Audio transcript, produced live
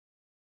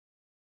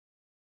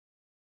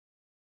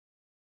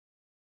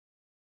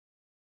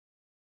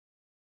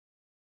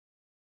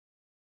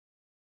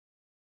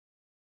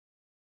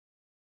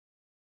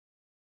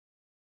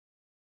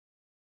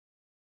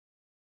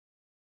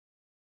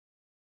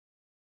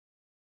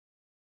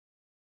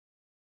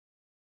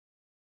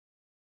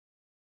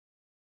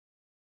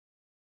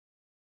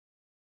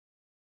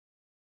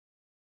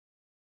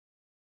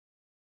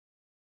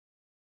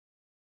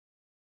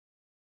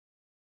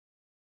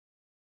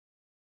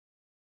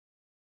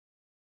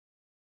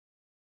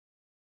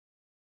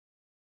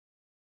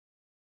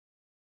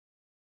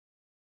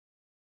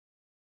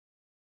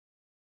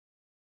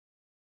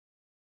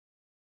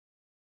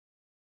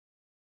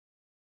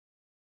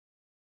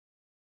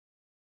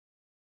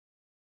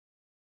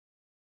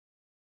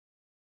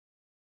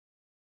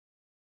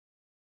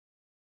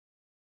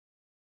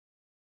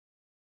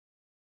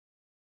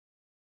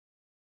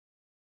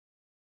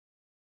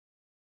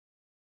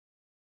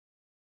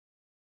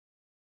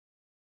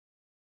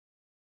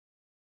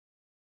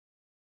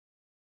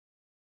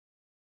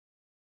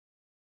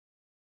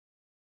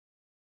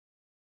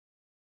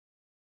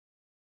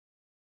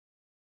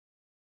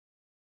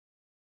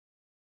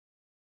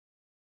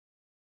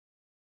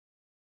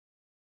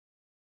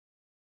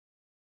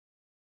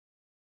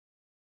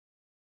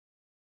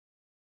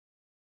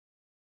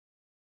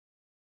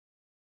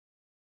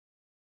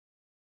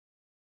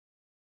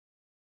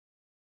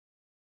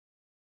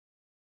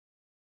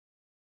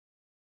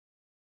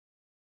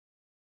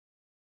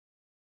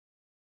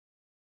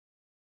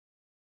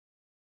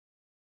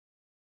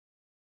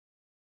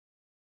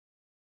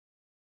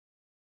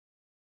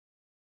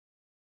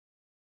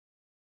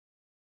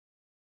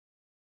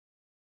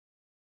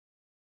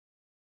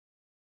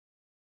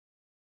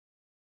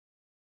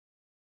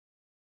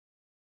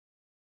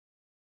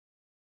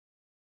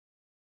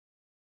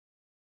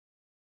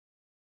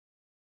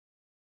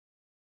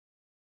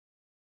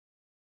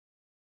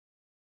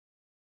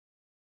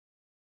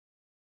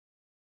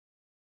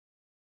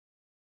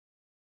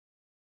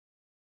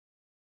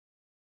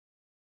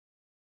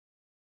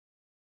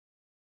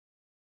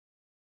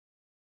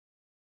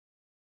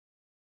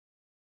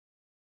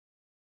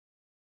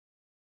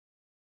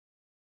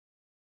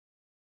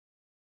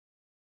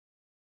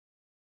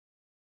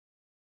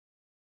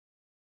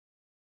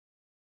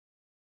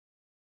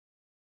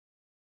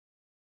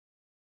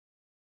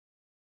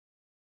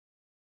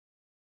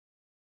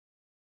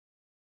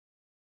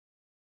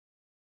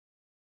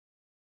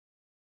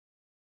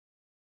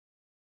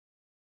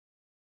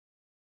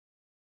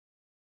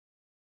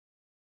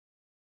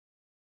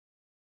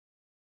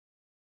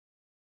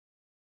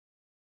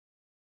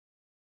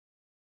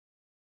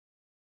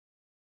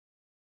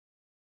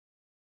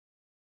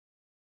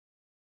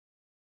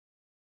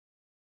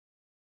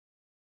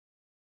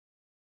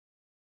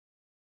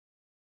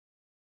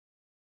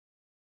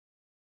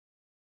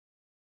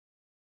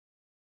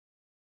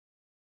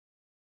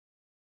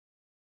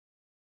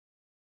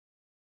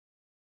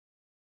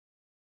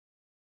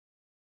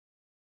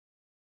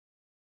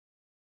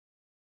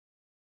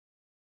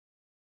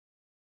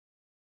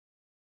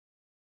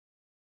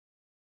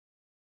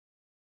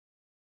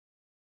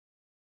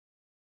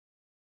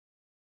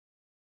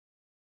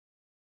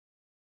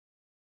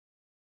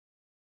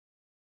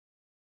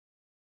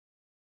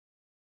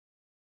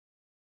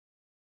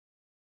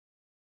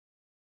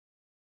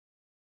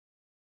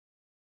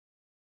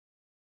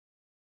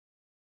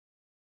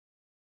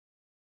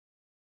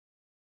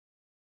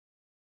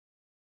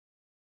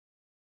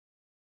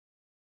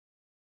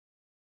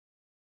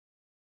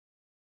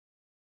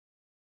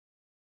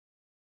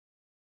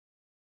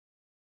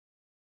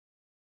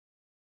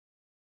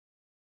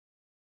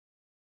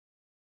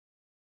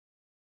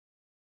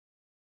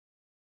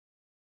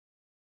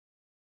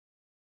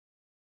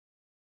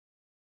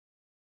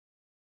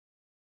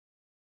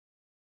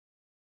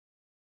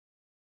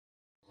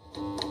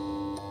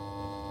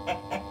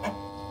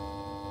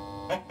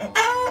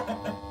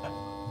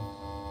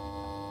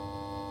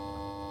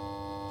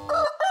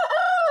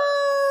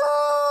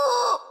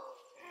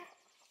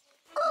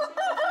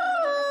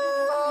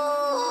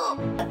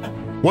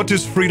What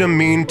does freedom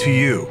mean to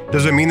you?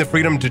 Does it mean the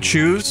freedom to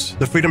choose?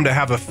 The freedom to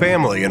have a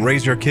family and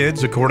raise your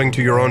kids according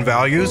to your own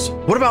values?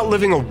 What about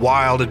living a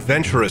wild,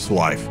 adventurous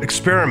life,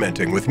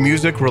 experimenting with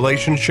music,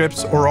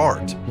 relationships, or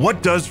art?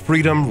 What does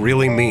freedom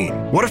really mean?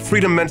 What if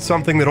freedom meant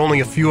something that only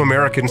a few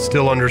Americans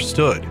still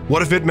understood?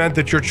 What if it meant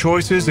that your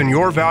choices and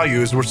your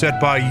values were set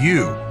by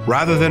you,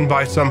 rather than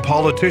by some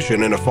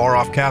politician in a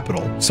far-off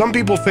capital? Some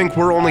people think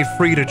we're only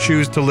free to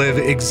choose to live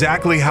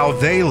exactly how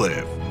they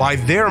live, by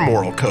their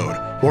moral code,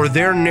 or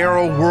their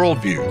narrow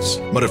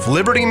worldviews. But if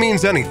liberty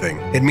means anything,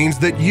 it means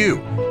that you,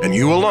 and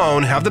you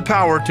alone, have the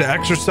power to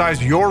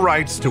exercise your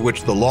rights to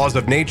which the laws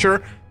of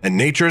nature and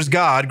nature's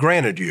God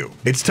granted you.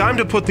 It's time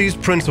to put these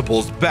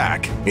principles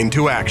back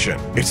into action.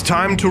 It's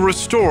time to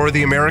restore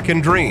the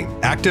American dream,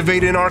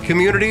 activate in our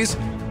communities,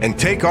 and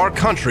take our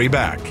country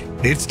back.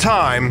 It's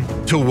time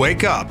to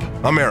wake up,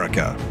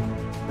 America.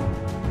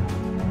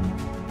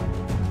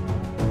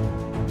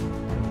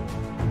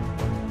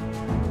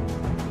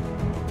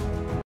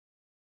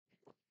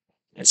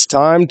 It's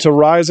time to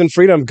rise in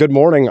freedom. Good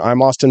morning.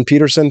 I'm Austin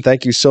Petersen.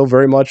 Thank you so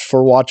very much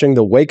for watching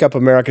the Wake Up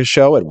America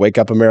show at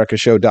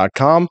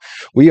wakeupAmericaShow.com.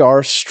 We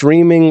are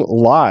streaming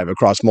live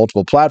across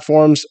multiple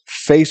platforms: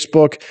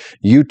 Facebook,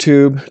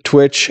 YouTube,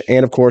 Twitch,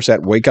 and of course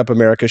at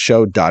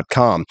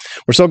wakeupAmericaShow.com.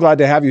 We're so glad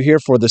to have you here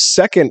for the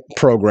second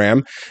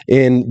program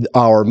in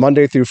our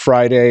Monday through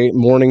Friday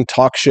morning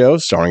talk show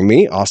starring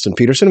me, Austin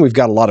Petersen. We've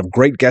got a lot of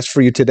great guests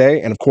for you today,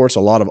 and of course a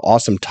lot of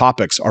awesome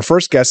topics. Our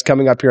first guest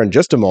coming up here in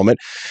just a moment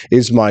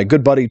is my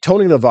good buddy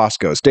Tony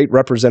Lovasco. State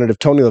Representative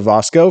Tony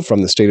Lovasco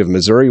from the state of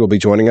Missouri will be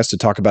joining us to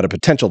talk about a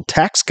potential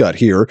tax cut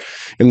here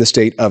in the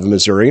state of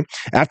Missouri.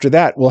 After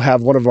that, we'll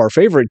have one of our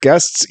favorite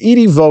guests,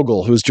 Edith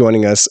Vogel, who's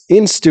joining us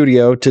in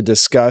studio to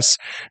discuss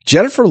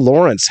Jennifer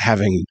Lawrence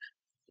having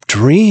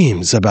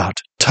dreams about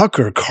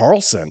Tucker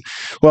Carlson.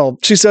 Well,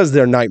 she says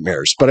they're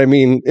nightmares, but I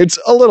mean, it's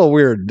a little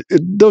weird,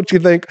 don't you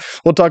think?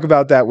 We'll talk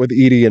about that with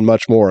Edie and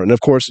much more. And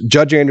of course,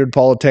 Judge Andrew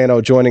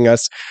Napolitano joining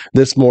us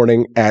this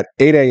morning at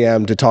 8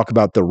 a.m. to talk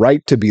about the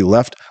right to be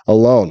left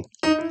alone.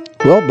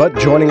 Well, but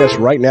joining us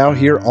right now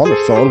here on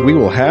the phone, we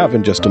will have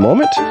in just a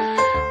moment,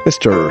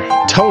 Mr.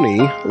 Tony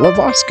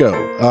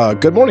Lovasco.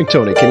 Good morning,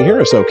 Tony. Can you hear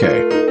us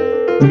okay?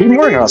 Good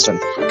morning, Austin.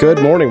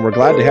 Good morning. We're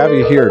glad to have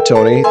you here,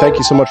 Tony. Thank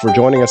you so much for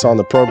joining us on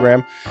the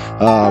program.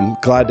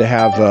 Glad to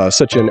have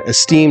such an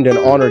esteemed and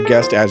honored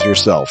guest as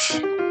yourself.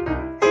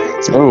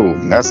 Oh,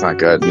 that's not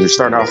good. You're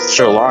starting off the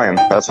show lying.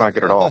 That's not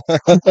good at all.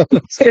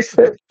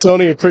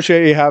 Tony,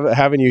 appreciate you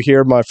having you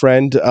here, my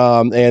friend.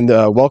 And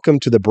welcome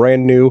to the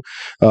brand new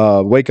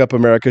Wake Up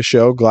America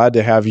show. Glad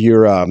to have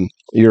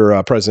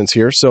your presence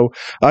here. So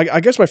I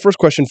guess my first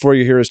question for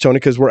you here is, Tony,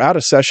 because we're out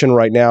of session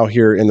right now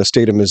here in the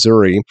state of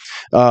Missouri,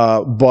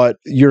 but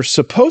you're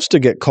supposed to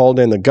get called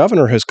in. The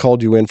governor has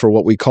called you in for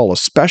what we call a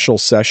special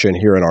session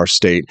here in our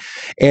state.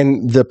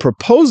 And the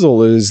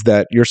proposal is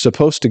that you're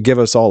supposed to give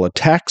us all a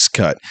tax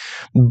cut.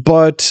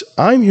 But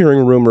I'm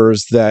hearing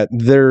rumors that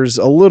there's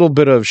a little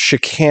bit of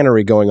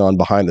chicanery going on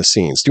behind the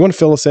scenes. Do you want to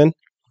fill us in?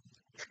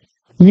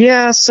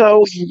 Yeah,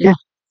 so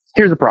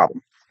here's the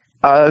problem.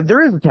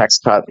 There is a tax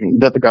cut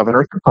that the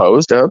governor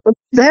proposed, a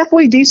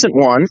halfway decent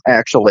one,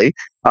 actually.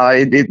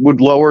 It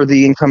would lower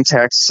the income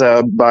tax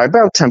by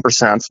about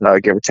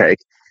 10%, give or take.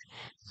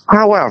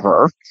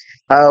 However,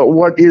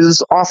 what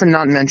is often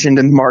not mentioned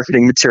in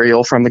marketing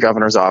material from the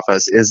governor's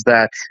office is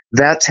that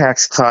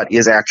tax cut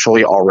is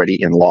actually already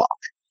in law.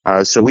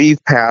 So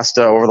we've passed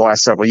over the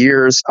last several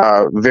years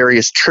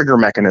various trigger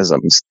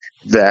mechanisms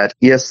that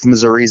if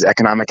Missouri's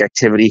economic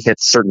activity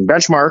hits certain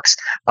benchmarks,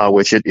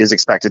 which it is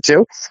expected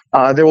to,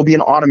 there will be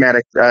an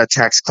automatic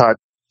tax cut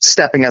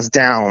stepping us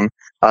down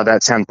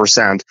that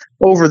 10%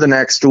 over the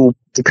next,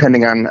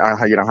 depending on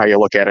how you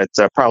look at it,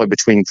 probably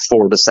between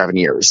 4 to 7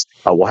 years.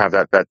 We'll have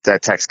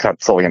that tax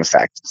cut fully in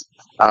effect.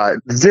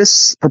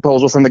 This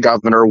proposal from the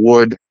governor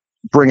would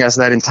bring us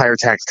that entire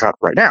tax cut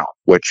right now,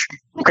 which,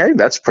 okay,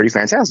 that's pretty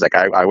fantastic.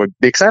 I would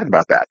be excited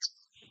about that.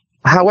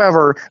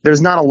 However,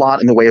 there's not a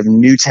lot in the way of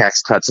new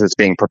tax cuts that's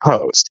being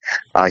proposed.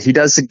 He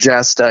does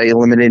suggest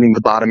eliminating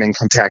the bottom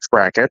income tax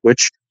bracket,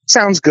 which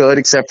sounds good,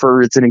 except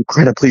for it's an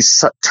incredibly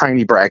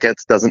tiny bracket.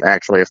 It doesn't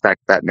actually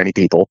affect that many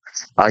people.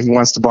 He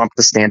wants to bump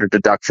the standard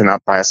deduction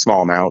up by a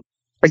small amount.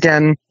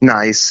 Again,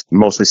 nice,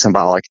 mostly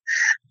symbolic.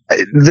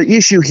 The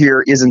issue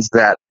here isn't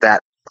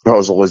that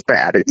proposal is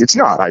bad. It's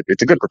not.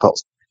 It's a good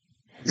proposal.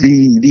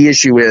 The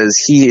issue is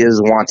he is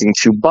wanting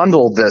to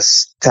bundle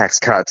this tax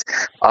cut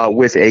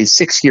with a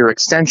 6-year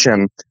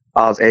extension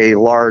of a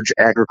large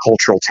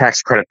agricultural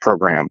tax credit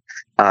program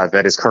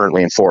that is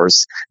currently in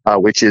force,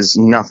 which is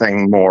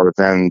nothing more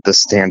than the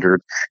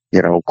standard,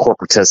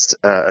 corporatist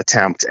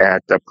attempt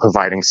at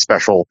providing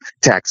special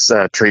tax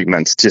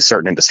treatment to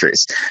certain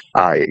industries.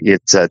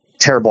 It's a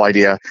terrible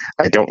idea.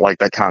 I don't like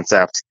that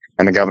concept.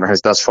 And the governor has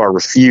thus far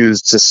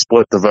refused to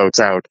split the votes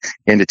out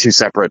into two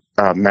separate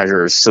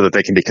measures so that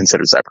they can be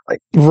considered separately.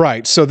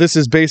 Right. So this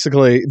is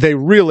basically, they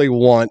really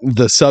want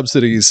the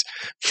subsidies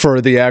for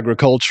the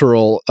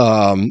agricultural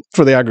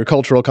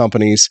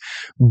companies,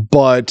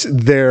 but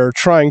they're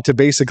trying to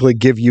basically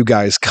give you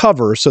guys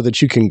cover so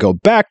that you can go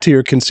back to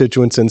your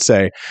constituents and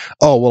say,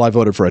 oh, well, I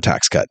voted for a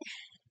tax cut.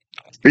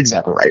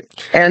 Exactly right.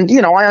 And,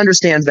 I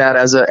understand that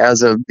as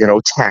a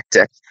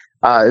tactic.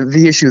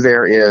 The issue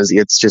there is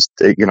it's just,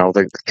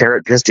 the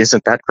carrot just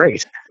isn't that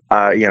great.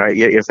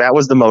 If that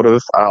was the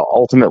motive,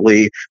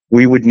 ultimately,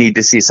 we would need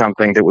to see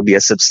something that would be a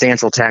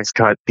substantial tax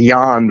cut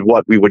beyond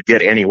what we would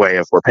get anyway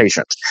if we're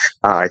patient,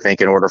 I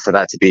think, in order for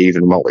that to be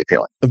even remotely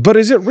appealing. But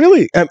is it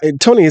really,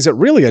 Tony, is it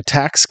really a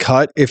tax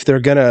cut if they're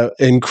going to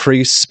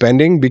increase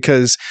spending?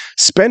 Because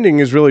spending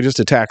is really just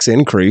a tax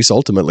increase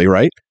ultimately,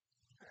 right?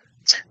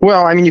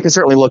 Well, I mean, you can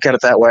certainly look at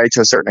it that way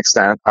to a certain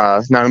extent.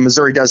 Now,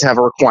 Missouri does have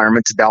a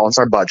requirement to balance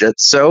our budget.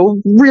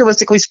 So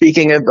realistically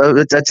speaking,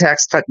 a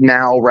tax cut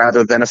now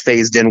rather than a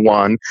phased-in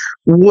one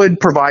would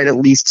provide at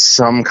least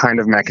some kind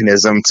of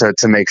mechanism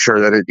to make sure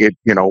that it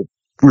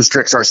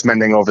restricts our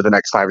spending over the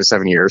next 5 to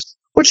 7 years,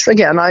 which,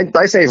 again,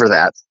 I favor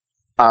that.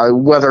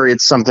 Whether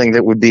it's something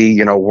that would be,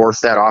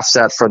 worth that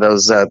offset for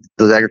those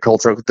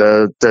agricultural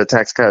the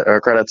tax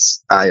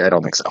credits, I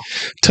don't think so.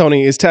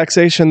 Tony, is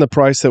taxation the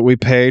price that we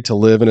pay to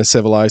live in a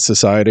civilized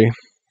society?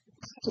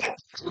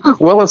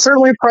 Well, it's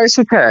certainly a price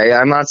we pay.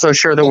 I'm not so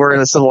sure that we're in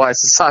a civilized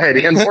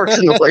society,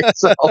 unfortunately.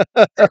 So,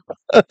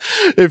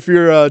 if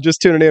you're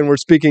just tuning in, we're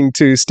speaking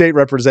to State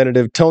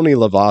Representative Tony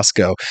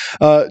Lovasco.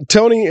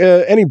 Tony,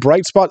 any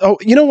bright spot? Oh,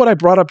 you know what I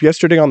brought up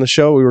yesterday on the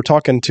show? We were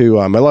talking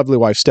to my lovely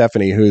wife,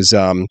 Stephanie, who's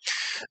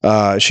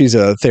she's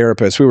a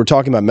therapist. We were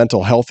talking about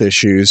mental health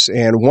issues,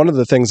 and one of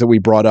the things that we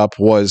brought up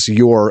was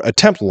your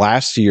attempt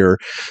last year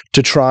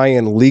to try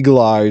and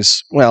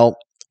legalize, well,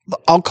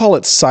 I'll call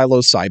it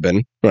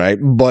psilocybin, right?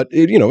 But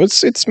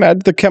it's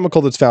the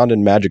chemical that's found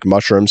in magic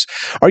mushrooms.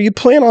 Are you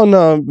planning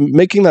on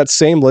making that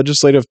same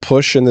legislative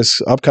push in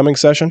this upcoming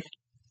session?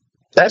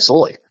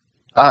 Absolutely.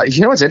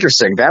 What's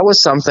interesting? That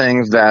was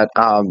something that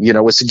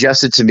was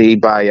suggested to me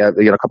by a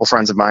couple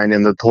friends of mine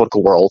in the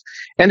political world,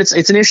 and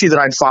it's an issue that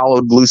I'd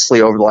followed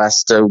loosely over the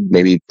last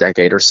maybe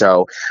decade or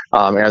so,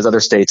 as other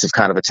states have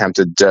kind of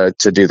attempted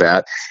to do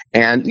that.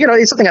 And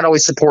it's something I'd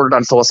always supported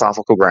on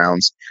philosophical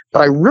grounds,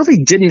 but I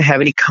really didn't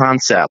have any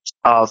concept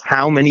of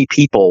how many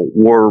people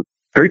were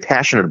very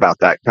passionate about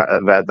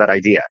that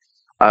idea.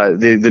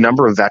 The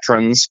number of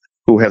veterans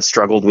who have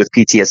struggled with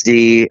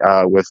PTSD,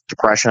 with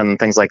depression,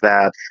 things like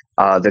that,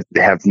 that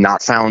have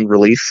not found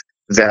relief,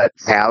 that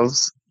have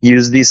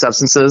used these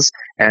substances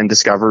and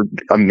discovered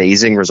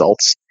amazing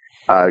results.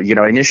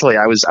 Initially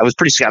I was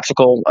pretty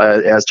skeptical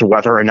as to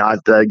whether or not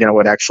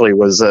it actually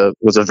was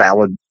a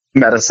valid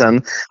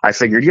medicine. I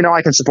figured,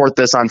 I can support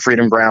this on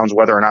freedom grounds,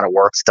 whether or not it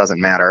works, it doesn't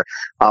matter.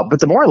 But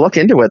the more I look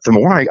into it, the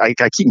more I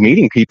keep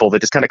meeting people that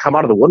just kind of come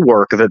out of the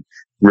woodwork that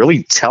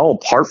really tell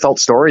heartfelt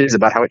stories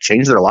about how it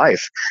changed their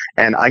life.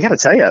 And I got to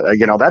tell you,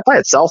 that by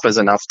itself is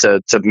enough to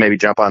maybe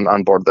jump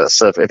on board this.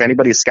 So if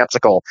anybody's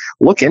skeptical,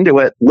 look into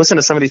it, listen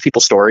to some of these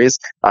people's stories.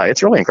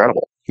 It's really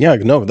incredible. Yeah,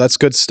 no, that's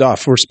good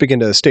stuff. We're speaking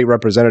to State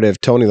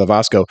Representative Tony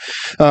Lovasco.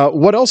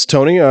 What else,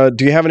 Tony?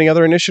 Do you have any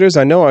other initiatives?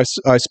 I know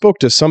I spoke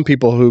to some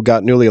people who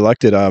got newly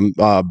elected.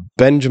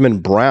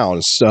 Benjamin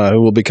Brown,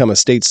 who will become a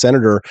state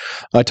senator.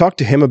 I talked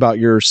to him about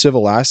your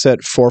civil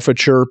asset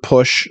forfeiture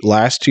push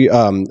last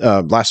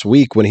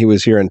week when he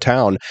was here in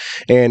town,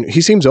 and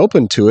he seems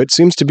open to it.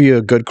 Seems to be a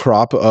good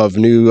crop of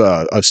new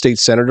of state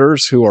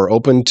senators who are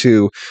open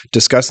to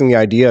discussing the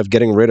idea of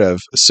getting rid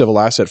of civil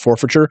asset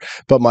forfeiture.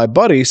 But my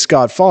buddy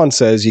Scott Fawn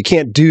says you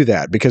can't do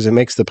that because it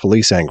makes the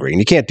police angry, and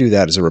you can't do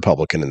that as a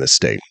Republican in this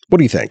state. What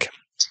do you think?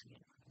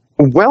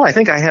 Well, I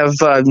think I have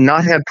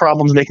not had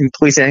problems making the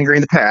police angry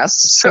in the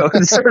past, so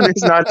it certainly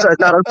is not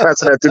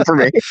unprecedented for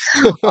me.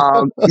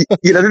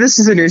 This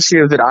is an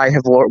issue that I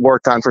have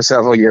worked on for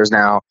several years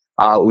now.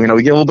 We get a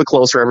little bit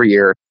closer every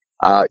year.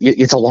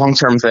 It's a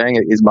long-term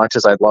thing. As much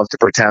as I'd love to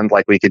pretend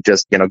like we could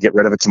just, get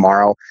rid of it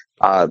tomorrow,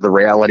 the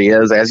reality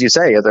is, as you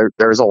say,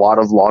 there's a lot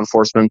of law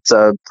enforcement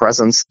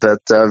presence that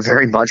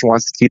very much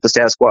wants to keep the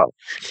status quo.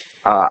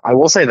 I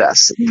will say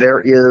this: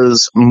 there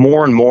is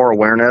more and more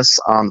awareness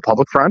on the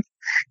public front,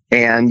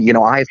 and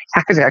I've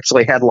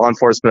actually had law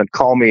enforcement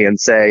call me and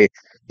say,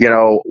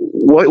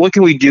 what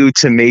can we do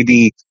to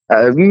maybe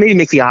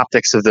make the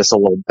optics of this a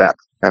little better?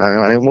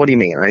 And what do you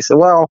mean? And I said,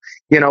 well,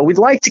 we'd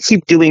like to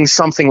keep doing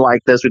something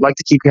like this. We'd like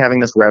to keep having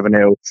this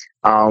revenue.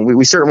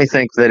 We certainly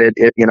think that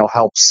it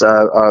helps,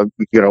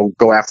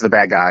 go after the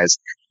bad guys.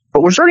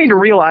 But we're starting to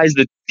realize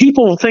that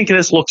people think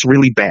this looks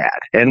really bad.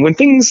 And when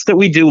things that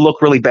we do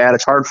look really bad,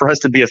 it's hard for us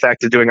to be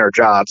effective doing our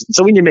jobs.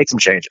 So we need to make some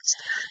changes.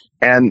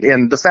 And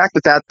the fact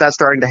that that's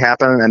starting to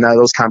happen and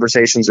those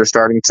conversations are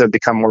starting to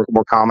become more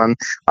common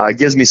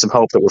gives me some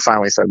hope that we're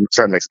finally starting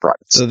to make some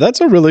progress. So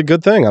that's a really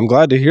good thing. I'm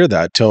glad to hear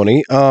that,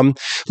 Tony.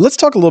 Let's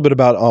talk a little bit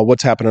about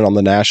what's happening on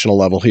the national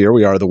level here.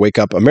 We are the Wake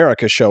Up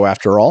America show,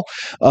 after all.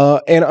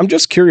 And I'm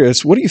just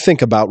curious, what do you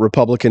think about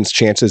Republicans'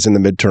 chances in the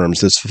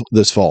midterms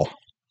this fall?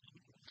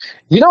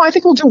 I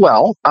think we'll do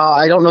well.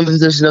 I don't know that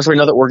this necessarily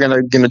know that we're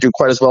going to do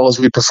quite as well as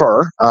we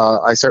prefer.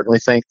 I certainly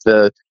think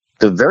the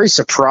very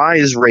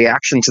surprise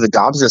reaction to the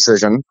Dobbs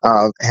decision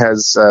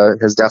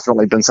has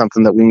definitely been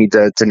something that we need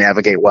to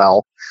navigate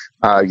well.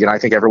 I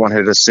think everyone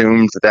had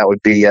assumed that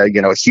would be a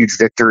huge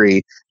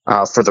victory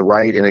for the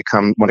right when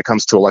it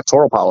comes to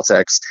electoral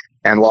politics.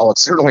 And while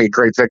it's certainly a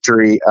great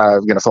victory,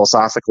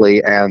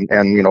 philosophically and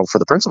for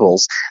the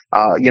principles,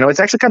 it's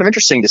actually kind of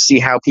interesting to see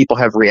how people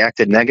have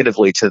reacted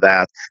negatively to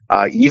that,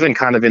 even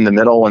kind of in the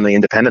middle and the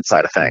independent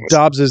side of things.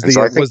 Dobbs was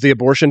the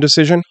abortion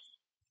decision?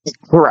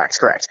 Correct.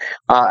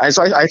 And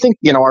so I think,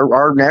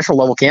 our national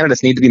level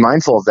candidates need to be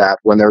mindful of that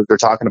when they're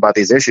talking about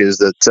these issues,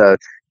 that,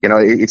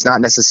 it's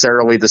not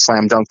necessarily the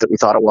slam dunk that we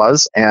thought it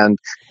was, and,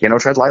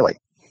 tread lightly.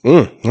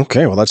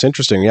 Okay, well, that's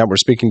interesting. Yeah, we're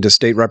speaking to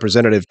State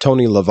Representative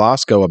Tony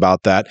Lovasco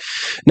about that.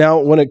 Now,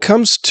 when it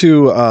comes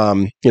to,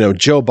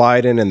 Joe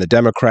Biden and the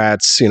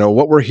Democrats,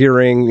 what we're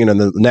hearing, in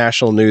the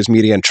national news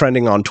media and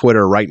trending on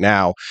Twitter right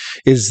now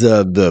is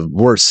the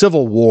word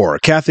civil war.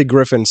 Kathy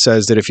Griffin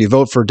says that if you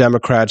vote for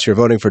Democrats, you're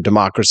voting for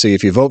democracy.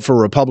 If you vote for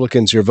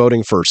Republicans, you're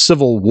voting for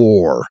civil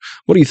war.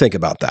 What do you think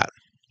about that?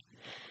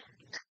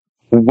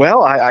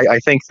 Well, I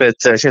think that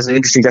she has an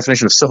interesting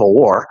definition of civil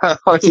war.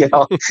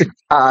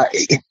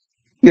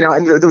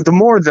 And the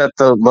more that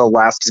the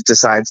left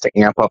decides to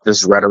amp up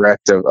this rhetoric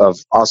of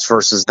us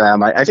versus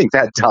them, I think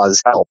that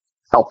does help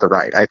the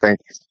right. I think,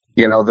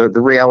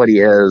 the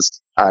reality is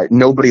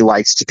nobody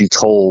likes to be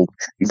told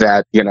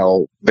that,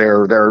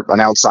 they're an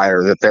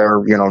outsider, that they're,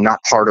 not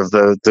part of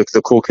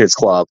the cool kids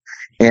club.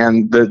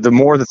 And the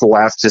more that the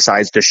left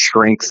decides to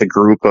shrink the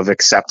group of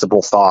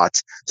acceptable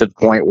thought to the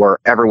point where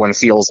everyone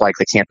feels like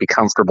they can't be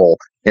comfortable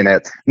in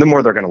it, the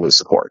more they're going to lose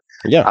support.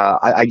 Yeah,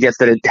 I get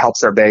that it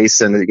helps their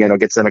base and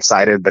gets them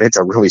excited, but it's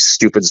a really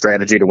stupid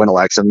strategy to win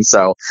elections.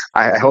 So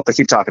I hope they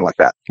keep talking like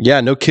that.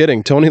 Yeah, no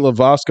kidding. Tony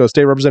Lovasco,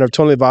 State Representative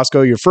Tony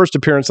Lovasco, your first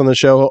appearance on the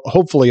show,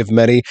 hopefully of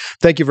many.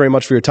 Thank you very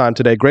much for your time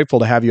today. Grateful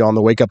to have you on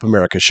the Wake Up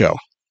America show.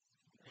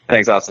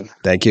 Thanks, Austin.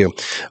 Thank you.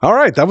 All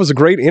right. That was a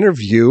great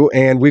interview,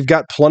 and we've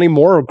got plenty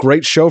more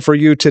great show for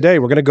you today.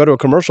 We're going to go to a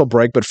commercial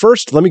break, but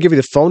first, let me give you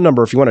the phone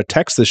number if you want to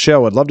text the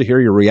show. I'd love to hear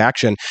your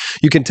reaction.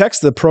 You can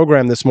text the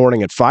program this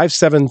morning at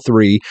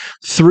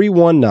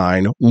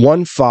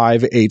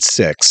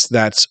 573-319-1586.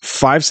 That's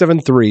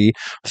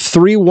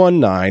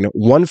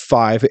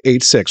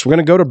 573-319-1586. We're going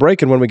to go to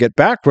break, and when we get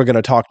back, we're going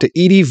to talk to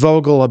Edith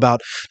Vogel about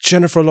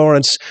Jennifer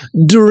Lawrence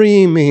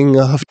dreaming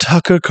of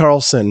Tucker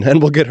Carlson,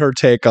 and we'll get her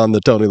take on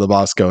the Tony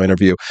Lovasco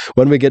interview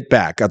when we get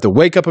back at the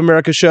Wake Up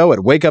America show at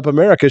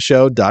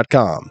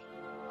wakeupAmericaShow.com.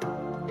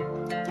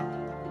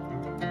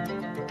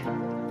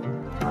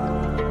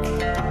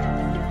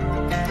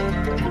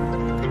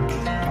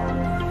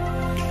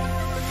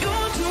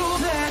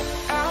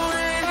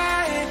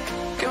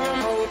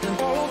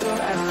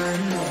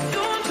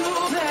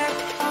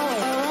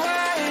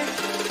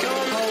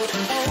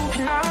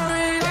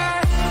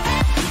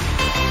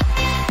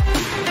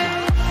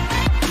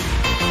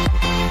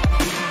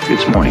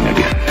 It's morning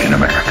again in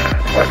America.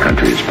 Our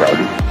country is prouder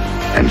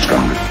and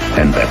stronger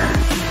and better.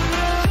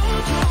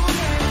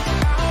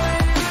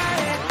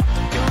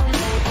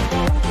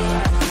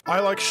 I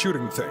like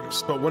shooting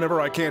things, but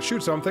whenever I can't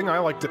shoot something, I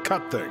like to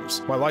cut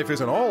things. My life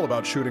isn't all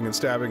about shooting and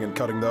stabbing and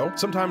cutting, though.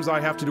 Sometimes I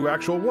have to do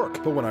actual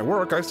work, but when I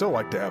work, I still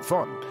like to have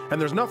fun.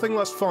 And there's nothing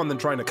less fun than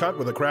trying to cut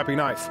with a crappy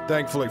knife.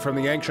 Thankfully, from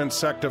the ancient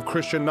sect of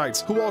Christian knights,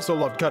 who also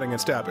loved cutting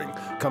and stabbing,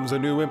 comes a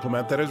new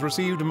implement that has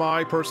received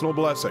my personal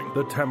blessing,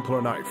 the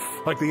Templar knife.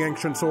 Like the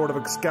ancient sword of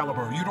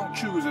Excalibur, you don't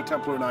choose a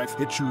Templar knife,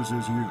 it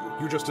chooses you.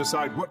 You just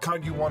decide what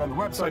kind you want on the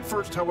website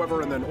first, however,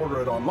 and then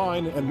order it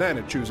online, and then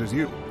it chooses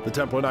you. The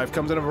Templar knife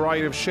comes in a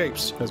variety of shapes.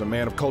 As a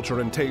man of culture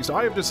and taste,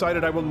 I have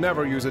decided I will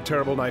never use a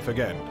terrible knife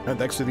again. And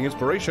thanks to the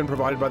inspiration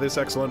provided by this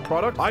excellent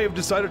product, I have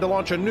decided to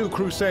launch a new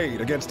crusade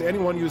against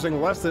anyone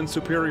using less than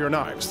superior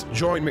knives.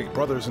 Join me,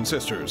 brothers and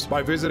sisters,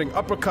 by visiting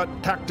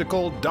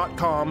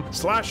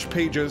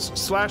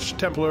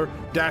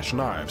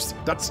uppercuttactical.com/pages/Templar-knives.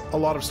 That's a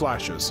lot of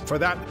slashes. For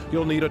that,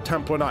 you'll need a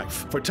Templar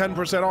knife. For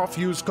 10% off,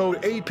 use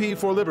code AP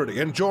for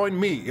Liberty and join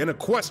me in a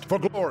quest for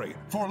glory,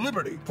 for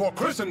liberty, for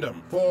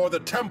Christendom, for the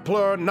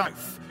Templar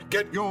knife.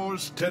 Get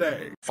yours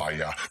today.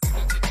 Fire.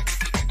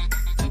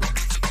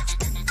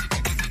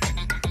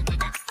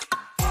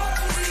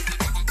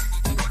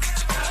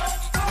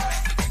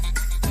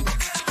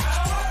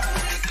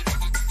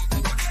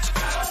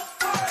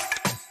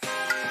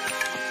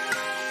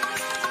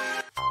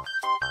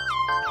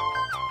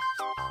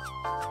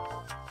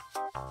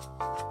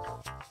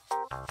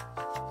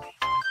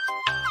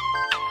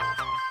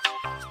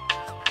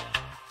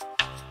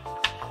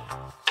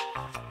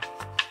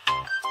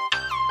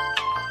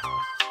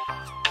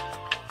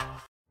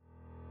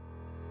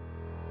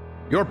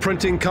 Your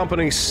printing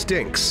company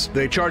stinks.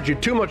 They charge you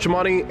too much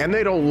money and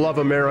they don't love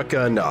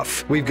America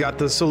enough. We've got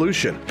the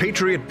solution.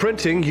 Patriot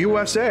Printing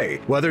USA.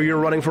 Whether you're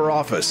running for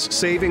office,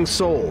 saving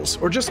souls,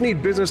 or just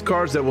need business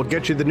cards that will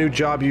get you the new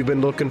job you've been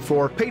looking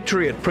for,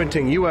 Patriot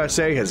Printing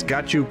USA has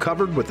got you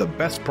covered with the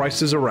best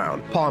prices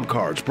around. Palm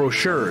cards,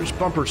 brochures,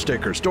 bumper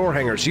stickers, door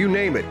hangers, you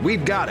name it,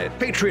 we've got it.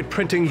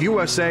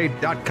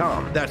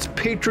 PatriotPrintingUSA.com. That's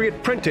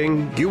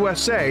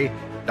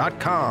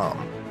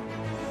PatriotPrintingUSA.com.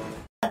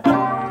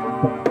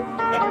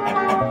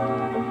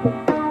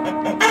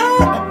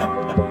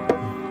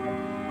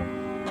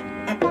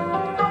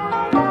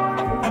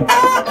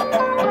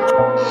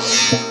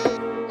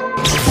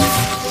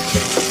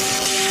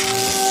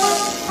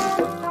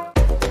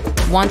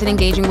 Want an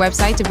engaging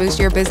website to boost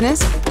your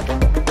business?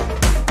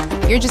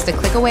 You're just a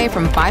click away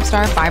from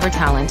 5-star Fiverr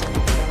talent.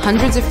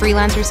 Hundreds of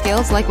freelancer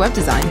skills like web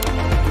design.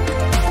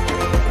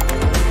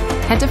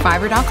 Head to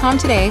Fiverr.com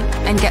today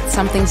and get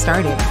something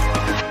started.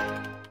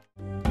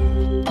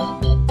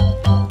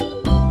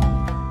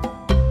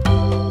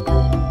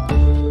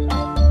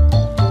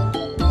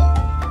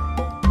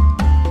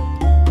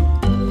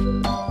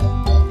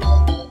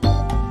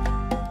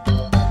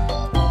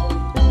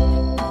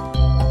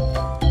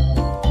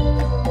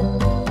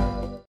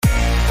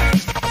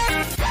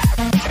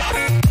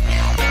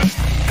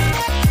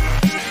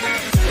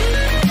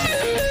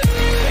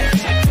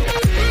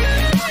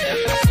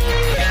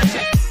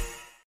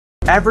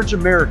 Average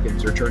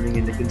Americans are turning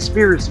into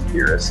conspiracy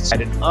theorists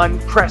at an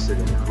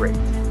unprecedented rate.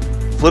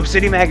 Flip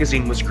City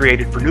Magazine was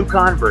created for new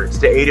converts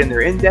to aid in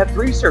their in-depth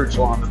research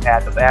along the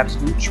path of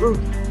absolute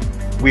truth.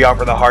 We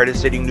offer the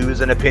hardest-hitting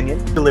news and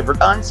opinion delivered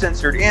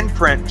uncensored in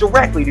print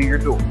directly to your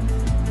door.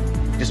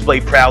 Display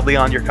proudly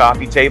on your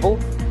coffee table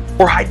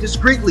or hide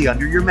discreetly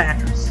under your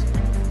mattress.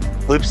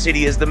 Flip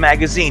City is the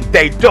magazine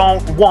they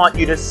don't want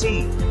you to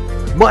see,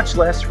 much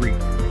less read.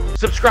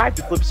 Subscribe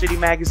to Flip City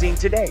Magazine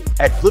today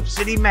at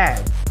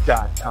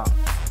flipcitymag.com.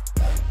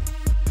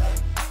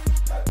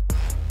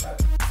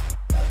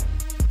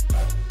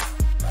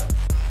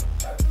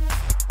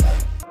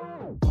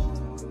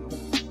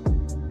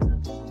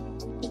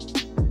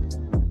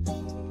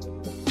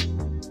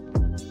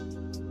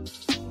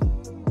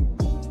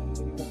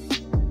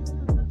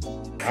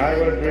 I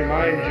would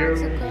remind you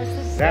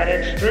that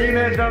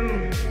extremism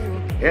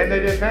in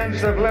the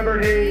defense of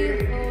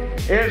liberty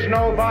is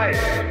no vice.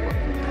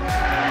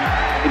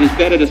 It is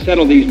better to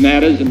settle these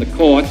matters in the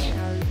courts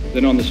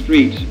than on the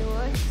streets,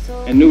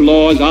 and new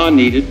laws are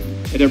needed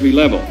at every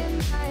level.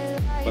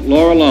 But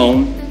law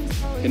alone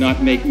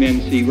cannot make men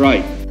see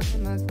right.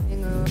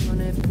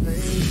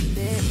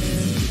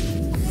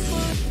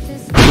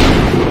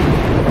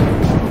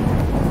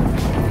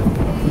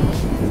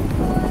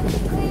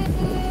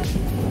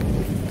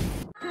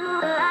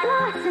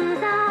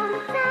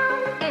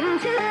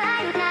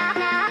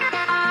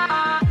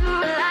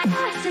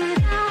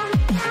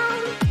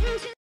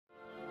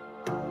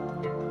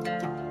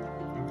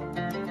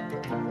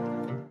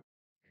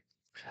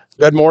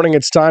 Good morning.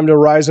 It's time to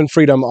rise in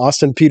freedom.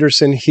 Austin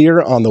Petersen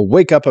here on the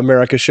Wake Up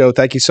America show.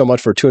 Thank you so much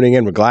for tuning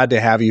in. We're glad to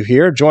have you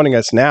here. Joining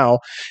us now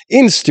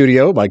in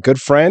studio, my good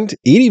friend,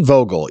 Edith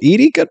Vogel.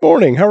 Edie, good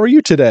morning. How are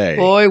you today?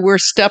 Boy, we're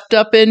stepped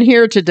up in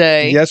here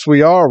today. Yes,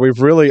 we are. We've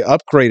really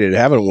upgraded,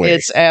 haven't we?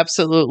 It's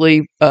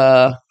absolutely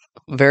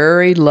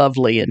very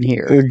lovely in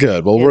here.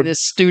 Good. Well, we're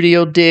this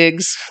studio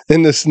digs.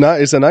 In this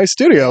it's a nice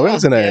studio,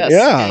 isn't it? Yes,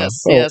 yeah.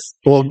 Yes.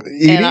 Well,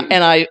 Edie?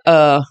 and I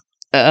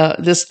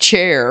this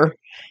chair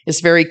is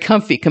very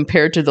comfy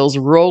compared to those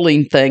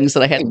rolling things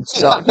that I had to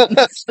sit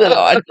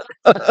on.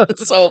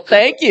 So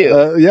thank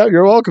you. Yeah,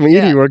 you're welcome, Edie.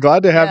 Yeah. We're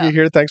glad to have you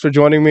here. Thanks for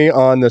joining me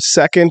on the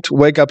second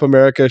Wake Up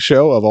America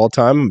show of all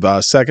time,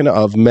 second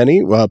of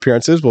many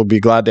appearances. We'll be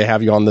glad to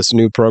have you on this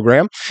new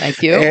program.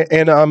 Thank you.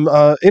 And I'm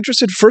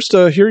interested first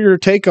to hear your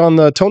take on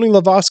the Tony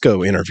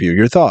Lovasco interview,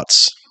 your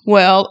thoughts.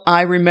 Well,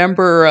 I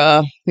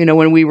remember,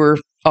 when we were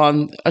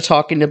on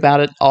talking about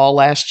it all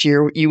last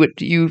year,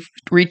 you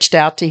reached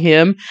out to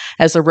him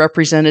as a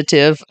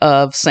representative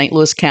of St.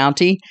 Louis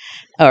County,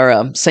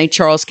 or St.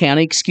 Charles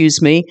County, excuse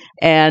me,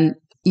 and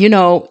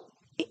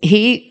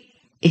he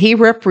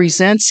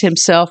represents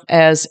himself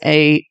as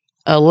a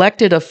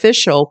elected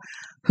official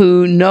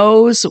who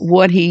knows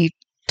what he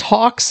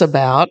talks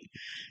about.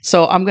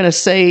 So I'm going to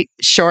say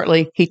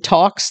shortly, he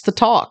talks the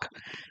talk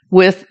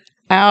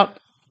without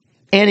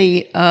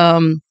any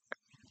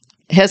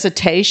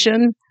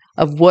hesitation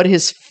of what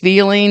his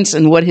feelings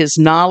and what his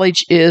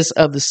knowledge is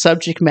of the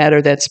subject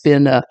matter that's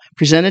been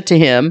presented to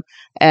him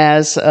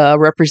as a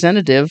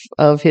representative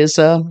of his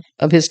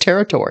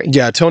territory.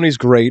 Yeah, Tony's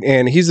great,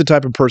 and he's the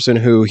type of person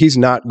who he's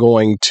not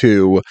going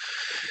to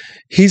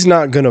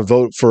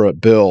vote for a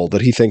bill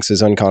that he thinks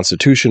is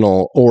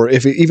unconstitutional, or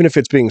even if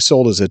it's being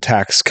sold as a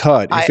tax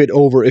cut,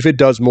 if it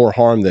does more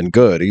harm than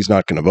good, he's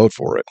not going to vote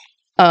for it.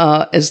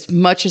 As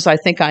much as I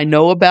think I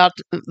know about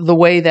the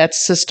way that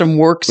system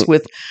works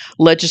with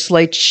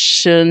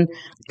legislation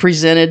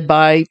presented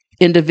by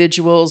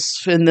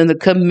individuals and then the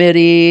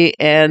committee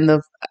and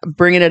the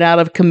bringing it out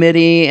of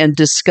committee and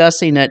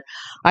discussing it.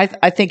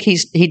 I think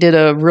he did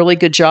a really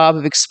good job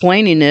of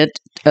explaining it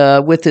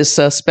with this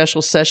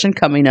special session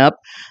coming up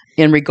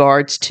in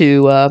regards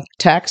to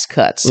tax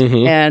cuts.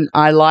 Mm-hmm. And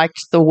I liked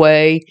the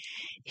way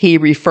he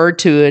referred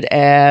to it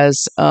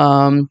as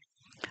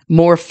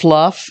more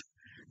fluff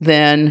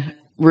than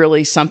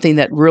really something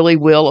that really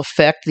will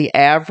affect the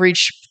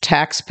average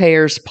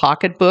taxpayer's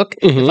pocketbook,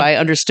 if I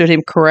understood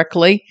him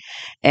correctly.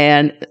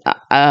 And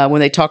when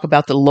they talk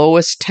about the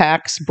lowest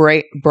tax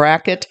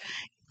bracket,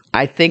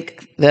 I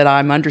think that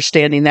I'm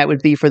understanding that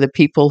would be for the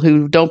people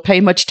who don't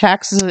pay much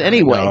taxes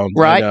anyway,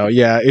 right? I know.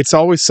 Yeah, it's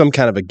always some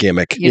kind of a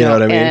gimmick. You know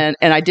what I mean?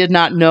 And I did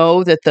not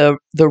know that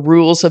the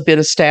rules have been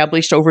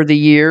established over the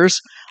years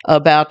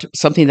about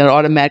something that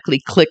automatically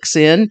clicks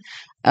in,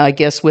 I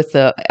guess, with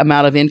the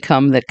amount of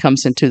income that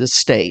comes into the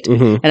state.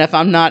 Mm-hmm. And if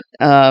I'm not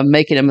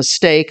making a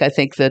mistake, I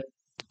think that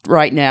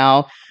right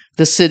now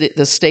the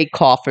state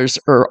coffers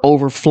are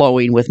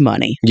overflowing with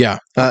money. Yeah.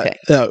 Okay.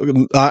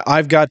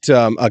 I've got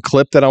a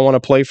clip that I want to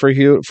play for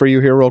you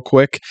here real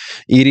quick.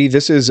 Edie,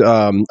 this is,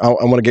 I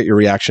want to get your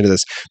reaction to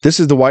this. This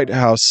is the White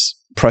House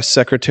Press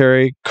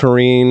Secretary,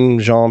 Karine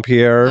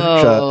Jean-Pierre.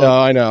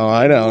 I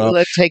know.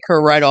 Let's take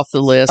her right off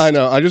the list. I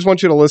know. I just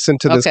want you to listen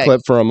to this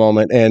clip for a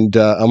moment, and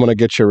I'm going to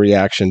get your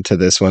reaction to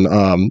this one.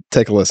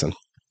 Take a listen.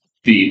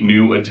 The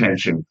new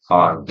attention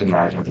on the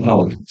national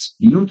intelligence.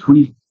 You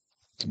tweet.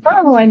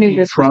 Oh, I knew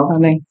this was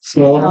coming.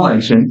 Small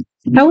election.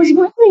 I was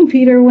wondering,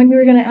 Peter, when you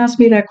were going to ask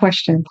me that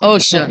question. Oh,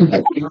 shit. You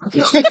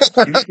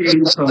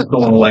tweeted Trump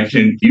stole an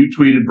election. You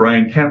tweeted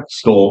Brian Kemp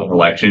stole an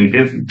election.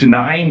 If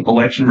denying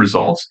election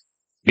results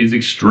is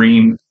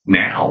extreme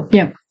now.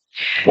 Yeah.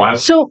 Why?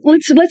 So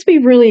let's be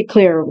really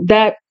clear.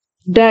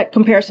 That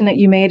comparison that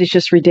you made is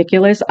just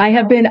ridiculous. I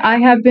have been,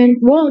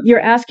 well, you're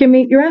asking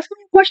me a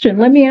question.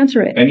 Let me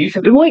answer it. And you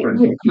said it's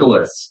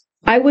ridiculous.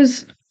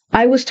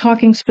 I was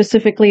talking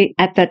specifically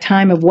at that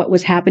time of what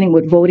was happening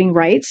with voting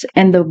rights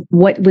and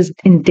what was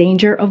in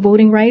danger of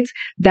voting rights.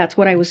 That's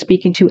what I was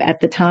speaking to at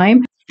the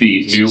time.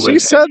 She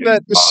said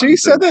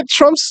that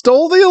Trump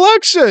stole the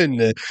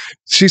election.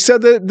 She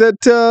said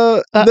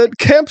that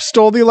Kemp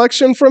stole the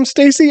election from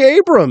Stacey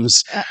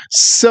Abrams.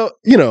 So,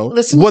 go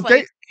ahead,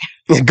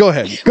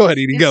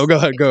 Edie. Go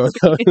ahead.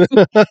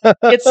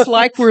 It's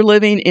like we're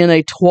living in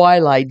a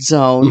twilight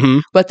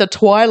zone, but the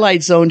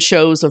twilight zone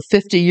shows of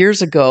 50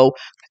 years ago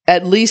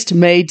at least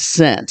made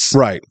sense.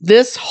 Right.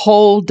 This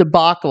whole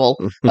debacle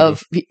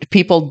of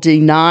people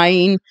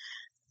denying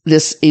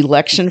this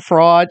election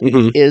fraud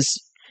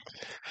is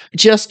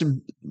just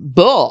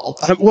bull.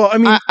 Well,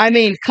 I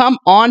mean, come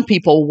on,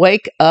 people,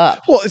 wake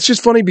up. Well, it's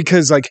just funny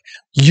because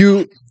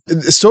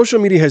social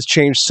media has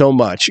changed so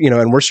much,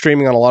 and we're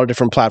streaming on a lot of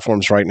different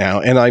platforms right now.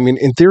 And I mean,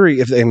 in theory,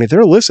 if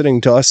they're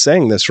listening to us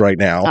saying this right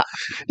now,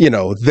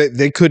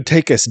 they could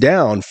take us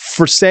down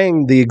for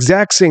saying the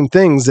exact same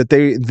things that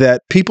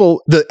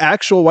the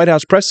actual White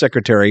House press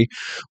secretary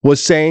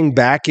was saying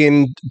back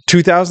in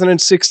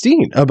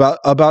 2016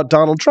 about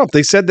Donald Trump.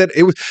 They said that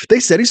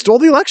he stole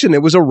the election.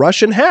 It was a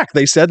Russian hack.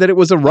 They said that it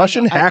was a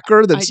Russian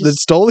hacker that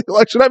stole the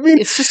election. I mean,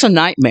 it's just a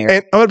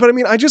nightmare. But I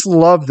mean, I just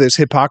love this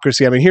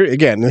hypocrisy. I mean,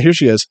 here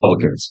she is.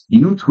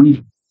 You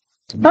tweet.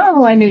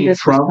 Oh, I knew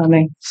this was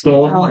coming.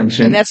 Stole an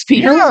election. And that's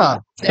Peter. Yeah,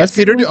 that's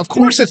Peter. Of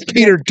course, it's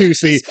Peter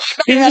Ducey.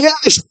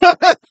 Yes.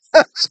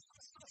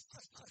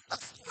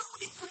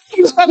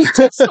 You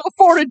have so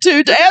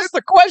fortitude to ask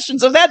the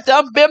questions of that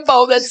dumb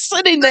bimbo that's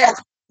sitting there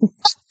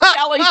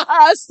telling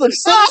us, the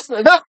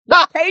citizens,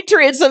 the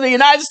patriots of the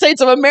United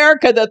States of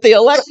America, that the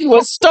election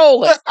was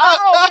stolen.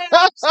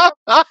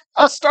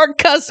 I'll start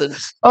cussing.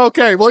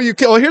 Okay, well,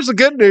 here's the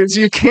good news.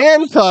 You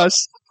can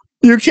cuss.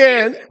 You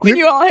can. When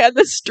you all had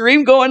the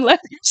stream going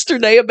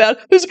yesterday about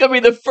who's going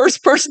to be the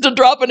first person to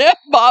drop an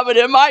F-bomb, and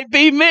it might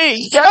be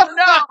me.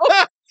 No.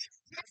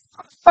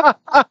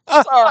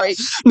 Sorry.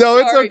 No,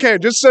 it's okay.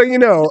 Just so you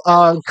know,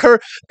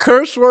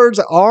 curse words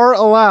are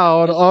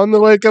allowed on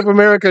the Wake Up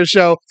America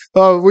show.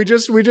 We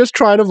just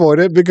try to avoid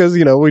it because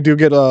we do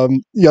get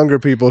younger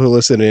people who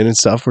listen in and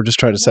stuff. We're just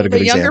trying to set a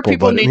good example. The younger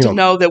people need to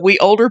know that we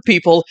older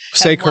people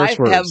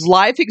have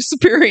life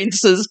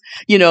experiences,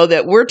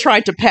 that we're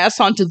trying to pass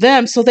on to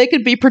them so they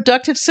could be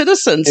productive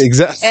citizens.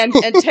 Exactly. And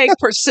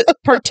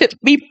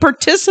be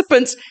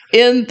participants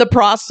in the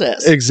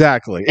process.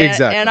 Exactly.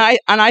 And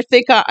I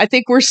think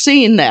we're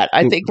seeing that.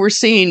 I think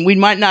we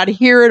might not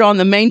hear it on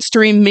the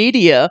mainstream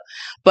media,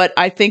 but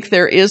I think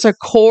there is a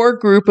core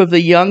group of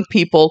the young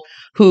people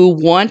who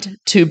want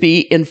to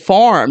be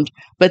informed,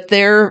 but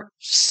they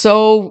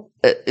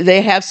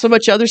have so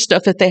much other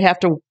stuff that they have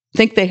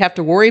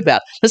to worry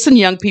about. Listen,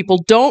 young people,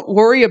 don't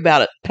worry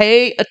about it.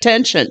 Pay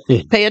attention.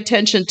 Pay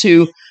attention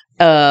to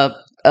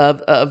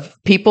of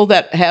people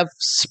that have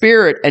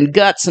spirit and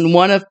guts and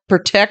want to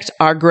protect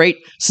our great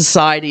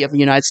society of the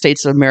United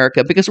States of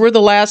America, because we're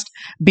the last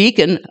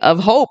beacon of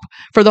hope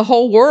for the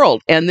whole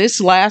world. And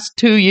this last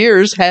 2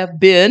 years have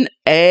been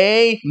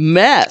a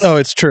mess. Oh,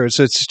 it's true.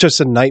 It's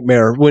just a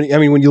nightmare. When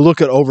you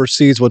look at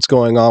overseas, what's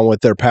going on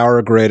with their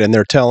power grid, and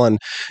they're telling,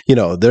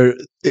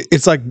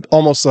 it's like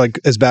almost like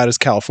as bad as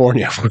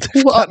California.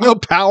 They've got no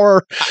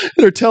power.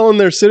 They're telling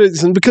their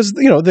citizens because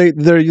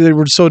they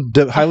were so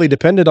highly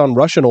dependent on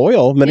Russian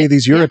oil. Many of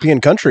these European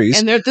countries,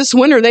 and this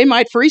winter they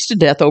might freeze to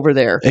death over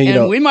there,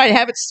 and we might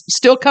have it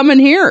still coming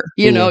here.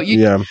 You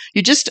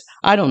just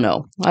I don't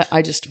know.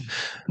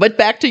 But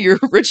back to your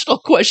original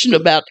question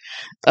about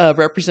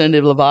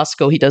Representative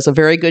Lovasco. He does a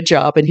very good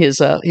job, and his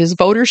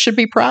voters should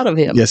be proud of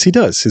him. Yes, he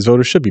does. His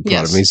voters should be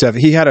proud of him.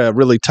 He had a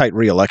really tight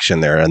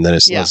re-election there, and then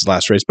his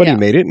last race, but he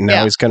made it, and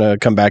now he's going to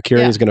come back here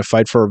and he's going to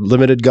fight for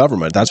limited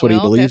government. That's what he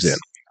believes in.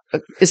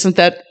 Isn't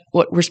that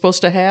what we're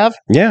supposed to have?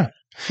 Yeah.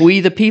 We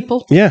the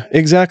people? Yeah,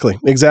 exactly.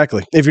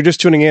 If you're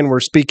just tuning in, we're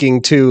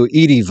speaking to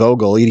Edith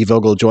Vogel. Edith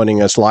Vogel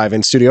joining us live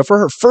in studio for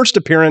her first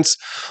appearance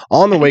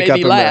on the Wake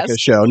Up America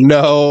show.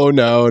 No.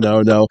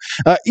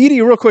 Edith,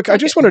 real quick, I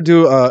just want to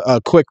do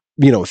a quick,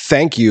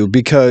 thank you,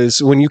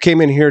 because when you came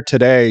in here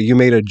today, you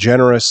made a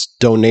generous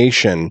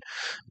donation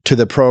to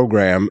the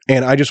program,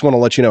 and I just want to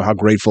let you know how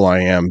grateful I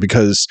am,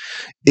 because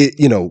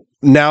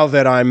now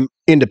that I'm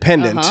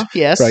independent,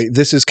 right?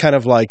 This is kind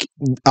of like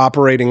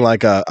operating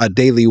like a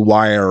Daily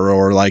Wire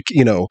or like,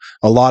 a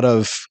lot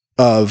of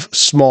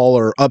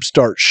smaller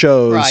upstart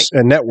shows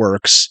and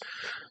networks.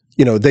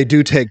 They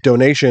do take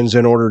donations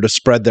in order to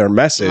spread their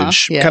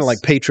message, kind of like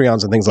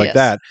Patreons and things like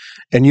that.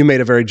 And you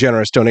made a very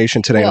generous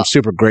donation today. I'm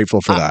super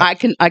grateful for that.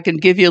 I can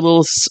give you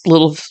a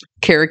little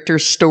character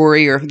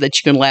story or that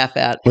you can laugh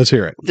at. Let's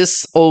hear it.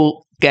 This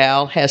old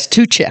gal has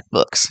 2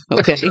 checkbooks.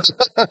 Okay.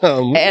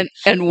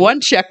 and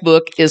one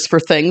checkbook is for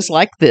things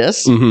like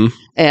this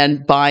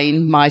and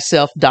buying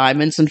myself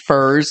diamonds and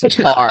furs and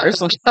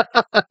cars.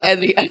 And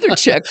the other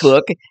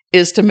checkbook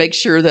is to make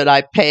sure that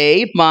I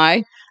pay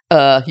my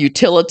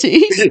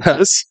utilities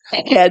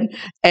and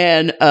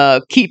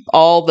keep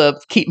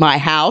my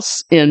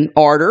house in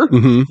order,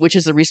 which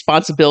is a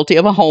responsibility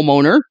of a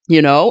homeowner,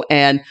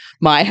 and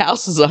my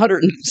house is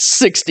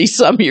 160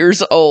 some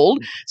years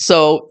old.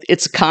 So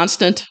it's a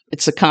constant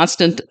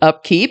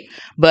upkeep,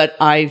 but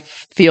I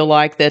feel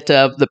like that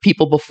the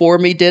people before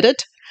me did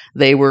it.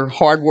 They were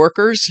hard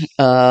workers,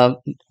 and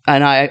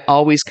I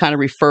always kind of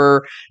refer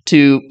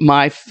to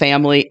my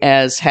family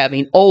as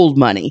having old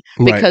money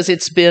because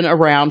it's been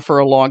around for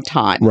a long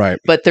time. Right.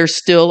 But there's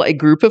still a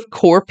group of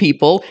core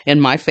people in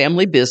my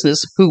family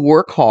business who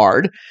work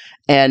hard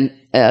and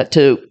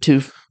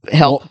to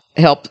help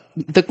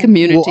the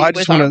community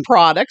with our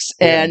products.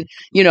 And,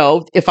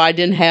 if I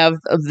didn't have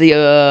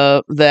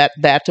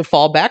that to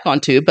fall back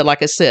onto, but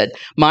like I said,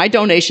 my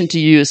donation to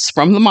you is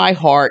from my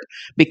heart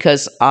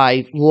because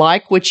I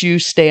like what you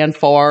stand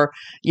for.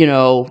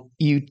 You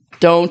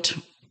cut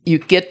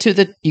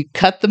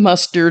the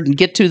mustard and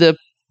get to the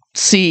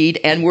seed,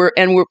 and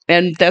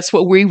that's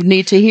what we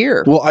need to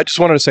hear. Well, I just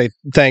wanted to say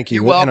thank you.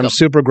 You're welcome. And I'm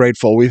super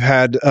grateful. We've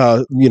had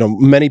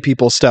many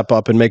people step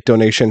up and make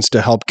donations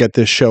to help get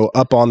this show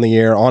up on the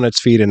air, on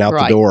its feet, and out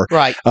the door.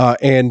 Right.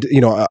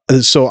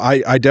 So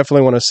I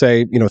definitely want to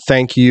say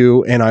thank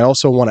you, and I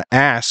also want to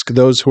ask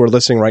those who are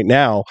listening right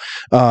now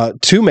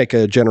to make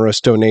a generous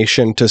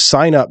donation, to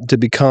sign up to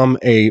become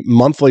a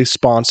monthly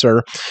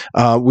sponsor.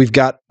 We've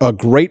got a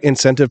great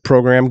incentive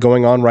program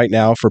going on right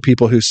now for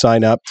people who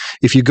sign up.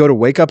 If you go to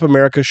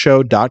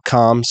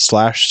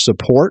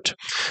wakeupAmericaShow.com/support,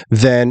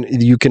 then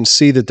you can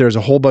see that there's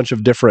a whole bunch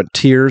of different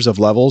tiers of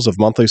levels of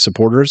monthly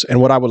supporters. And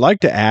what I would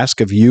like to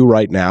ask of you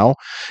right now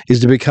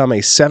is to become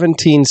a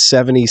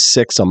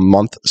 $17.76 a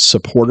month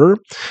supporter.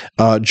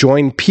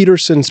 Join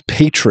Petersen's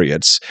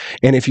Patriots.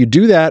 And if you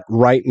do that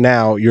right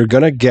now, you're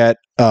going to get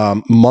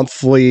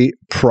monthly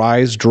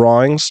prize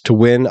drawings to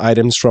win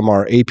items from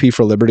our AP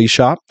for Liberty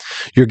shop.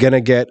 You're going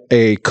to get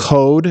a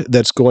code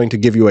that's going to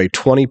give you a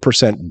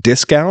 20%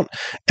 discount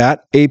at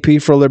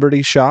AP for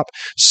Liberty shop.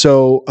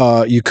 So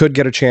you could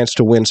get a chance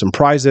to win some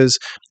prizes,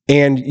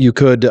 and you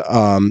could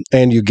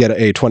and you get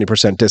a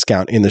 20%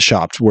 discount in the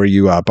shops where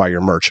you buy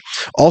your merch.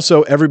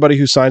 Also, everybody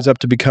who signs up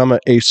to become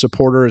a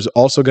supporter is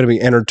also going to be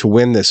entered to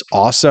win this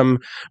awesome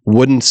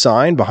wooden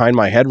sign behind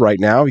my head right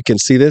now. You can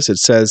see this. It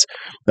says,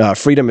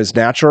 "Freedom is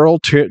natural,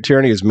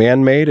 tyranny is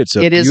man-made."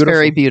 It is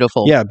very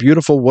beautiful. Yeah,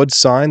 beautiful wood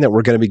sign that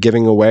we're going to be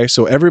giving away.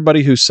 So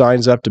everybody who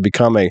signs up to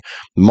become a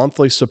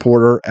monthly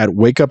supporter at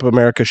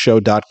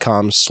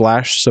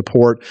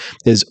wakeupAmericaShow.com/support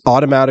is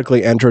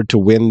automatically entered to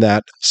win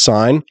that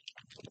sign.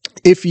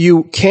 If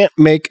you can't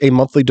make a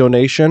monthly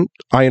donation,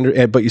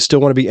 but you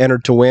still want to be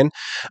entered to win,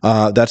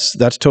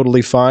 that's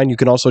totally fine. You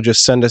can also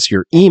just send us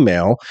your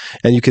email,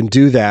 and you can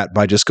do that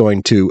by just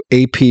going to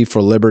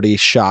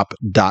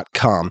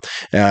apforlibertyshop.com.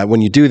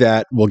 When you do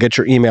that, we'll get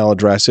your email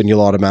address, and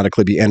you'll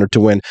automatically be entered to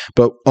win.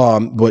 But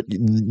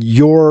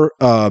your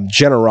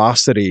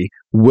generosity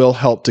will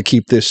help to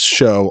keep this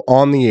show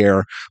on the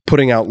air,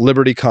 putting out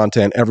Liberty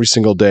content every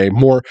single day.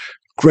 More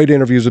great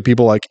interviews with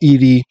people like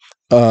Edie,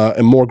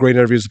 and more great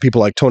interviews with people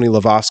like Tony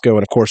Lovasco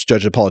and, of course,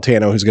 Judge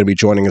Napolitano, who's going to be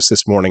joining us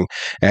this morning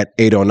at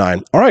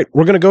 8:09. All right,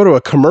 we're going to go to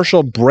a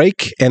commercial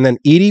break, and then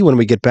Edie, when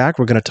we get back,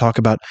 we're going to talk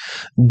about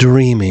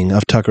dreaming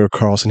of Tucker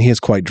Carlson. He is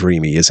quite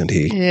dreamy, isn't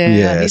he?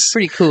 Yeah, he's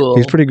pretty cool.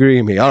 He's pretty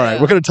dreamy. All right,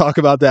 we're going to talk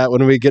about that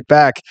when we get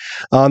back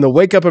on the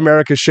Wake Up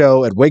America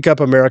Show at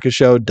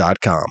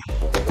wakeupAmericaShow.com.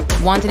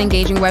 Want an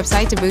engaging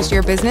website to boost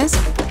your business?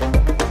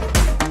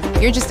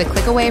 You're just a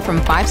click away from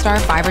 5-star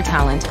Fiverr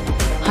talent.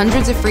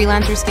 Hundreds of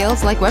freelancer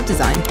skills like web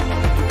design.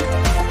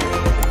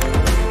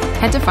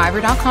 Head to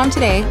Fiverr.com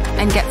today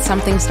and get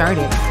something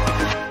started.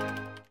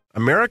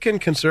 American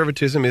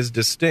conservatism is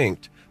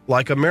distinct,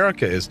 like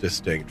America is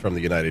distinct from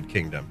the United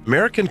Kingdom.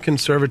 American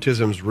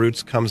conservatism's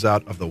roots comes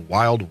out of the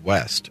Wild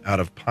West, out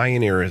of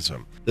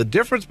pioneerism. The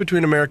difference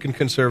between American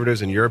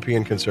conservatives and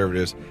European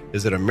conservatives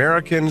is that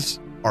Americans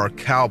are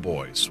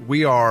cowboys.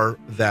 We are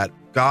that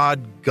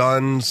God,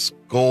 guns,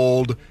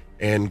 gold,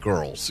 and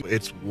girls.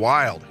 It's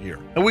wild here.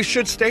 And we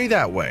should stay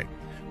that way.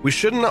 We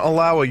shouldn't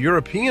allow a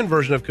European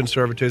version of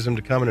conservatism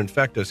to come and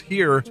infect us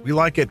here. We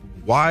like it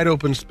wide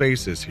open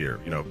spaces here,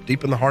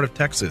 deep in the heart of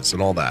Texas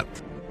and all that.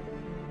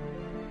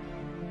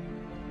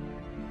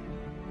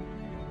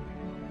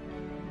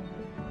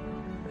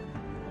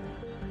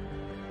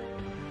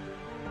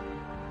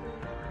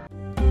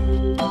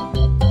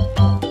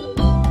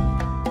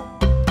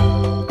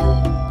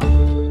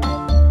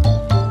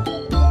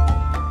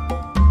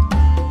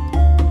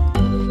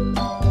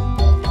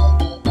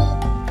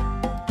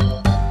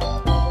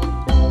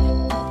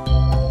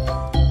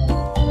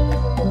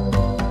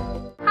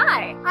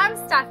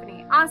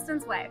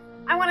 Austin's wife.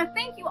 I want to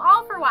thank you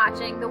all for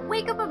watching the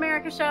Wake Up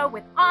America show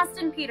with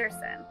Austin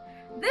Petersen.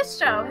 This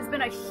show has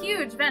been a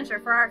huge venture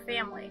for our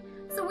family,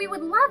 so we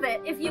would love it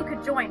if you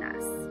could join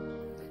us.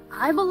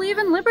 I believe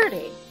in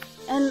liberty,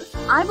 and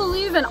I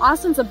believe in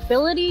Austin's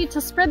ability to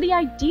spread the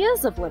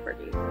ideas of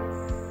liberty.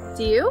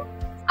 Do you?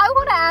 I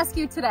want to ask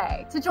you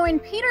today to join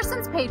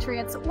Petersen's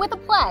Patriots with a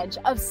pledge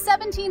of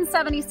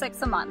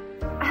 $17.76 a month.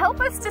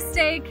 Help us to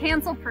stay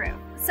cancel-proof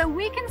so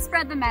we can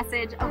spread the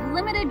message of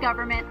limited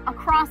government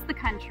across the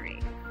country.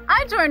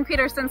 I joined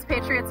Petersen's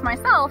Patriots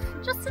myself,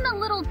 just in a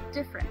little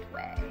different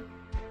way.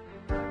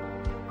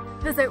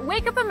 Visit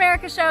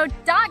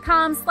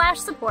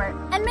wakeupAmericaShow.com/support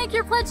and make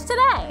your pledge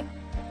today.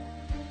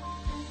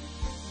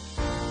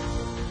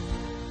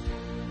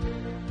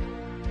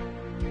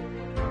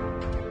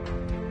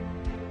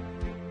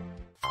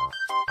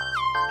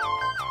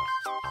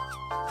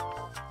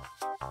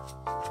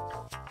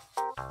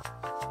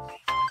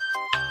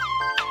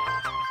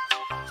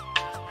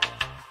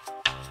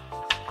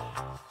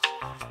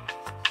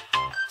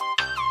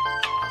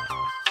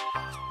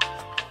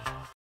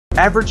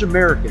 Average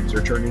Americans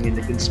are turning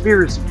into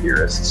conspiracy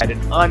theorists at an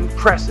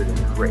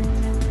unprecedented rate.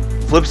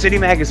 Flip City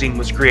Magazine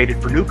was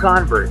created for new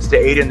converts to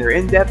aid in their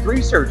in-depth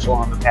research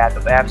along the path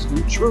of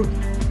absolute truth.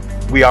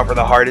 We offer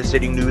the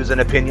hardest-hitting news and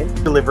opinion,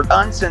 delivered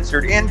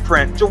uncensored in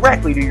print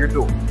directly to your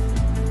door.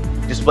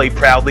 Display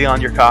proudly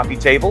on your coffee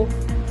table,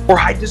 or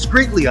hide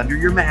discreetly under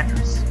your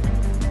mattress.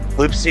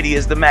 Flip City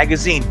is the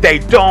magazine they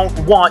don't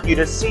want you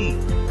to see,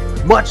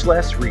 much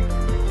less read.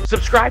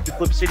 Subscribe to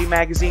Flip City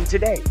Magazine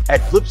today at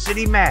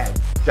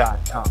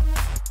flipcitymag.com.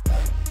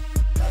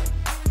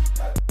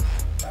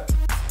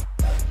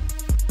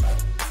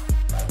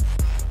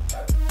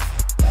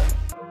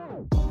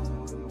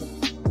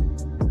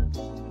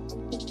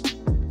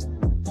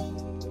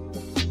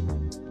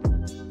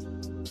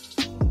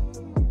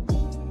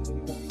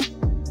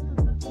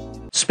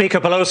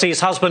 Speaker Pelosi's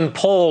husband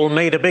Paul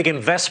made a big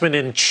investment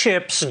in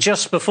chips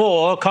just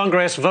before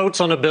Congress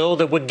votes on a bill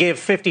that would give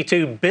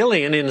 $52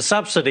 billion in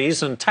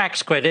subsidies and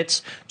tax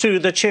credits to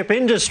the chip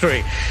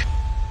industry.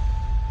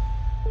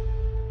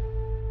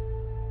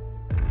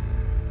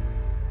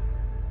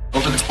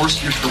 Over the course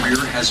of your career,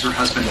 has your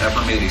husband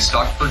ever made a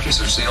stock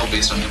purchase or sale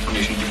based on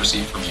information he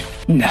received from you?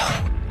 No.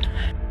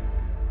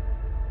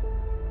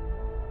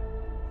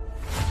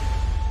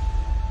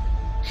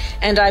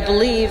 And I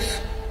believe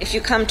if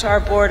you come to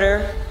our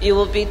border, you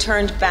will be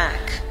turned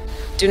back.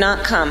 Do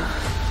not come.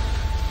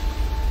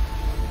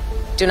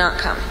 Do not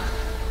come.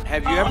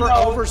 Have you ever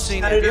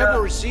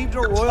received a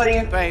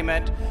royalty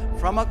payment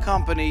from a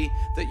company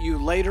that you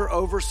later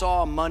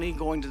oversaw money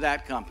going to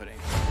that company?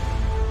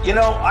 You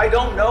know, I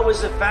don't know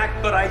as a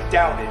fact, but I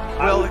doubt it.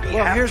 Well,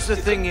 here's the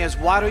thing is,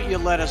 why don't you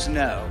let us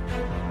know?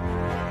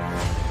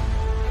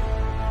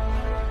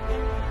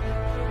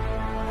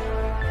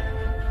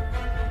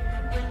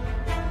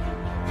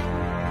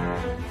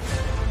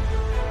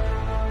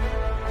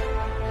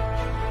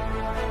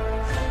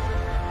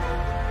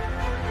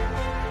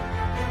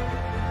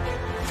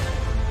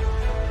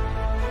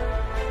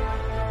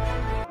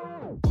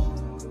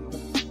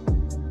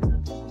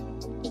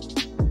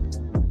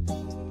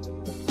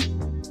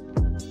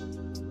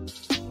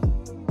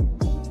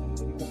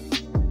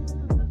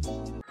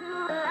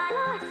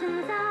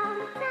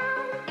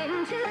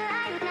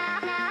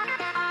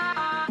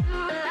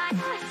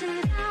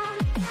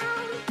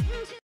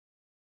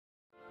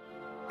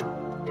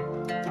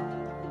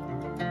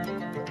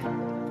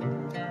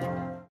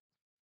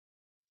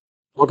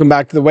 Welcome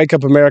back to the Wake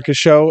Up America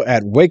Show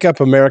at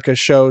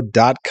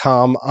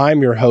wakeupamericashow.com.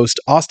 I'm your host,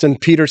 Austin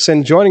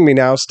Petersen. Joining me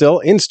now still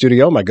in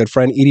studio, my good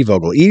friend, Edith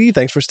Vogel. Edie,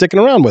 thanks for sticking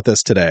around with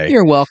us today.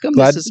 You're welcome.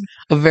 This is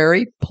a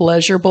very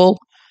pleasurable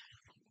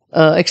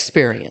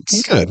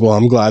experience. Good. Well,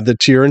 I'm glad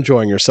that you're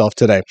enjoying yourself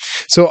today.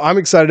 So I'm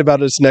excited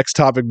about this next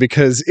topic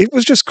because it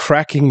was just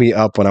cracking me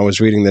up when I was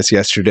reading this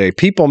yesterday.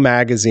 People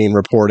magazine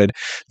reported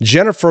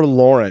Jennifer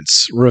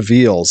Lawrence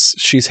reveals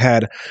she's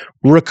had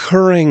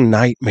recurring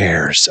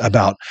nightmares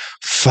about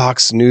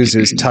Fox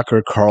News'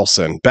 Tucker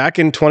Carlson. Back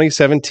in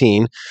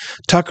 2017,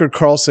 Tucker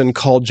Carlson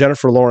called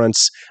Jennifer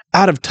Lawrence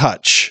out of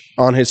touch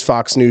on his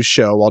Fox News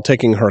show while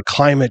taking her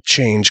climate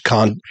change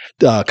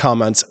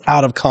comments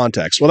out of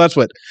context. Well,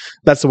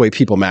 that's the way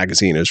People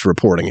magazine is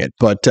reporting it.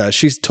 But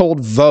she's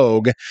told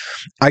Vogue,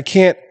 I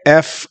can't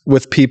F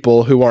with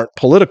people who aren't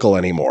political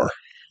anymore.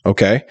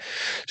 Okay?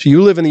 So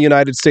you live in the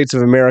United States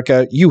of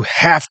America. You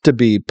have to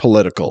be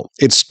political.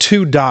 It's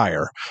too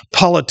dire.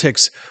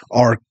 Politics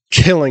are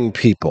killing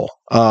people.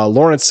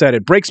 Lawrence said,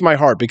 it breaks my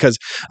heart because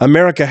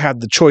America had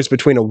the choice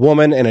between a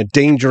woman and a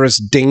dangerous,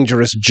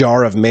 dangerous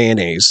jar of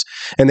mayonnaise.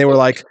 And they were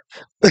like,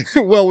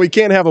 well, we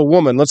can't have a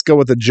woman. Let's go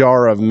with a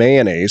jar of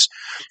mayonnaise.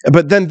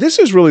 But then this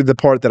is really the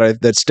part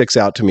that sticks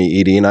out to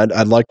me, Edie, and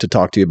I'd like to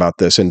talk to you about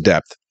this in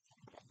depth.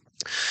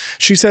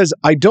 She says,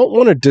 I don't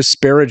want to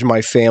disparage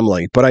my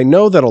family, but I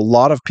know that a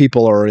lot of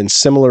people are in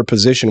similar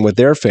position with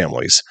their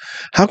families.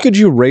 How could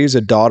you raise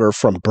a daughter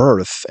from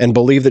birth and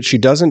believe that she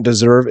doesn't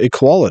deserve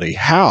equality?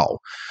 How?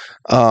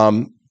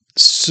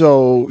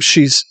 So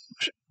she's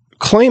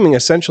claiming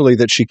essentially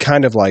that she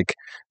kind of like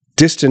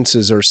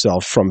distances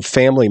herself from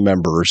family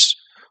members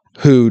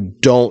who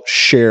don't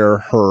share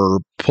her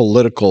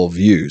political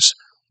views.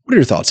 What are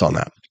your thoughts on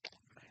that?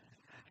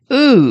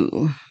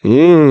 Ooh.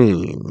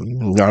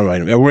 All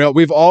right.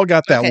 We've all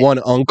got that one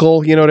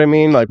uncle, you know what I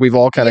mean? Like we've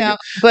all kind of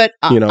but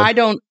I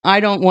don't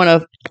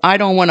want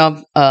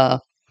to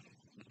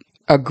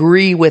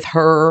agree with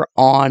her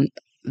on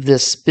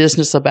this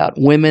business about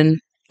women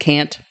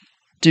can't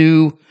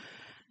do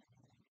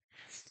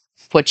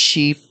what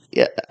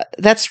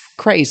that's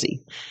crazy.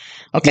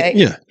 Okay?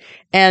 Yeah.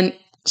 And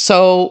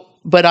so,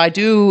 but I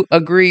do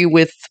agree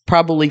with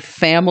probably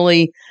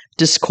family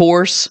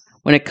discourse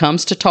when it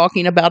comes to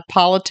talking about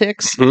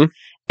politics. Mm-hmm.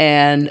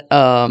 And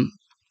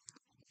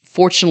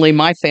fortunately,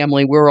 my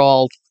family, we're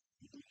all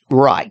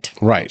right.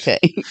 Right. Okay.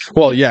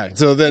 Well, yeah.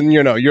 So then,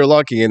 you're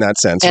lucky in that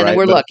sense, and right?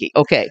 We're lucky.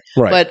 Okay.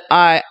 Right. But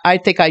I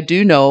think I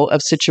do know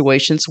of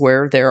situations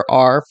where there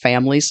are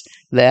families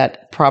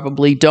that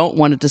probably don't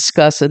want to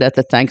discuss it at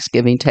the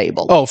Thanksgiving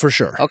table. Oh, for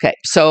sure. Okay.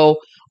 So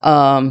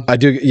I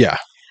do. Yeah.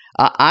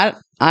 I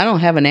don't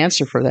have an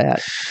answer for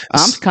that.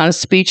 I'm kind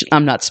of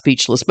I'm not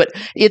speechless, but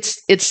it's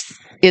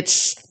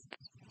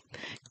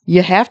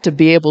you have to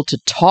be able to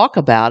talk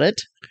about it.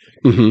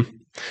 Mm-hmm.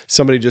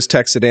 Somebody just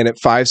texted in at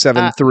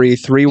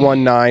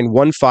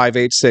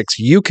 573-319-1586.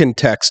 You can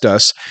text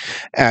us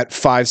at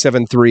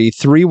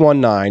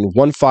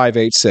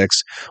 573-319-1586.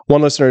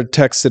 One listener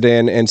texted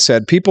in and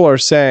said, people are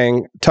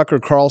saying Tucker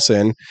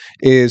Carlson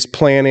is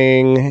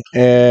planning,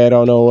 I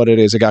don't know what it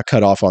is. It got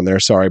cut off on there.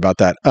 Sorry about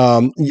that.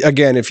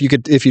 Again, if you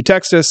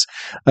text us,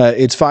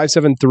 it's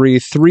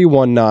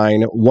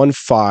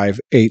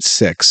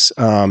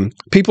 573-319-1586.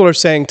 People are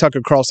saying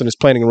Tucker Carlson is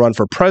planning a run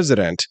for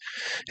president.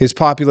 His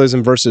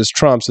populism versus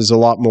Trump's is a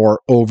lot more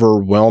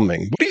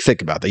overwhelming. What do you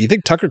think about that? You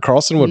think Tucker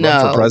Carlson would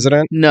run for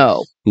president?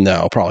 No,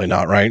 probably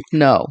not, right?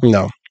 No.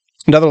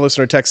 Another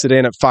listener texted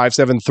in at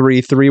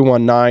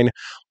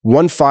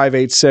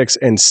 573-319-1586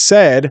 and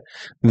said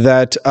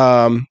that,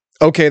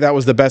 that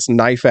was the best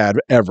knife ad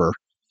ever.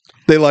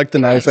 They like the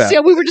knife ad.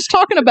 Yeah, we were just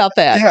talking about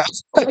that. Yeah.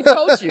 I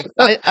told you.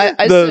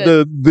 I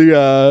said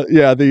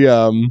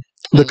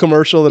the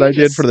commercial that I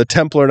did for the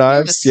Templar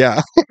knives.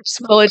 Yeah.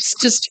 Well, it's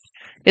just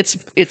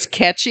it's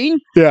catchy.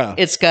 Yeah.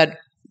 It's got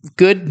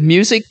good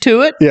music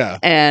to it. Yeah.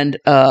 And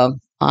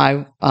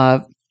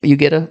you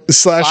get a /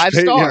 5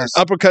 stars.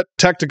 Uppercut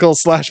tactical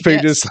 /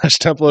 pages /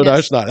 Templar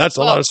knife. That's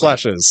a lot of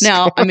slashes.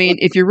 Now, I mean,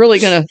 if you're really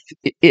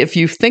if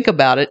you think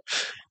about it,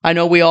 I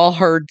know we all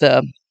heard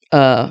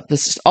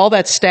all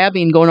that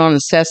stabbing going on in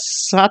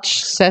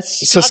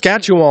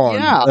Saskatchewan.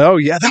 Yeah. Oh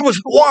yeah, that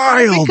was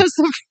wild. Because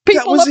the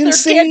people up there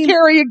can't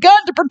carry a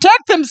gun to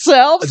protect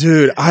themselves.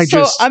 Dude,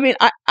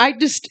 that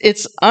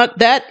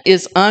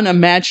is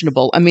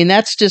unimagiable. I mean,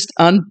 that's just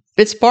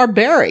it's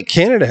barbaric.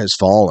 Canada has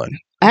fallen.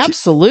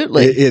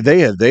 Absolutely.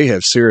 They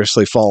have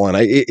seriously fallen.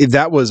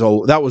 That was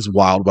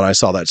wild when I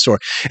saw that story.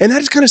 And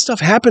that kind of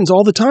stuff happens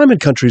all the time in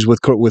countries with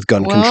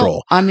gun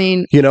control. I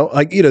mean,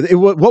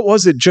 what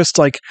was it just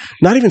like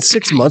not even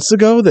 6 months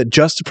ago that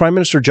Prime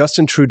Minister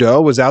Justin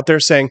Trudeau was out there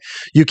saying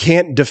you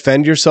can't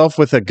defend yourself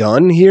with a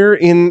gun here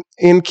in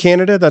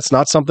Canada. That's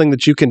not something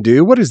that you can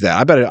do. What is that?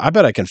 I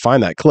bet I can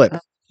find that clip.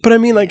 But I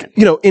mean,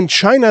 in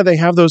China, they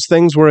have those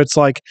things where it's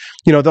like,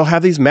 they'll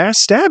have these mass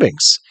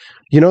stabbings.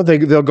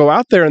 They'll go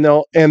out there and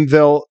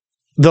they'll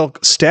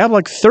stab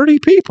like 30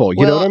 people.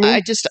 You know what I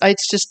mean?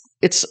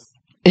 It's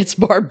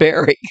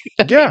barbaric.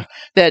 Yeah.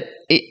 that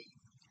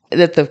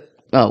the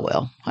Oh,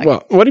 well.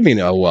 Well, what do you mean,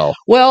 oh, well?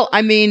 Well,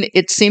 I mean,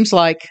 it seems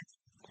like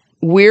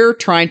we're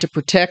trying to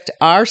protect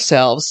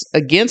ourselves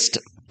against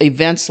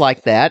events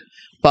like that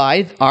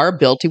by our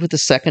ability with the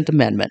Second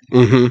Amendment,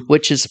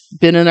 which has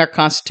been in our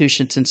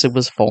Constitution since it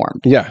was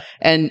formed. Yeah.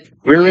 And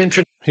we're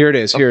Here it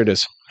is. Here it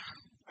is.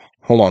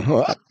 Hold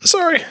on.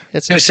 Sorry.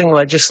 Introducing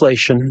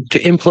legislation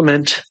to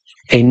implement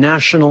a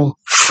national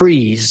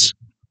freeze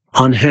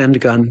on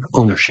handgun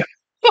ownership.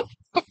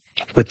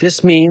 What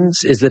this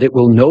means is that it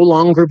will no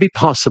longer be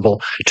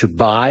possible to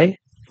buy,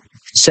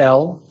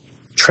 sell,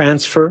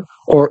 transfer,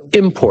 or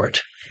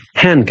import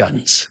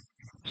handguns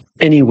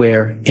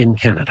anywhere in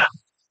Canada.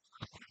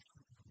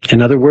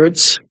 In other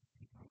words,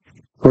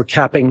 we're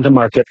capping the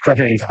market for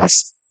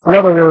handguns. In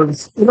other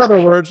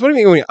words, what do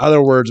you mean, in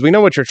other words? We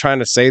know what you're trying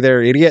to say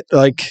there, idiot.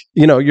 Like,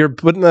 you're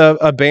putting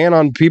a ban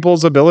on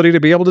people's ability to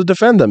be able to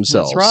defend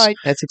themselves. That's right.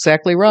 That's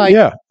exactly right.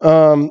 Yeah.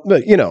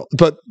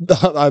 But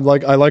I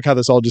like how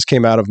this all just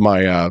came out of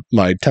my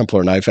my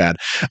Templar knife ad.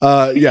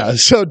 Yeah.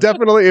 So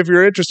definitely, if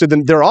you're interested,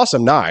 then they're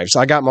awesome knives.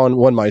 I got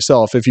one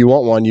myself. If you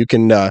want one, you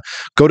can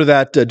go to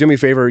that. Do me a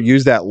favor,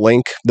 use that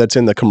link that's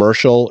in the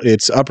commercial.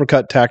 It's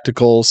Uppercut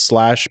Tactical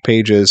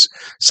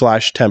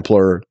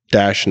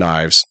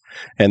 /pages/Templar-knives.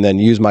 And then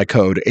use my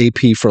code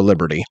AP for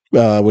Liberty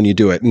when you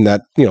do it. And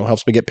that,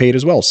 helps me get paid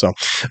as well. So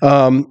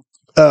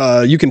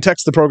you can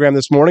text the program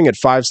this morning at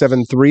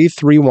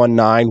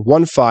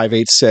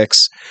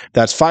 573-319-1586.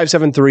 That's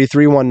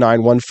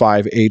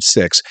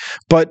 573-319-1586.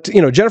 But,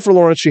 Jennifer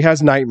Lawrence, she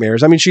has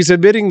nightmares. I mean, she's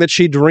admitting that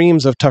she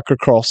dreams of Tucker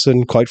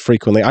Carlson quite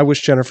frequently. I wish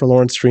Jennifer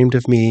Lawrence dreamed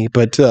of me.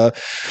 But,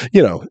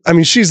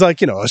 she's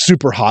like, a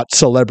super hot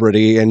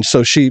celebrity. And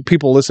so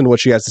people listen to what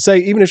she has to say,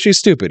 even if she's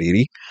stupid,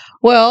 Edie.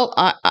 Well,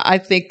 I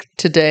think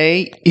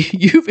today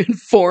you've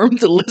informed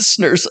the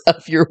listeners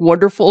of your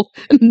wonderful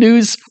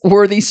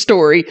newsworthy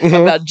story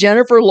about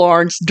Jennifer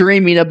Lawrence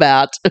dreaming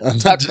about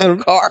Tucker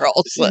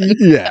Carlson.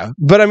 Yeah.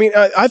 But I mean,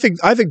 I think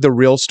the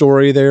real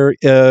story there,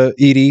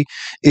 Edie,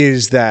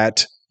 is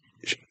that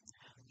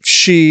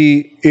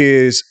she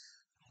is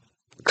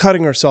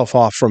cutting herself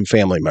off from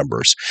family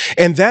members.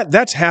 And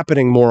that's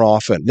happening more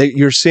often.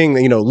 You're seeing,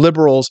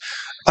 liberals,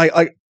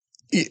 I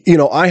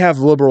have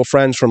liberal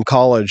friends from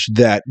college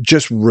that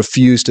just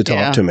refuse to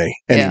talk to me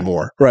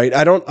anymore. Right.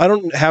 I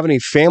don't have any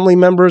family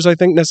members, I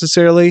think,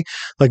 necessarily,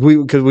 like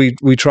because we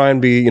try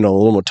and be, a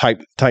little more tight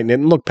knit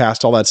and look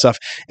past all that stuff.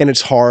 And it's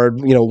hard,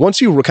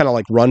 once you kind of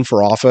like run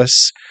for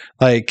office,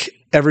 like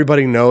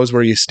everybody knows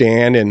where you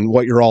stand and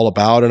what you're all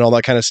about and all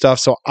that kind of stuff.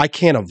 So I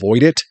can't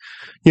avoid it.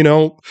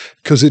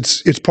 Because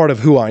it's part of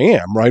who I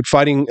am, right?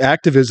 Fighting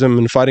activism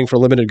and fighting for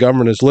limited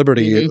government is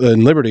liberty,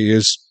 and liberty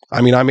is,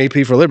 I'm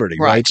AP for Liberty,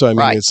 right? So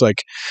it's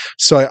like,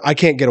 so I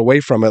can't get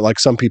away from it like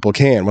some people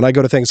can. When I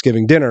go to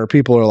Thanksgiving dinner,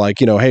 people are like,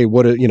 hey,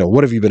 what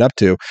have you been up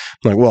to?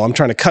 I'm like, well, I'm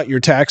trying to cut your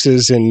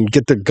taxes and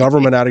get the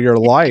government out of your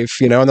life,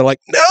 and they're like,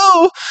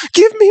 no,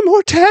 give me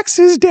more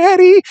taxes,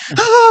 Daddy.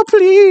 Oh,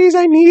 please,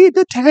 I need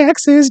the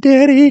taxes,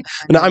 Daddy.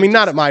 And I mean,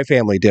 not at my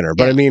family dinner,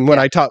 but I mean, when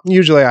I talk,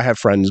 usually we'll have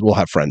friends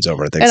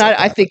over and things. And like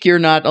that. I think you're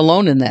not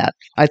alone in that.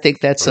 I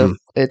think that's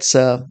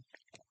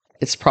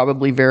it's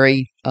probably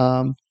very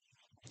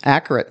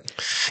accurate.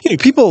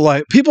 People,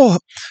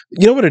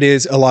 you know what it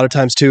is a lot of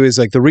times too, is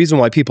like the reason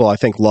why people, I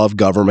think, love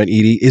government,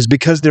 Edie, is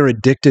because they're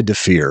addicted to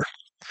fear.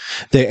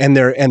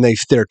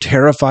 They're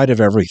terrified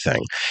of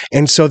everything.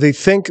 And so they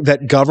think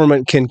that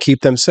government can keep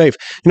them safe.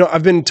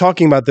 I've been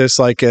talking about this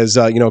like as,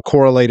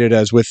 correlated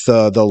as with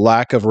the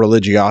lack of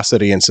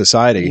religiosity in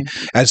society.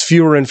 As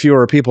fewer and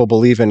fewer people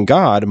believe in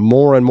God,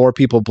 more and more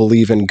people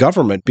believe in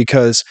government,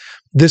 because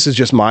this is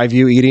just my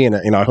view, Edie,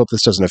 and I hope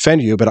this doesn't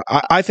offend you, but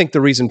I think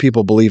the reason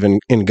people believe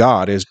in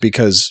God is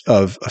because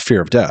of a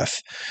fear of death.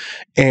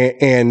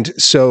 And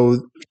so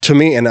to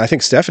me, and I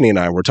think Stephanie and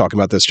I were talking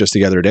about this just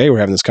the other day, we're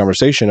having this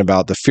conversation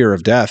about the fear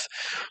of death.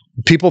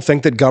 People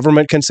think that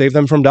government can save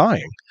them from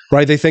dying.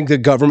 Right, they think the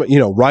government,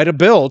 write a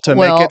bill to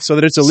make it so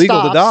that it's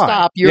illegal to die.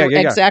 Stop! You're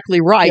exactly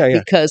right,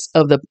 because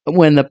of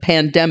when the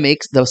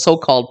pandemic, the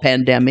so-called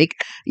pandemic,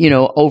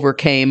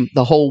 overcame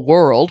the whole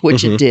world,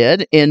 which it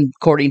did,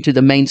 according to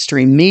the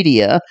mainstream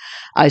media.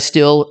 I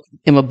still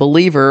am a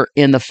believer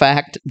in the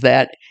fact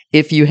that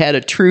if you had a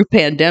true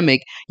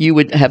pandemic, you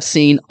would have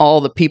seen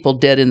all the people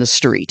dead in the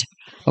street.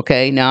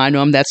 Okay, now I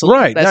know that's a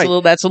little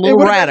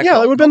radical.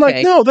 Yeah, it would have been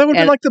that would have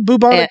been like the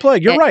bubonic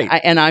plague. You're right.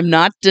 And I'm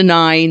not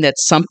denying that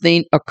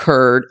something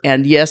occurred,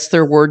 and yes,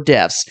 there were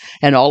deaths,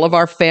 and all of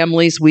our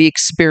families, we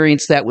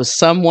experienced that with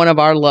one of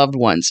our loved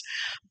ones.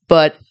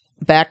 But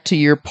back to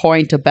your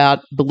point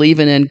about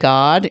believing in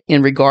God,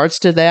 in regards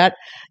to that,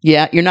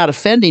 yeah, you're not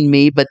offending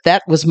me, but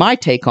that was my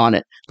take on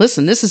it.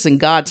 Listen, this is in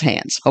God's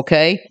hands,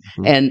 okay?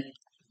 And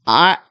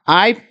I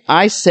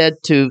said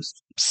to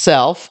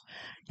self,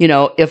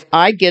 if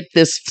I get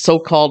this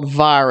so-called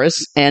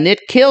virus and it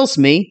kills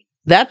me,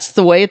 that's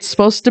the way it's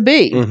supposed to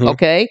be,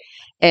 okay?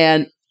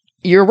 And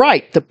you're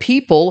right. The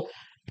people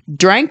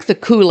drank the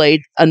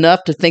Kool-Aid enough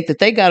to think that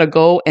they got to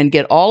go and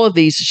get all of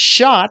these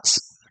shots,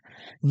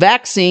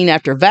 vaccine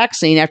after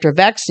vaccine after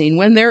vaccine,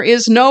 when there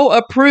is no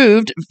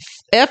approved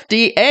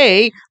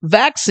FDA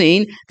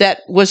vaccine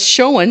that was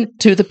shown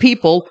to the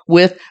people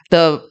with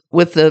the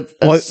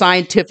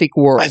scientific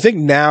world. I think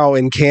now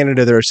in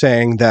Canada they're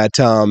saying that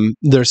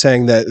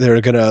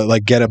they're gonna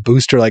like get a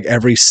booster like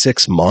every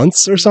 6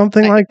 months or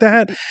something like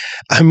that.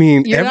 I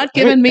mean, you're not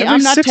giving me.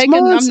 I'm not taking.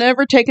 Months? I'm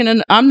never taking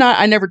an. I'm not.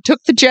 I never took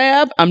the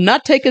jab. I'm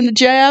not taking the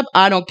jab.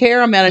 I don't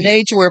care. I'm at an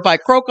age where if I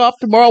croak off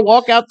tomorrow,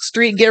 walk out the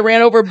street, and get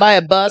ran over by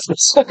a bus,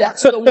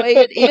 that's the way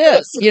it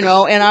is, you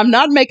know. And I'm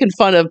not making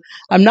fun of.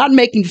 I'm not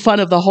making fun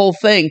of the whole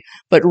thing,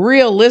 but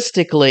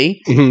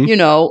realistically, you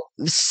know,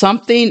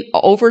 something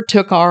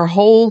overtook our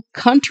whole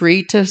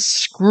country to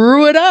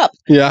screw it up.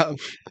 Yeah.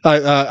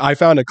 I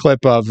found a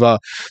clip of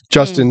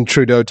Justin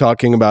Trudeau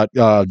talking about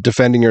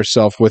defending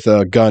yourself with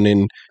a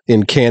gun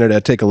in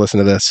Canada. Take a listen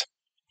to this.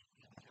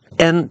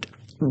 And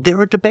there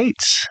are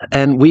debates,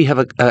 and we have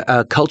a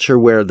culture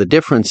where the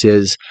difference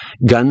is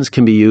guns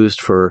can be used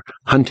for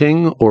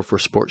hunting or for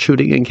sport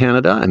shooting in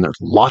Canada, and there's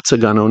lots of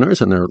gun owners,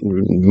 and they're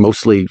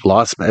mostly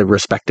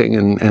law-respecting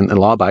and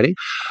law-abiding,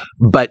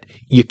 but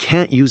you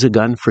can't use a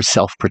gun for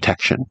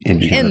self-protection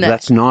in Canada.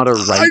 That's not a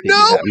right. I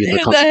know! In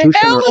the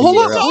Constitution or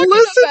anywhere else.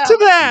 Listen to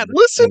that!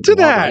 Listen to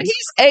that!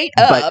 He's ate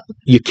up. But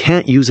you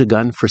can't use a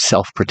gun for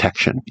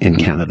self-protection in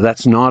Canada.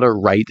 That's not a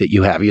right that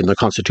you have in the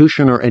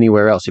Constitution or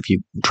anywhere else. If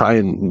you try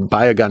and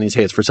buy a gun and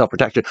say it's for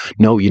self-protection,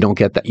 no, you don't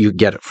get that. You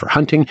get it for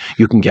hunting.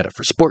 You can get it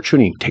for sport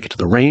shooting. You can take it to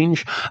the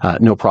range.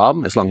 No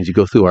problem, as long as you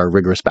go through our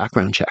rigorous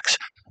background checks.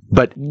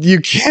 But you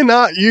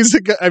cannot use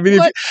a gun. I mean,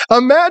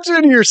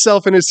 imagine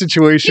yourself in a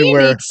situation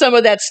where need some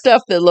of that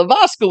stuff that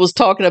Lovasco was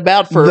talking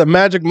about for the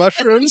magic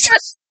mushrooms.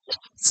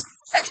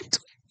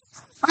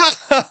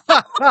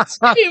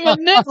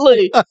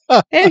 Imminently.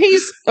 And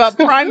he's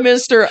prime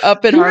minister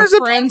up in our friends.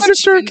 Prime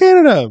minister of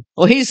Canada.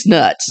 Well, he's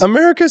nuts.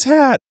 America's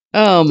hat.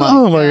 Oh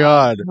my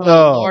God!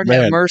 Oh Lord,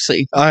 man. Have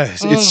mercy!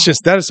 It's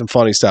just that is some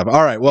funny stuff.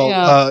 All right,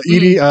 well,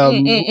 Edie,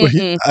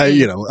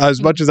 you know,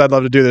 as much as I'd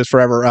love to do this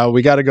forever,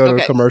 we got to go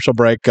to a commercial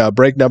break.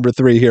 Break number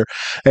 3 here,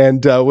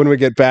 and when we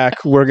get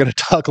back, we're going to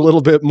talk a little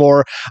bit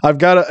more. I've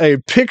got a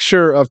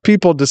picture of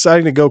people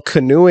deciding to go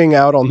canoeing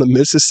out on the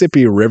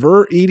Mississippi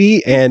River,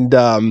 Edie, and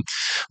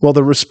well,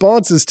 the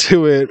responses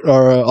to it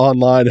are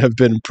online have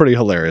been pretty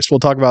hilarious.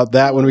 We'll talk about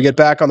that when we get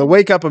back on the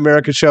Wake Up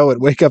America Show at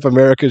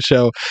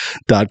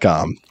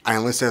wakeupAmericaShow.com. I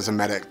enlisted as a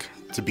medic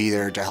to be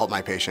there to help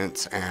my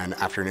patients, and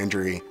after an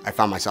injury, I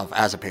found myself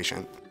as a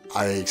patient.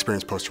 I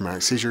experienced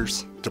post-traumatic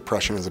seizures.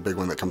 Depression is a big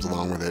one that comes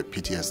along with it,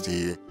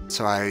 PTSD.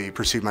 So I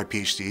pursued my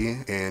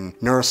PhD in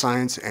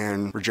neuroscience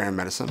and regenerative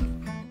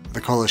medicine.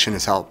 The coalition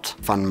has helped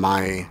fund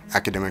my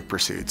academic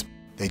pursuits.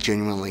 They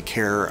genuinely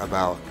care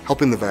about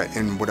helping the vet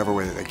in whatever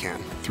way that they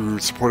can. Through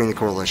supporting the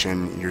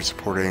coalition, you're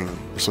supporting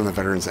some of the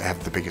veterans that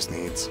have the biggest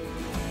needs.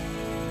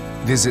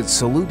 Visit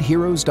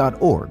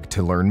saluteheroes.org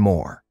to learn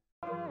more.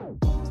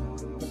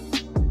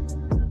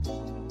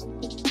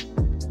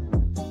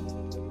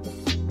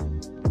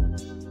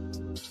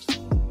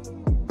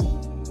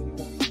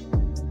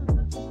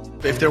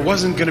 If there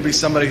wasn't going to be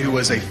somebody who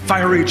was a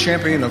fiery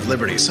champion of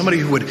liberty, somebody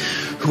who would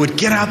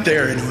get out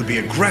there and who would be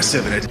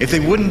aggressive, and if they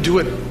wouldn't do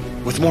it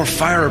with more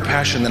fire or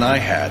passion than I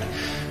had,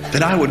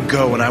 then I would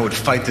go and I would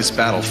fight this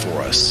battle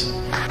for us.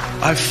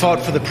 I've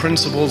fought for the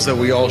principles that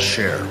we all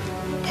share.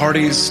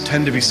 Parties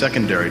tend to be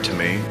secondary to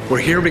me. We're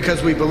here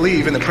because we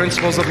believe in the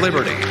principles of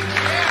liberty.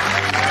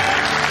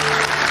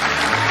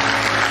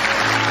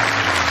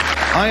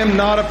 I am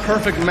not a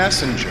perfect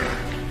messenger,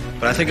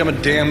 but I think I'm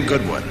a damn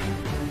good one.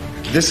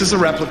 This is a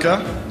replica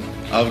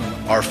of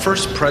our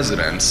first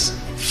president's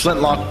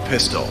flintlock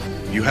pistol.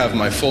 You have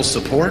my full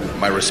support,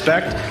 my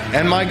respect,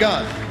 and my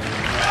gun.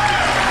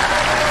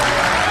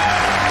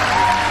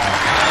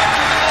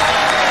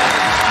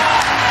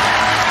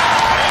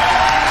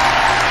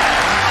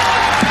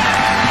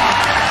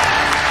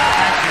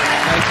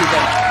 Thank you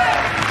very much.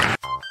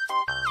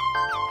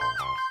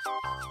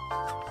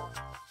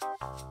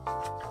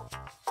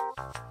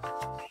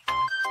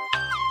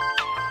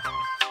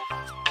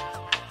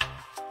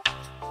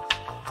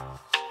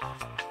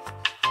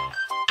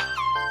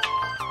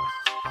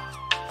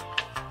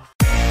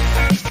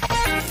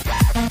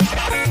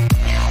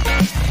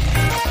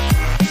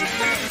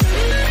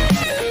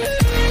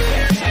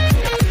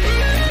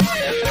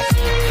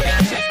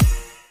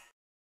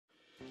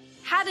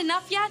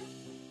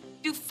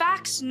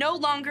 No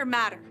longer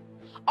matter.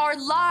 Are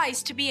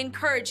lies to be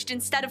encouraged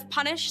instead of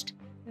punished?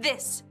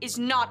 This is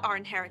not our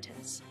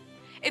inheritance.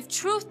 If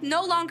truth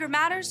no longer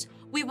matters,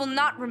 we will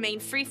not remain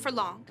free for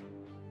long.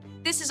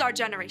 This is our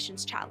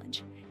generation's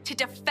challenge, to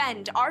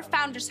defend our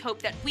founders'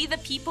 hope that we the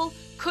people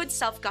could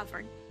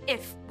self-govern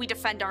if we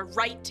defend our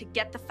right to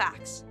get the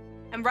facts.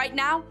 And right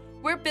now,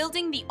 we're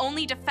building the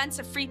only defense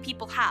of free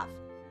people have,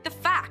 the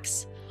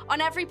facts,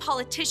 on every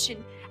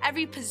politician,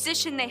 every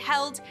position they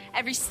held,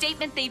 every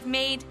statement they've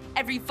made,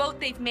 every vote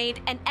they've made,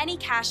 and any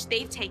cash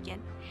they've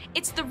taken.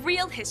 It's the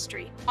real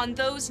history on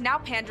those now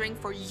pandering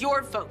for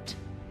your vote.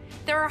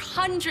 There are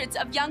hundreds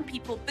of young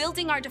people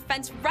building our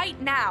defense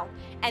right now,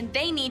 and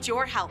they need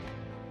your help.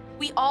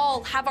 We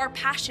all have our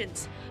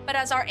passions, but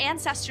as our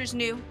ancestors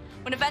knew,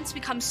 When events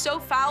become so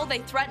foul they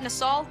threaten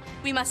us all,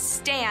 we must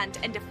stand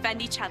and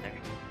defend each other.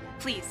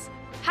 Please,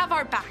 have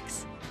our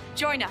backs.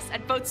 Join us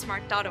at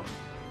votesmart.org.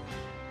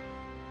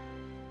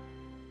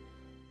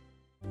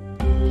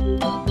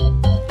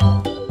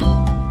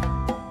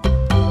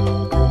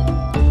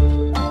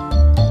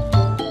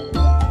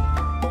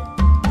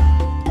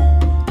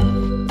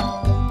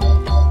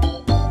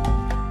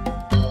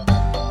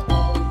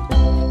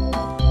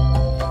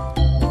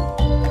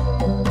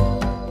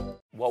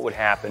 What would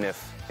happen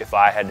if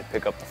I had to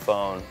pick up the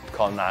phone,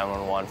 call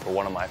 911 for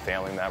one of my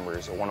family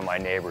members or one of my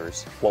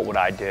neighbors? What would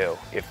I do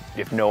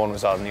if no one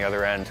was on the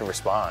other end to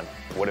respond?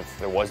 What if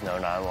there was no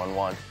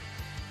 911?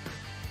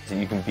 So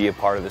you can be a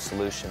part of the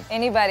solution.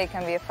 Anybody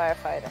can be a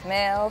firefighter.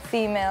 Male,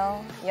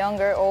 female,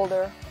 younger,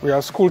 older. We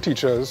have school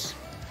teachers.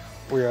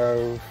 We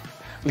have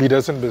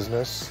leaders in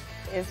business.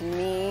 Is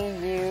me,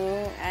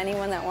 you,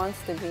 anyone that wants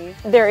to be.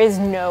 There is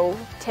no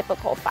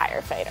typical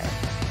firefighter.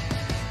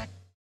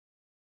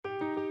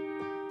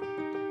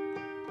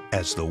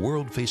 As the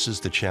world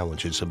faces the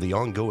challenges of the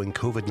ongoing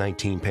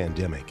COVID-19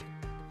 pandemic,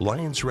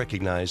 Lions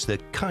recognize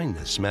that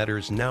kindness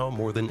matters now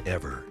more than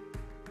ever.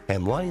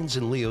 And Lions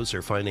and Leos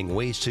are finding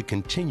ways to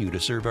continue to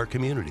serve our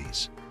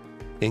communities,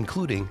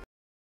 including...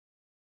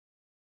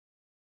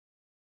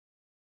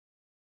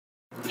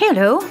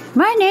 Hello,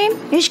 my name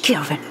is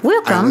Kelvin.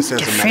 Welcome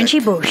to Frenchy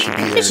Bush.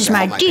 This is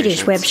my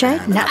Adidas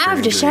website. Now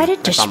I've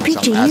decided to speak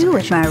to you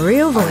with my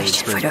real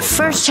voice for the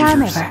first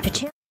time ever.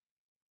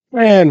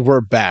 And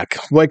we're back.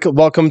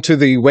 Welcome to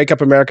the Wake Up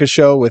America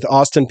show with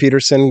Austin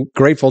Petersen.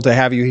 Grateful to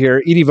have you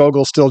here. Edith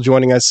Vogel still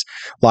joining us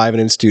live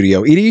and in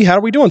studio. Edie, how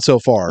are we doing so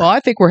far? Well, I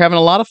think we're having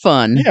a lot of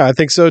fun. Yeah, I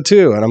think so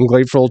too. And I'm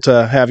grateful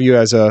to have you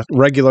as a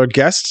regular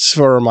guest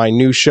for my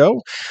new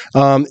show.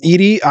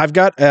 Edie, I've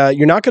got,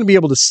 you're not going to be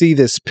able to see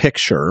this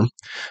picture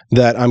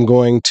that I'm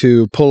going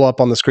to pull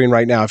up on the screen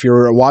right now. If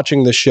you're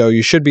watching the show,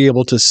 you should be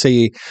able to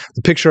see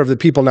the picture of the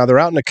people. Now, they're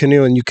out in a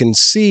canoe, and you can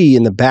see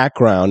in the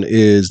background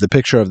is the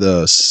picture of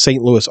the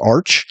St. Louis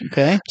Arch.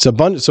 Okay. It's a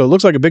bunch, so it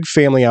looks like a big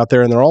family out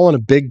there, and they're all in a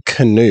big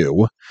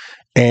canoe,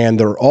 and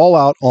they're all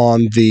out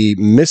on the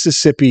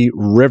Mississippi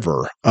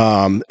River.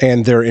 And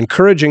they're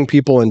encouraging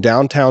people in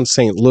downtown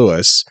St.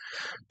 Louis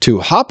to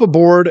hop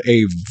aboard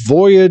a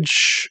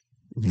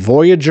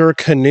Voyager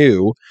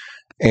canoe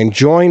and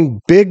join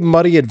Big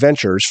Muddy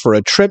Adventures for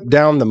a trip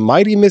down the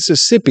mighty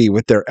Mississippi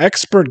with their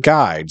expert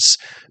guides.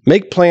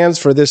 Make plans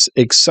for this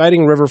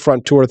exciting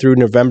riverfront tour through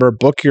November.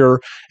 Book your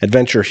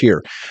adventure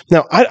here.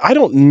 Now, I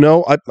don't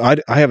know. I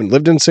haven't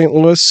lived in St.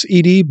 Louis,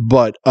 Edie,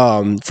 but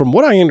from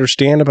what I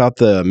understand about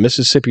the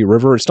Mississippi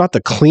River, it's not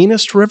the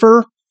cleanest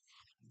river.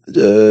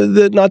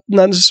 Not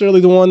necessarily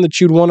the one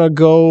that you'd want to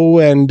go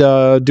and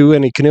do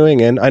any canoeing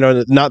in. I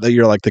know not that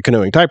you're like the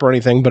canoeing type or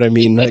anything, but I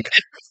mean, like,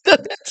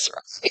 that's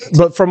right.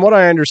 But from what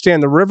I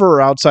understand, the river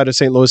outside of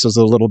St. Louis is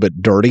a little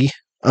bit dirty.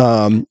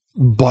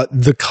 But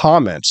the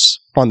comments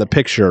on the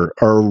picture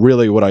are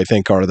really what I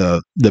think are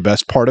the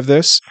best part of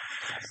this,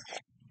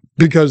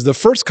 because the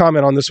first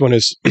comment on this one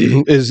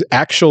is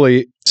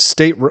actually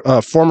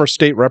former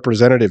state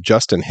representative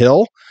Justin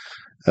Hill.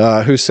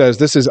 Who says,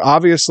 this is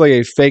obviously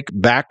a fake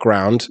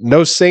background.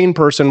 No sane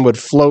person would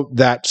float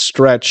that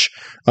stretch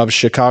of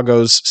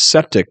Chicago's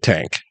septic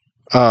tank.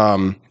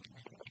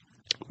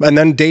 And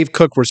then Dave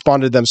Cook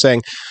responded to them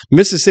saying,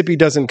 Mississippi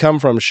doesn't come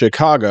from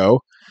Chicago.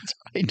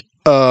 Right.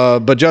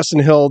 But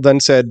Justin Hill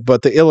then said,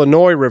 but the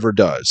Illinois River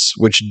does,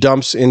 which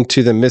dumps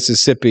into the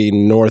Mississippi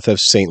north of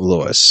St.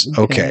 Louis.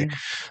 Okay.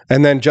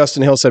 And then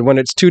Justin Hill said, when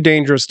it's too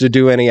dangerous to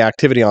do any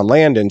activity on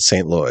land in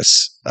St.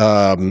 Louis.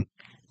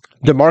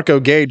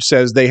 DeMarco Gage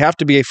says they have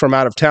to be from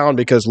out of town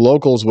because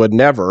locals would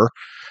never.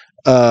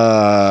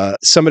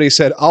 Somebody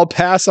said, I'll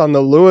pass on the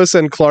Lewis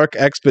and Clark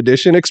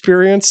expedition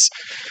experience.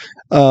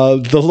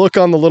 The look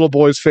on the little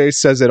boy's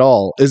face says it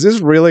all. Is this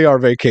really our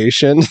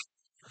vacation?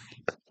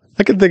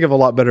 I can think of a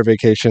lot better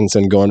vacations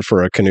than going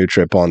for a canoe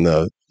trip on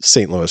the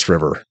St. Louis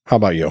River. How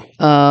about you?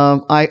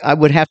 I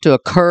would have to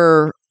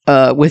occur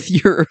with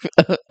your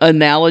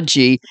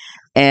analogy,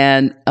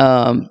 and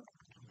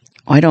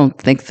I don't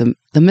think the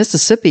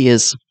Mississippi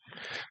is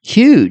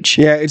huge.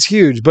 Yeah, it's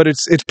huge, but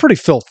it's pretty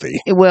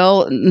filthy.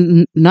 Well,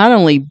 not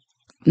only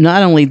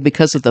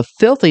because of the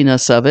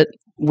filthiness of it,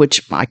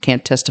 which I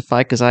can't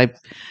testify because I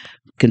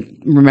can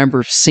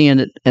remember seeing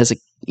it as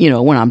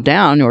when I'm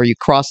down, or you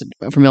cross it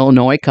from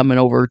Illinois coming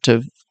over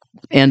to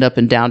end up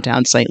in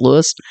downtown St.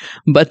 Louis.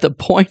 But the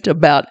point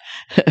about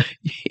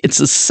it's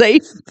a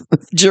safe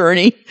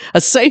journey,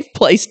 a safe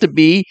place to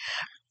be.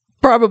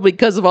 Probably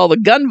because of all the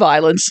gun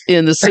violence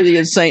in the city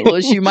of St.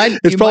 Louis,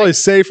 it's probably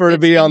safer to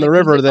be on the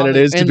river than it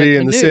is to be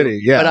in the city.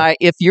 Yeah, but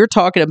if you're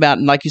talking about,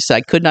 and like you said,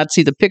 I could not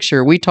see the picture.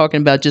 Are we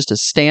talking about just a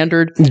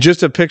standard,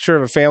 just a picture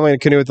of a family in a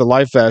canoe with a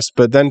life vest?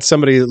 But then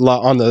somebody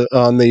on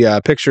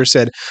the picture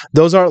said,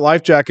 "Those aren't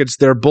life jackets;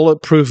 they're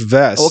bulletproof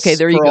vests." Okay,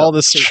 there you go. All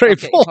the stray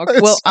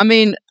bullets. Well, I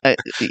mean,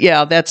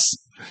 yeah, that's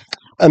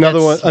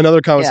another one.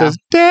 Another comment says,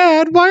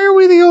 "Dad, why are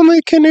we the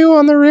only canoe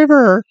on the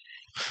river?"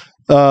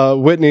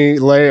 Whitney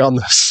Lay on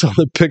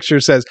the picture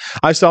says,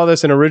 I saw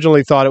this and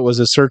originally thought it was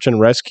a search and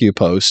rescue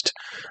post.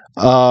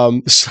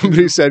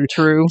 Somebody said,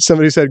 true.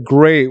 Somebody said,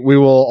 great, we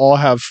will all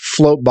have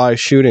float by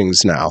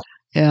shootings now.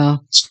 Yeah.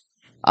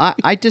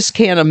 I just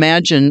can't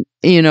imagine,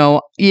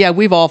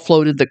 we've all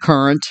floated the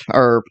current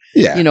or,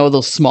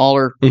 those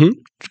smaller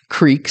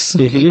creeks.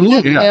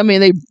 Mm-hmm. I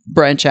mean, they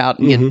branch out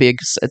and get big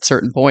at a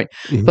certain point,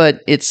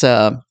 but it's,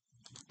 no,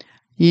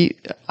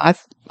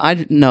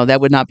 that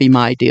would not be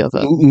my idea of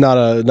it.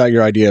 Not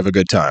your idea of a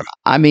good time.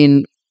 I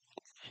mean,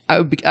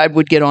 I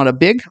would get on a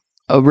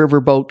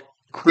riverboat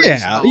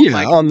cruise.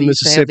 On the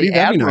Mississippi.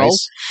 That'd be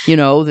nice.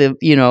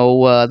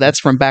 That's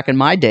from back in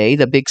my day,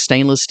 the big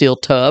stainless steel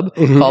tub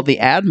called the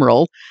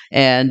Admiral,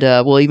 and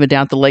even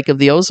down at the Lake of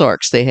the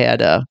Ozarks, they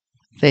had a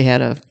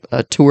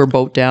tour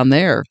boat down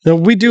there. Now,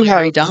 we do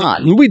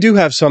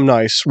have some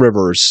nice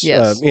rivers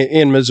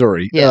in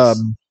Missouri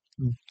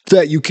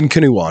that you can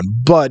canoe on,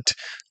 but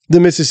the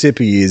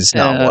Mississippi is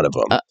not one of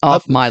them.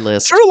 Off my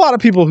list. There are a lot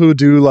of people who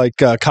do like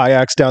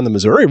kayaks down the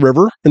Missouri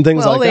River and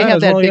things like that. They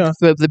have they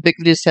just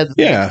had the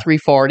big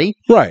 340.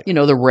 Right.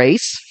 The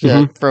race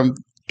from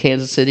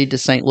Kansas City to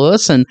St.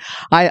 Louis, and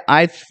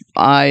I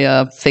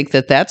think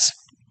that that's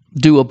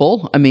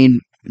doable. I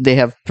mean, they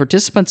have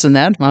participants in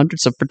that,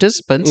 hundreds of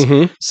participants.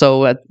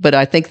 So, but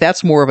I think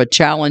that's more of a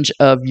challenge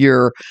of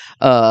your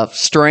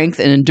strength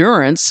and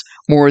endurance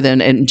more than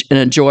an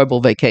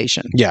enjoyable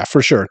vacation. Yeah,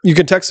 for sure. You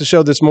can text the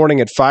show this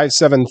morning at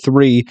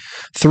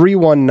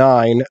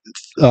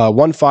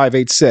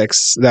 573-319-1586.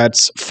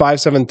 That's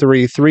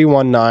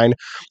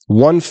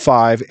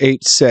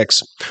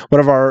 573-319-1586. One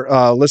of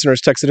our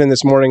listeners texted in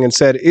this morning and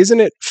said,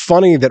 isn't it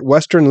funny that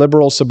Western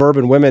liberal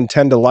suburban women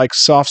tend to like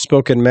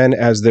soft-spoken men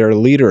as their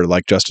leader,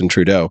 like Justin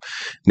Trudeau?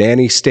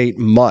 Nanny state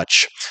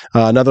much.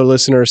 Another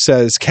listener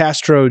says,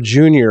 Castro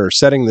Jr.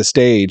 setting the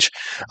stage.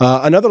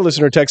 Another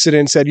listener texted in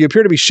and said, you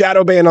appear to be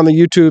shadow banned on the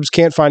YouTubes.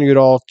 Can't find you at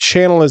all.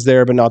 Channel is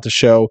there, but not the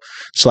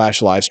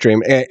show/live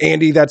stream.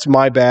 Andy, that's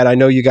my bad. I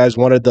know you guys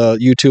wanted the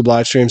YouTube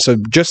live stream. So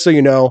just so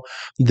you know,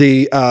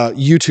 the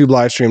YouTube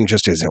live stream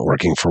just isn't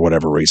working for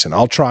whatever reason.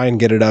 I'll try and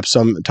get it up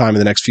sometime in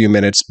the next few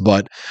minutes.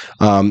 But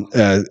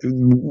as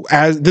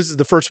this is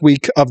the first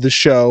week of the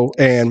show,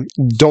 and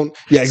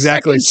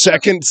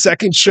second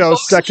show,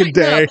 second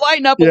day.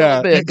 Lighten up a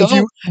little bit.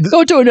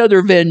 Go to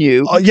another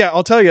venue.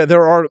 I'll tell you,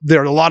 there are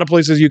a lot of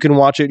places you can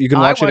watch it. You can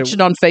watch it. I watched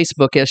it on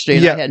Facebook yesterday.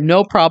 And I had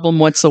no problem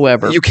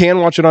whatsoever. You can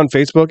watch it on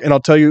Facebook, and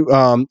I'll tell you,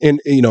 from an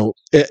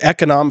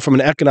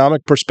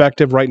economic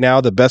perspective, right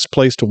now the best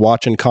place to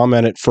watch and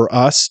comment it for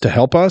us to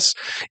help us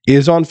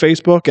is on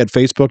Facebook at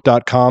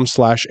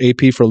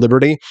facebook.com/AP for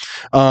Liberty.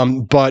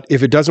 But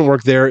if it doesn't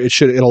work there,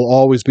 it'll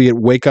always be at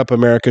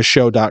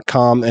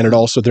wakeupAmericashow.com, and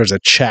there's a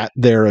chat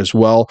there as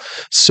well.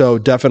 So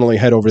definitely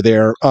head over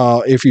there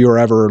if you're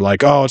ever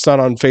like, oh, it's not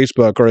on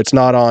Facebook or it's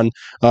not on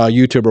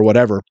YouTube or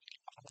whatever.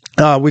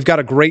 We've got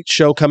a great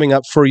show coming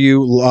up for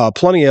you.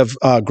 Plenty of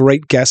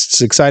great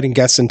guests, exciting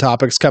guests and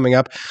topics coming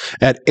up.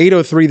 At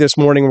 8:03 this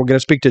morning, we're going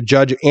to speak to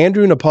Judge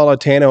Andrew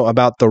Napolitano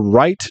about the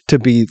right to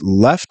be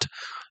left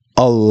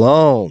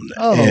alone.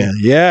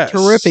 Yes.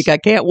 Terrific. I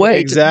can't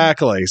wait.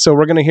 Exactly. So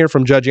we're going to hear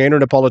from Judge Andrew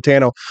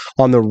Napolitano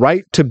on the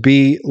right to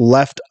be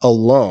left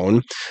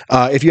alone.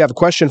 If you have a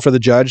question for the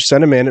judge,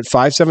 send them in at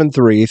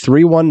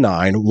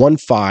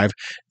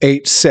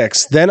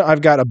 573-319-1586. Then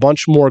I've got a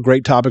bunch more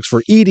great topics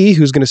for Edie,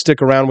 who's going to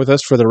stick around with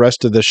us for the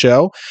rest of the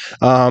show.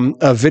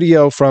 A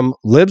video from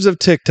Libs of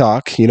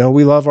TikTok. We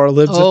love our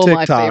Libs of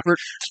TikTok. My favorite.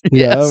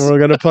 Yeah, we're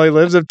going to play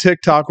Libs of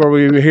TikTok, where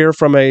we hear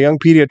from a young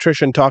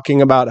pediatrician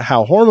talking about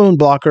how hormone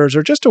blockers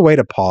are just a way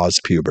to pause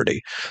puberty.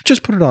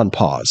 Just put it on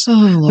pause.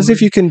 As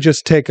if you can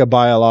just take a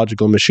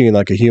biological machine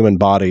like a human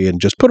body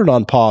and just put it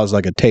on pause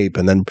like a tape.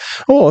 And then,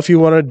 if you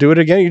want to do it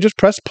again, you just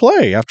press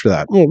play after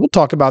that. We'll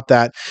talk about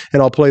that,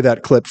 and I'll play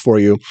that clip for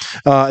you.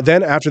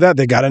 Then after that,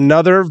 they got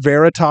another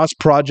Veritas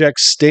Project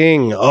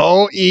sting.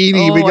 Oh,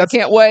 Edie. I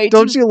can't wait.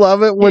 Don't you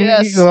love it?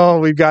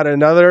 We've got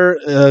another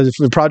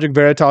Project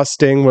Veritas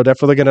sting. We're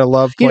definitely going to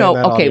love playing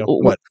that audio.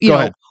 What? Go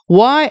ahead.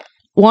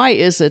 Why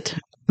is it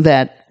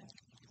that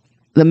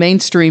the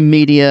mainstream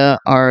media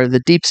or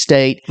the deep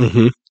state,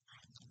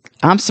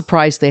 I'm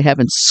surprised they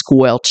haven't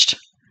squelched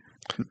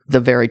the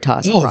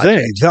Veritas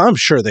Project. I'm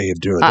sure they're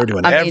doing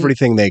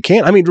everything they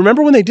can. I mean,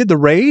 remember when they did the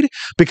raid?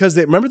 Because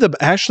remember the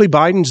Ashley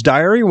Biden's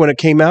diary when it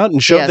came out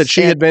and showed that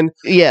she had been...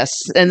 Yes,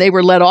 and they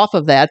were let off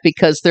of that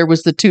because there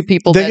was the two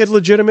people they had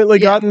legitimately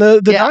gotten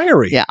the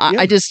diary. Yeah,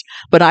 I just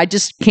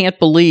can't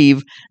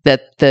believe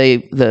that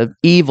the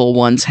evil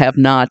ones have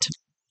not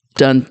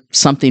done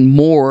something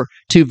more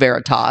to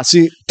Veritas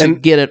to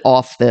get it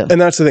off them. And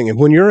that's the thing.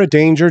 When you're a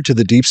danger to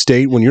the deep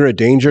state, when you're a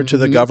danger to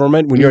the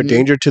government, when you're a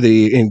danger to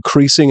the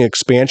increasing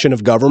expansion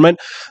of government,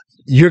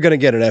 you're going to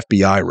get an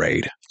FBI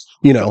raid.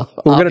 we're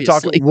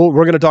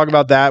going to talk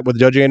about that with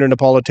Judge Andrew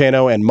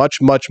Napolitano and much,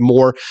 much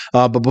more.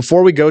 But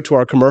before we go to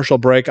our commercial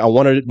break, I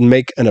want to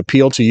make an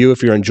appeal to you.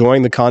 If you're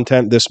enjoying the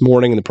content this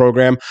morning in the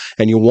program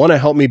and you want to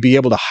help me be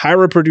able to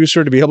hire a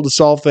producer to be able to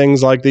solve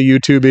things like the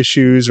YouTube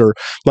issues or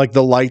like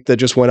the light that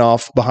just went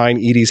off behind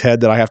Edie's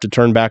head that I have to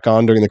turn back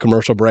on during the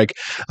commercial break,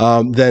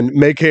 then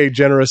make a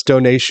generous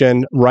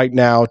donation right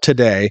now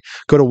today.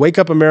 Go to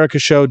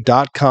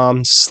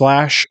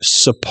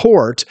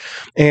wakeupamericashow.com/support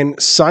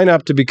and sign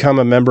up to become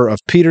a member of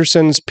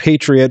Peterson's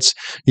Patriots.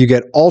 You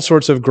get all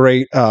sorts of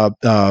great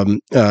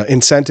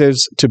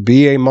incentives to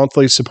be a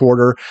monthly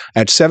supporter.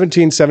 At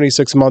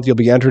 $17.76 a month, you'll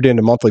be entered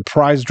into monthly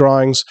prize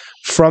drawings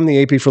from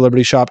the AP for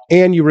Liberty shop,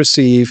 and you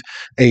receive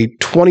a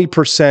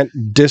 20%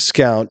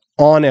 discount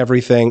on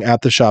everything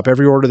at the shop.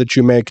 Every order that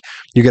you make,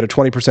 you get a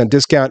 20%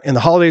 discount. And the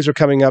holidays are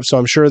coming up, so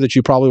I'm sure that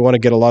you probably want to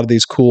get a lot of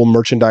these cool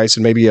merchandise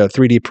and maybe a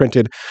 3D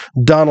printed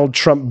Donald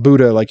Trump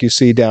Buddha like you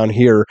see down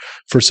here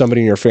for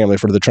somebody in your family,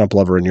 for the Trump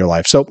lover in your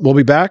life. So we'll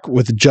be back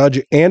with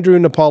Judge Andrew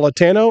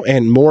Napolitano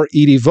and more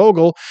Edith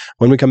Vogel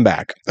when we come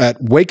back at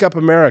Wake Up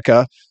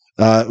America,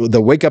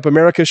 the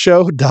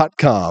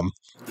wakeupamericashow.com.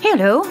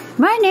 Hello,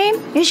 my name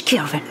is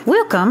Kelvin.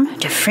 Welcome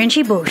to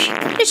Frenchy Bush.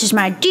 This is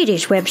my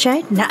Didi's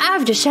website. Now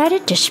I've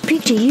decided to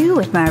speak to you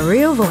with my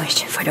real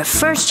voice for the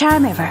first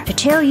time ever to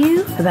tell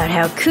you about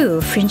how cool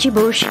Frenchy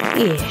Bush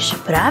is.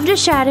 But I've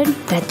decided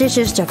that this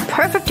is the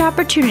perfect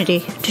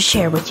opportunity to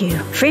share with you.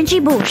 Frenchy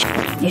Bush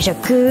is a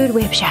good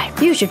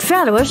website. You should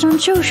follow us on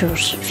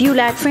socials. If you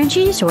like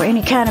Frenchies or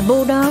any kind of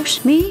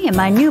bulldogs, me and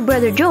my new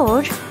brother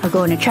George are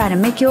going to try to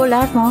make your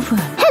life more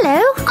fun.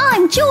 Hello,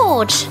 I'm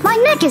George. My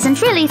neck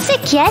isn't really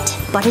thick yet,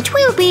 but it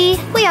will be.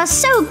 We are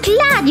so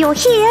glad you're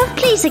here.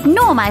 Please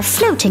ignore my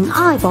floating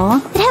eyeball.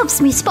 It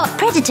helps me spot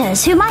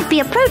predators who might be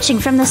approaching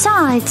from the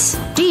sides.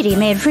 Didi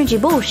made Frenchy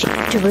bullshit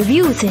to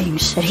review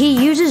things that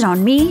he uses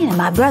on me and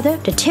my brother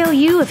to tell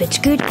you if it's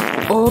good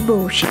or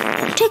bullshit.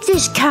 Take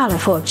this collar,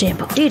 for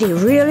example. Didi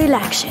really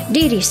likes it.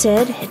 Didi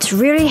said it's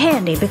really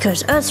handy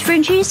because us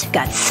Frenchies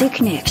got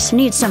thick necks.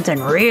 Need something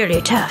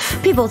really tough.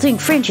 People think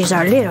Frenchies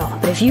are little,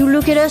 but if you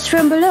look at us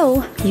from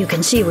below, you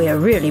can see we are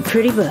really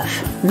pretty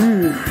buff.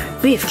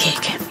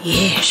 Beefcake.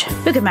 Yes.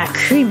 Look at my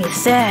creamy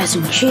thighs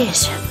and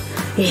chest.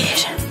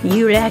 Yes.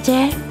 You like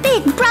that?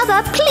 Big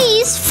brother,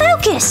 please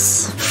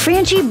focus.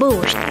 Frenchy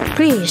Bush.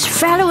 Please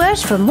follow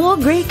us for more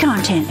great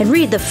content and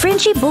read the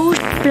Frenchy Bush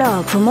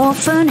blog for more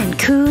fun and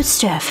cool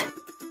stuff.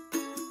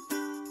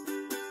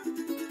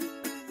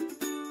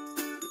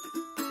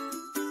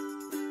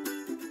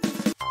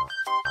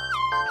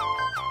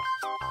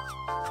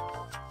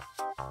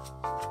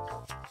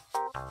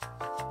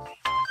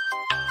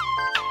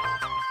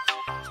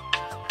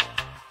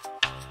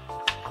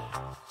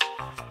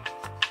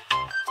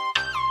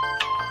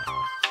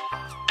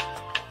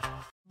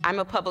 I'm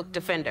a public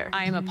defender.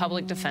 I am a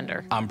public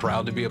defender. I'm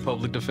proud to be a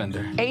public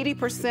defender.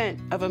 80%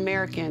 of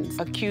Americans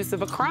accused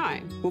of a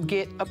crime will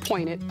get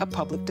appointed a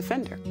public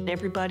defender.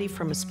 Everybody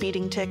from a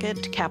speeding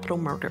ticket to capital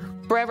murder.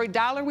 For every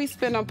dollar we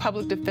spend on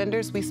public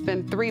defenders, we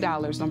spend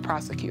 $3 on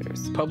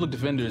prosecutors. Public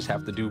defenders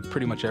have to do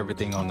pretty much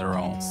everything on their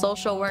own.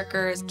 Social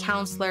workers,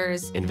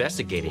 counselors.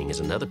 Investigating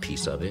is another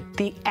piece of it.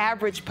 The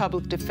average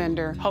public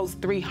defender holds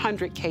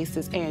 300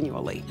 cases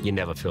annually. You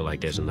never feel like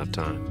there's enough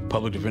time.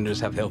 Public defenders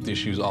have health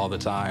issues all the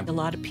time. A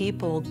lot of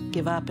people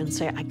give up and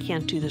say, I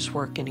can't do this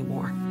work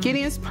anymore.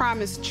 Gideon's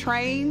Promise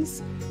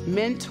trains,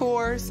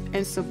 mentors,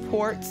 and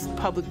supports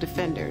public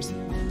defenders.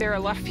 There are a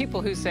lot of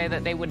people who say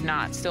that they would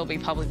not still be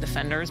public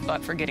defenders,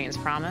 but for Gideon's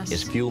Promise.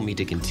 It's fueled me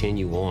to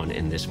continue on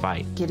in this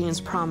fight.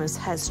 Gideon's Promise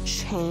has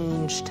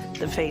changed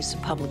the face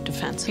of public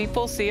defense.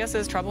 People see us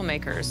as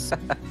troublemakers.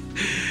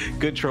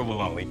 Good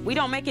trouble only. We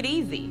don't make it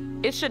easy.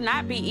 It should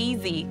not be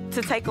easy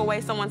to take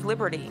away someone's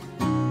liberty.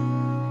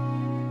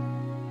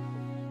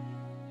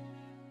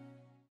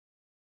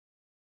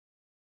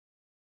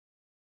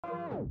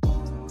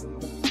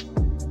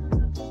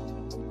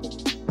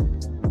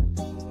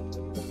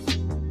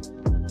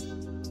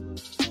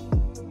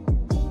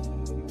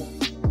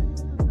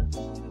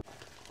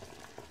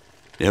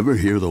 Ever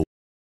hear the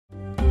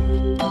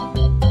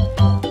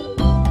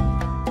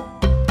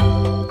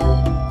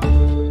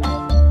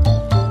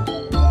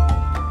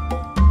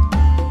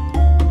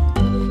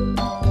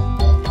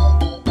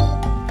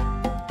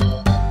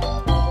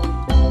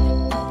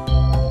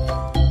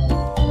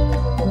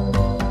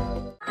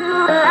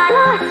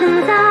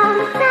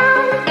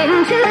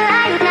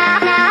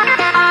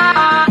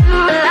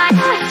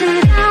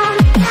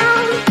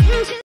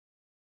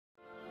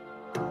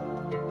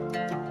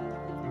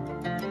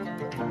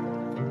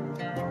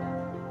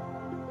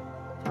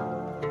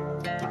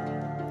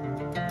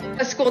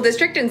school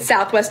district in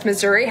southwest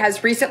Missouri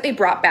has recently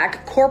brought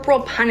back corporal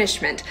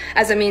punishment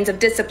as a means of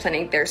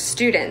disciplining their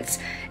students.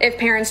 If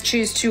parents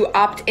choose to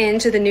opt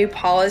into the new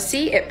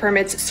policy, it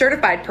permits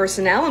certified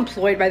personnel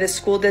employed by the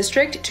school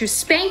district to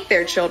spank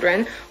their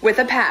children with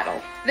a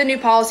paddle. The new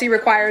policy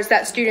requires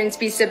that students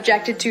be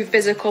subjected to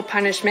physical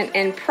punishment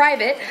in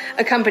private,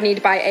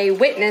 accompanied by a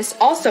witness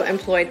also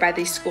employed by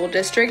the school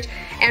district,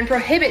 and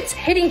prohibits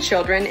hitting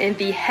children in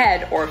the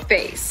head or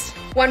face.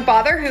 One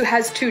father who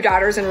has 2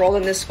 daughters enrolled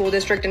in the school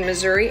district in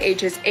Missouri,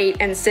 ages 8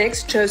 and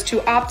 6, chose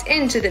to opt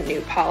into the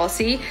new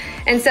policy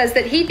and says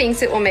that he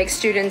thinks it will make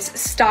students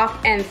stop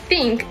and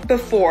think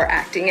before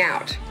acting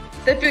out.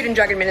 The Food and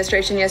Drug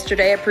Administration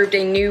yesterday approved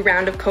a new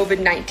round of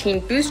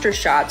COVID-19 booster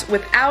shots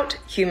without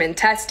human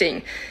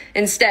testing.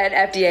 Instead,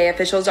 FDA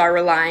officials are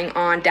relying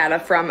on data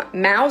from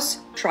mouse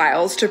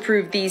trials to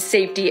prove the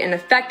safety and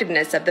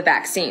effectiveness of the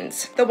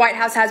vaccines. The White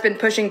House has been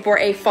pushing for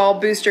a fall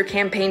booster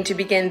campaign to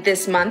begin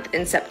this month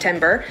in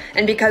September,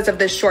 and because of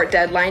this short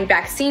deadline,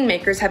 vaccine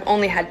makers have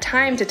only had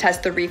time to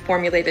test the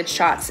reformulated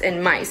shots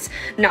in mice,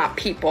 not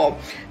people.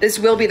 This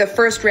will be the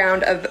first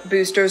round of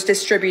boosters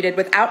distributed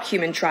without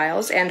human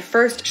trials, and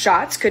first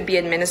shots could be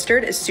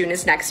administered as soon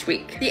as next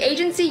week. The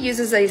agency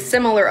uses a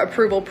similar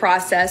approval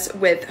process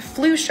with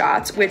flu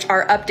shots, which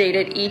are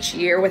updated each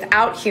year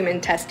without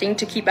human testing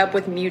to keep up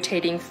with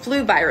mutating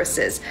flu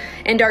viruses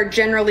and are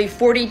generally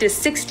 40 to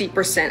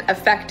 60%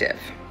 effective.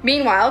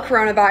 Meanwhile,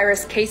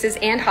 coronavirus cases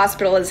and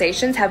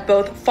hospitalizations have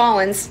both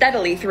fallen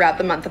steadily throughout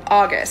the month of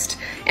August.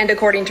 And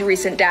according to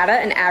recent data,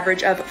 an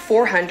average of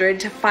 400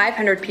 to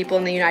 500 people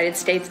in the United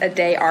States a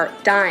day are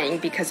dying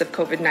because of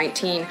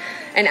COVID-19,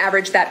 an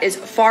average that is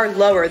far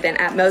lower than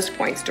at most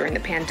points during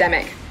the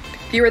pandemic.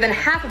 Fewer than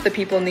half of the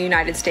people in the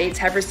United States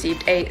have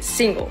received a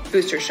single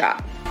booster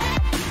shot.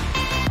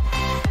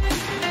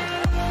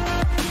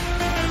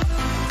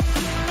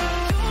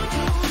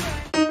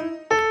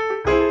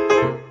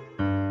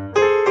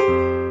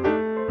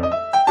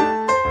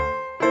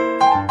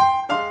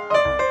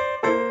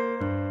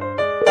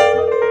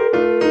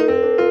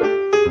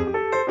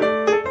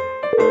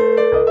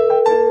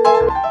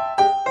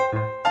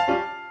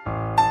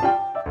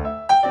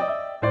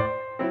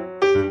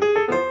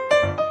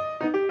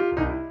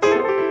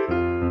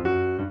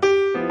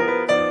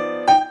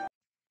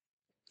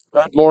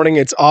 Good morning.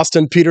 It's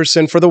Austin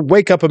Petersen for the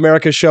Wake Up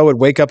America show at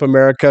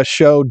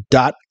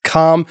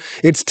wakeupamerica.show.com.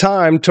 It's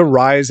time to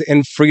rise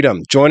in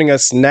freedom. Joining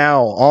us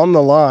now on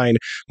the line,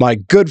 my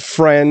good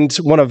friend,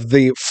 one of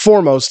the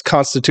foremost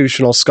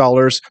constitutional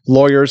scholars,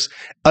 lawyers,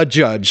 a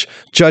judge,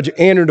 Judge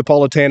Andrew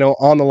Napolitano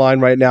on the line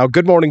right now.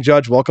 Good morning,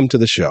 Judge. Welcome to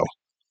the show.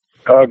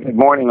 Good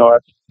morning,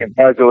 Austin.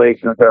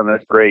 Congratulations on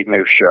this great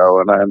new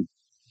show, and I'm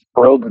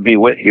thrilled to be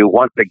with you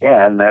once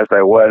again, as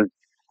I was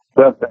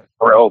just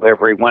thrilled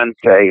every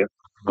Wednesday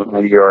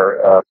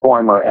your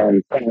former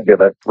and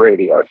fabulous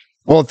radio.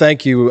 Well,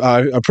 thank you.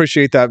 I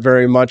appreciate that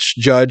very much,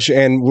 Judge.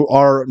 And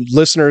our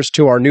listeners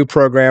to our new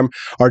program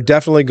are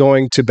definitely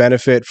going to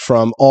benefit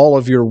from all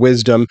of your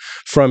wisdom,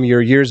 from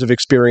your years of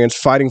experience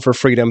fighting for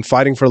freedom,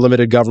 fighting for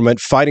limited government,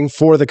 fighting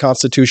for the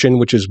Constitution,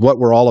 which is what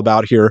we're all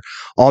about here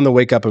on the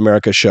Wake Up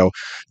America show.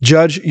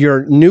 Judge,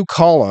 your new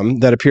column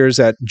that appears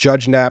at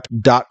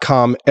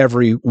judgenap.com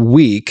every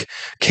week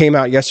came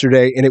out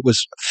yesterday, and it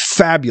was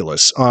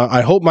fabulous.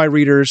 I hope my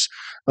readers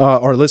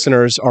our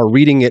listeners are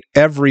reading it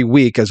every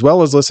week, as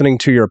well as listening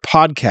to your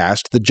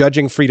podcast, the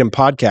Judging Freedom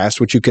Podcast,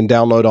 which you can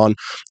download on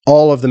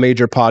all of the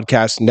major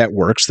podcast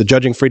networks. The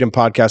Judging Freedom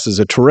Podcast is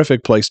a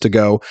terrific place to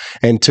go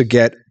and to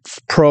get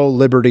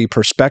pro-liberty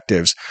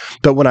perspectives.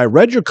 But when I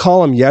read your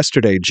column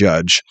yesterday,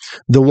 Judge,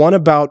 the one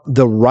about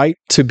the right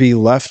to be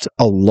left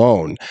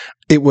alone,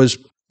 it was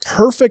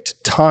perfect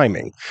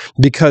timing,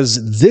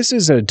 because this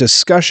is a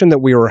discussion that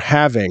we were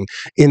having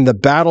in the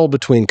battle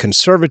between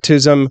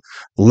conservatism,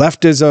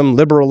 leftism,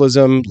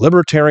 liberalism,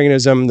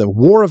 libertarianism, the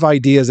war of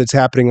ideas that's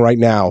happening right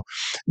now,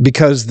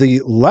 because the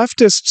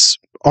leftists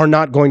are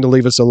not going to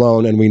leave us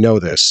alone, and we know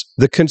this.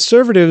 The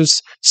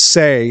conservatives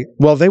say,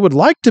 well, they would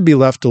like to be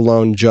left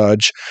alone,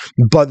 Judge,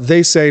 but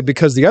they say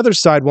because the other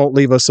side won't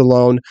leave us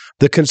alone,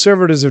 the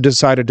conservatives have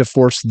decided to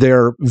force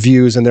their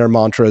views and their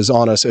mantras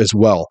on us as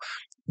well.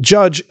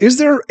 Judge, is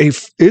there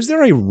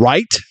a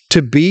right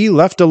to be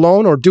left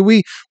alone, or do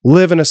we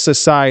live in a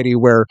society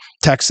where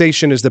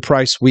taxation is the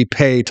price we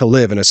pay to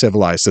live in a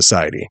civilized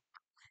society?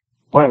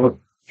 Well,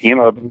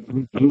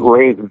 you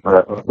raise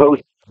a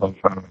host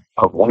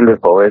of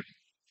wonderful issues,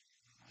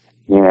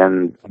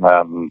 and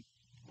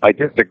I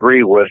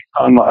disagree with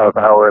some of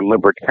our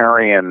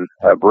libertarian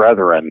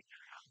brethren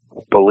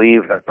who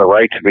believe that the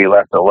right to be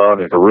left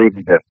alone is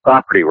rooted in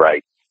property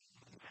rights.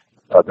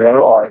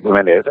 Their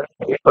argument is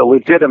it's a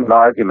legitimate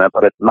argument,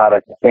 but it's not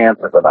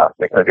expansive enough,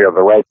 because you have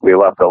the right to be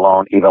left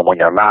alone even when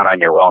you're not on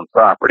your own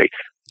property.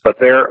 But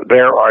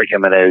their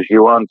argument is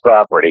you own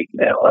property.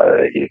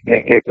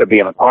 It could be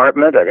an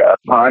apartment, a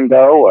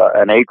condo,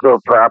 an acre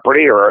of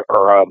property, or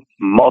a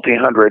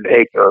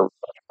multi-hundred-acre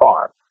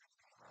farm.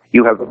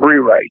 You have three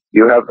rights.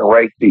 You have the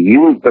right to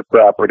use the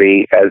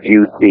property as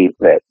you see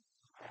fit.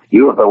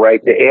 You have the right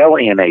to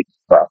alienate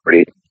the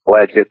property.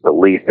 pledge it, to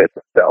lease it,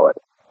 to sell it.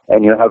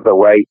 And you have the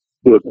right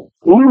to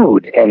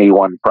exclude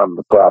anyone from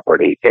the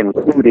property,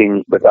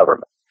 including the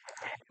government.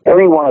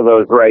 Any one of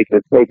those rights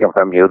is taken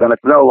from you, then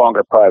it's no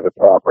longer private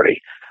property.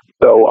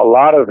 So a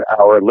lot of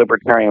our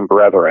libertarian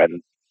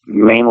brethren,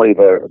 mainly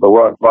the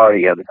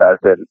Rothbardians, as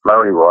in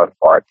Murray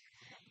Rothbard,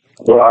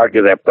 will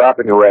argue that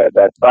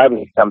that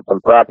privacy comes from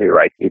property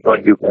rights because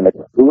you can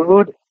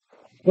exclude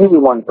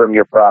anyone from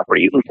your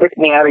property. You can kick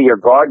me out of your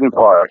garden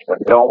parks if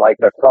you don't like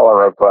the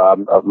color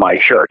of my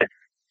shirt.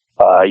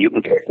 You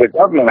can kick the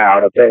government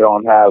out if they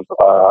don't have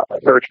a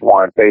search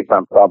warrant based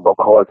on probable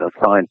cause and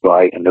signed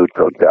by a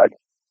neutral judge.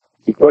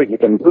 Because you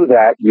can do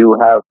that, you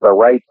have the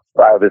right to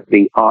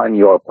privacy on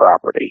your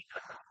property.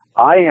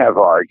 I have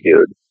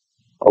argued,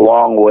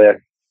 along with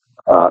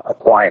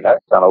Aquinas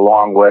and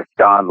along with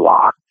John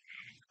Locke,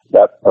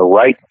 that the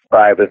right to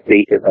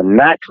privacy is a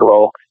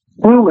natural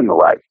human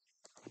right,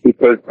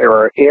 because there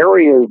are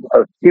areas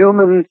of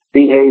human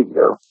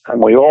behavior,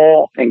 and we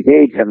all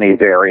engage in these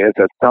areas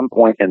at some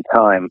point in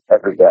time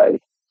every day.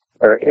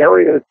 There are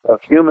areas of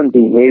human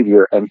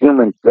behavior and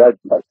human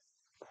judgment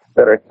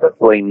that are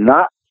simply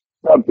not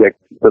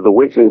subject to the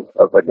wishes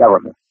of the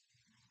government.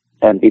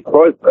 And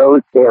because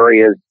those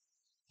areas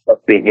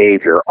of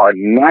behavior are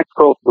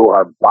natural to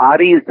our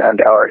bodies and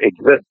our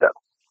existence,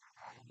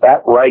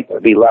 that right to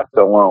be left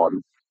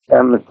alone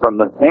stems from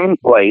the same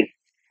place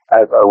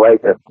as our right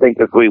to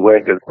think as we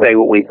wish and say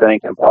what we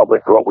think and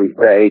publish what we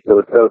say, to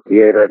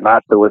associate or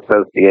not to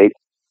associate,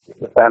 to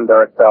defend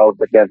ourselves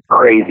against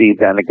crazies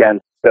and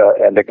against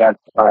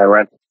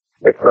tyrants,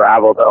 to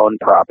travel to own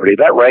property.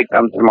 That right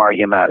comes from our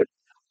humanity.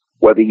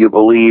 Whether you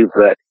believe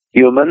that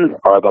humans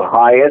are the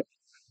highest,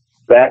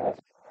 best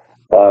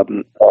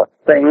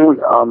things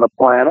on the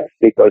planet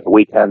because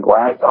we can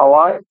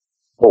rationalize,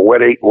 or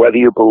whether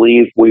you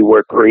believe we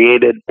were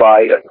created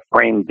by a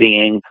supreme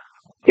being,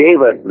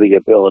 gave us the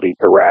ability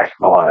to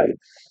rationalize.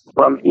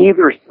 From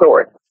either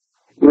source,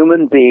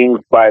 human beings,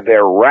 by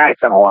their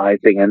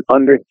rationalizing and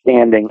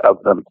understanding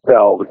of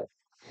themselves,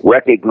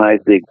 recognize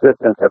the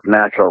existence of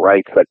natural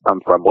rights that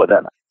come from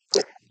within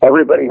us.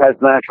 Everybody has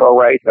natural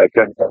rights. I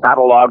just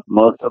cataloged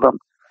most of them.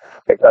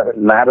 It doesn't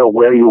matter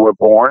where you were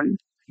born.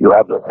 You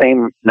have the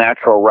same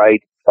natural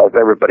rights as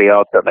everybody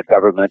else, and the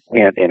government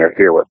can't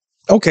interfere with.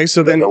 Okay,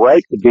 so then the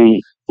right to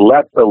be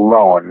left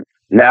alone,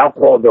 now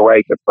called the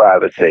right to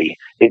privacy,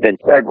 is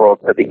integral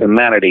to the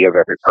humanity of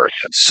every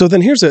person. So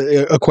then here's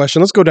a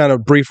question. Let's go down a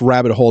brief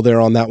rabbit hole there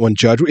on that one,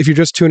 Judge. If you're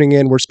just tuning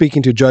in, we're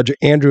speaking to Judge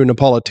Andrew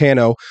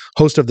Napolitano,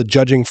 host of the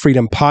Judging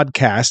Freedom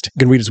podcast. You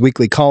can read his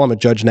weekly column at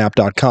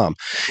judgenap.com.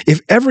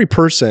 If every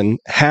person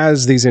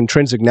has these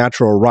intrinsic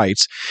natural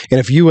rights, and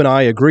if you and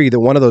I agree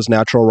that one of those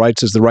natural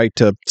rights is the right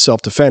to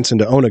self-defense and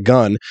to own a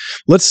gun,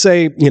 let's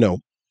say,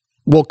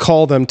 we'll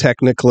call them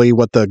technically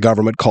what the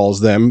government calls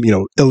them,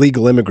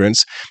 illegal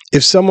immigrants.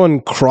 If someone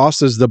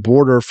crosses the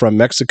border from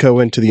Mexico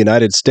into the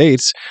United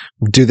States,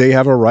 do they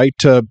have a right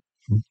to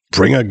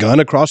bring a gun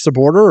across the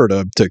border or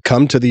to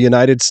come to the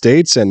United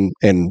States and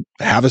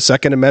have a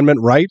Second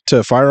Amendment right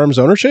to firearms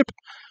ownership?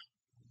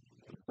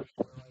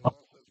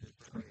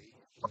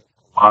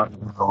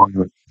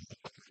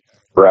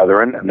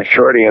 Brethren, and the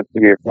short answer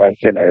to your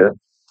question is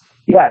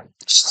yes.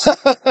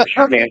 The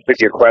short answer to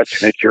your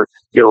question is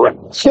you're right.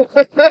 You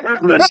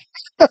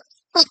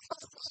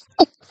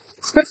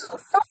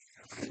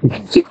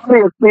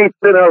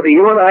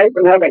and I have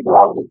been having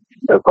problems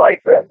just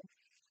like this.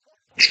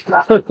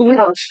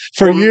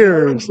 For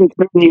years.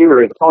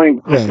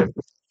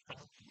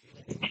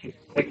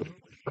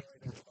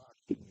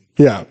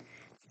 Yeah.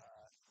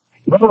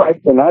 Your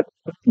rights are not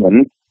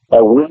determined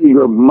by where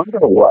your mother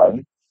was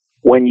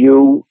when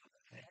you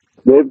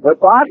lived the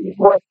body.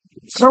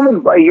 It's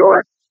determined by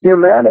your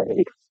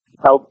humanity.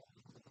 Now,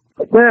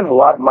 again, a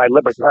lot of my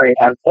libertarian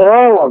and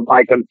all of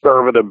my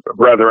conservative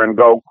brethren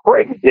go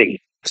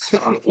crazy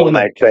when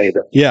I say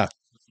this. Yeah.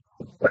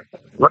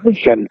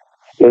 Immigration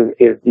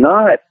is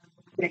not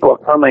people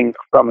coming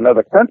from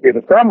another country.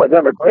 The problem with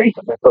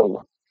immigration is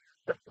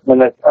in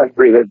this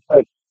country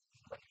that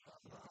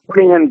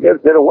Korean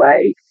gives it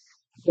away.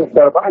 So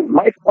if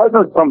my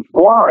cousin's from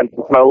Florence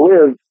want to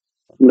live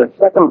in the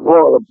second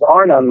floor of the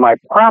barn on my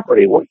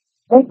property, what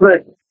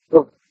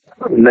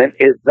government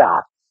is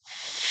that?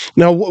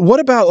 Now, what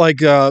about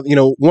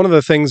one of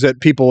the things that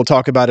people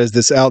talk about is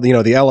this,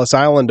 the Ellis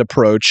Island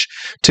approach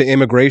to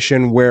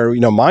immigration where,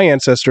 my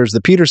ancestors, the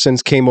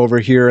Petersens, came over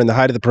here in the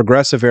height of the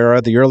progressive era,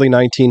 the early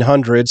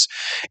 1900s,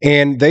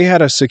 and they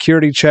had a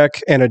security check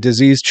and a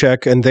disease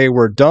check and they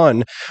were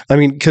done. I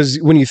mean, because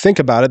when you think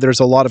about it, there's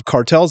a lot of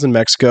cartels in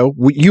Mexico.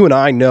 You and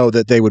I know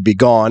that they would be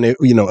gone,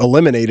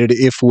 eliminated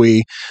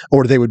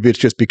or they would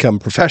just become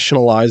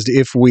professionalized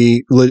if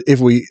we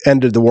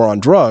ended the war on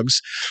drugs.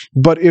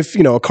 But if,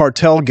 a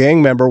cartel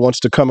gang member wants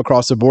to come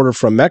across the border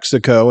from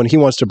Mexico and he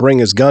wants to bring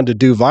his gun to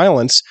do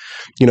violence,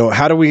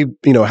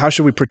 how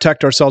should we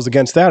protect ourselves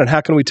against that? And how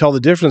can we tell the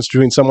difference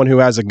between someone who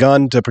has a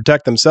gun to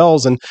protect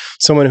themselves and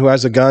someone who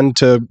has a gun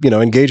to,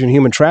 engage in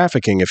human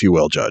trafficking, if you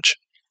will, Judge?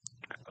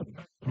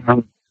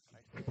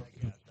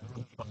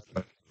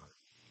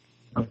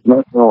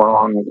 nothing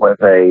wrong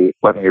with a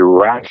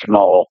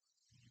rational,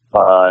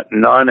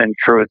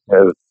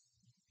 non-intrusive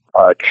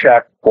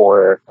check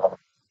for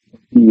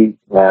heat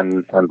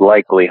and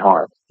likely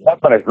harm. The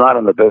government is not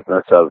in the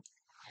business of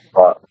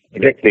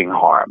predicting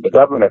harm. The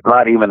government is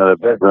not even in the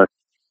business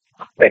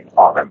of predicting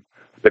harm.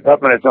 The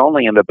government is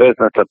only in the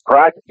business of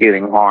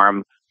prosecuting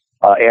harm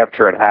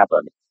after it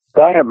happens.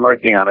 God have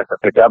mercy on us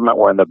if the government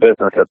were in the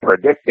business of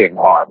predicting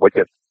harm, which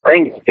it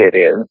thinks it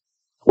is,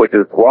 which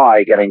is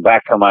why, getting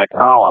back to my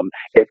column,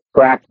 it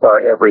tracks our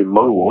every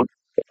move.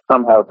 It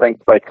somehow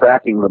thinks by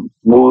tracking the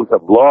moves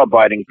of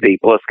law-abiding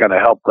people, it's going to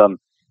help them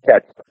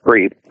catch the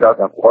creep. It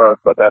doesn't work,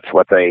 but that's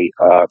what they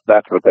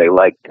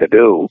like to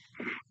do.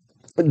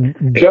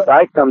 If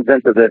guy comes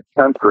into this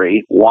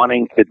country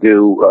wanting to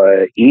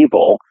do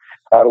evil,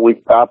 how do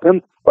we stop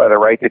him? By the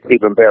right to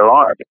keep and bear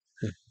arms.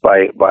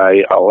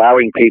 By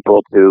allowing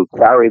people to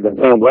carry the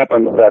same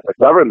weapons that the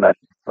government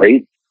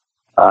treats,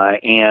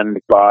 and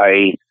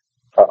by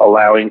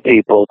allowing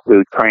people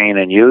to train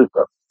and use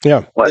them.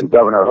 Yeah. When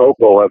Governor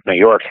Hochul of New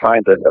York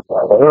signed this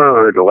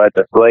absurd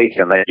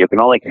legislation that you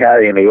can only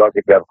carry in New York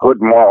if you have good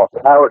moral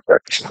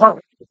character.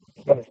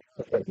 Good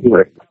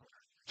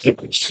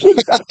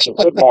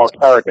moral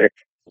character.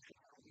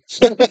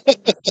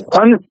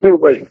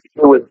 Unsuit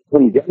was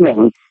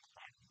condemning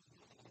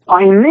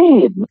by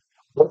need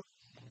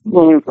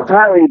being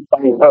carried by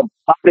her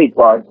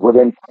bodyguards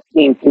within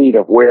 15 feet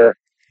of where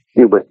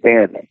she was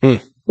standing.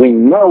 We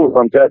know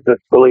from Justice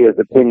Scalia's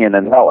opinion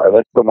in Heller,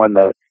 that's the one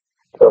that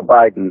Joe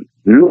Biden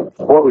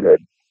quoted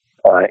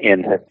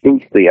in his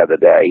speech the other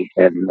day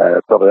in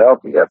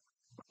Philadelphia,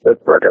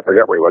 Pittsburgh, I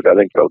forget where he was, I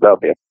think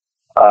Philadelphia.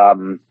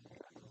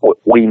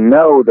 We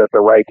know that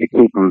the right to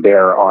keep and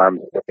bear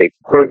arms is a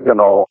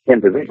personal,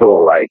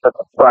 individual right. That's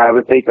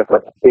privacy, just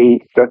like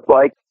speech, just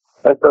like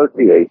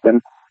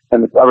association,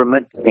 and the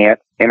government can't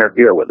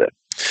interfere with it.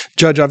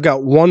 Judge, I've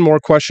got one more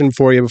question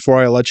for you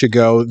before I let you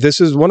go. This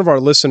is one of our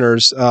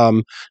listeners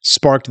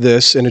sparked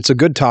this, and it's a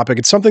good topic.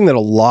 It's something that a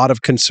lot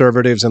of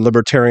conservatives and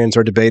libertarians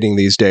are debating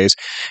these days.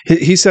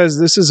 He says,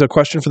 this is a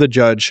question for the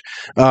judge.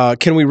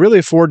 Can we really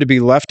afford to be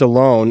left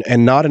alone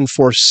and not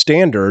enforce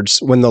standards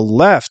when the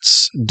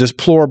left's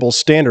deplorable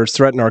standards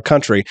threaten our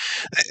country?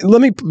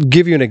 Let me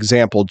give you an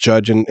example,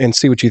 Judge, and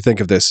see what you think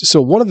of this.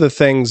 So one of the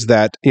things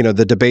that,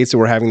 the debates that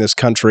we're having in this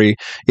country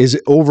is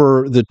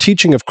over the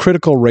teaching of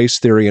critical race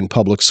theory in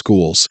public schools.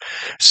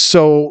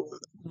 So,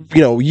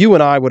 you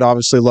and I would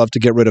obviously love to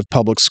get rid of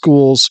public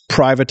schools,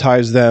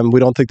 privatize them.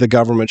 We don't think the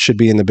government should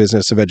be in the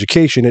business of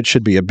education. It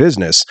should be a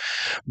business.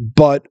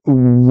 But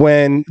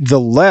when the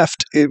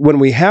left, when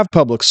we have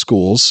public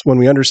schools, when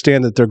we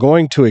understand that they're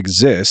going to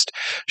exist,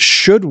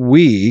 should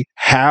we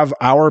have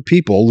our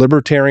people,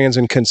 libertarians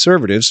and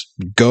conservatives,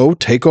 go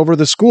take over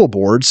the school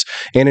boards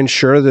and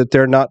ensure that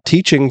they're not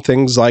teaching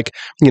things like,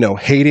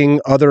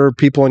 hating other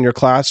people in your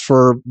class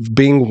for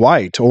being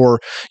white? Or,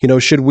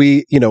 should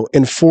we,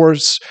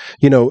 enforce,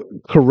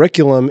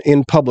 curriculum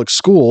in public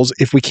schools,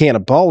 if we can't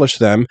abolish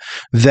them,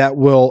 that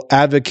will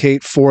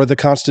advocate for the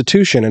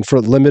Constitution and for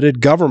limited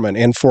government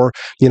and for,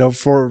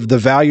 for the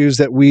values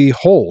that we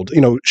hold?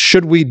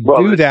 Should we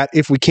do that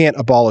if we can't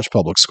abolish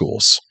public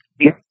schools?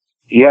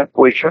 Yes,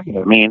 we should.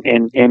 I mean,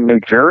 in New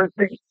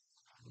Jersey,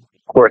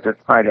 of course, it's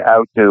kind of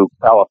out to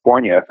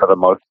California for the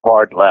most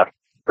part left,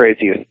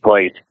 craziest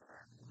place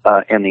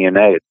in the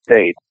United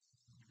States.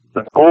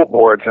 The school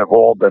boards have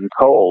all been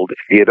told, if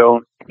you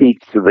don't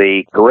teach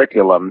the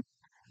curriculum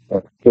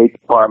that the State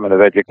Department of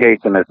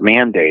Education has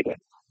mandated,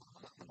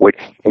 which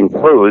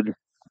includes,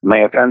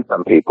 may offend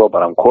some people,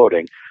 but I'm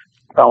quoting,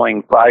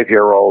 telling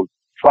 5-year-old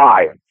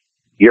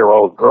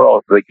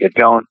girls that you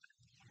don't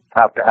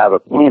have to have a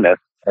penis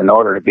in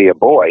order to be a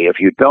boy. If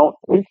you don't,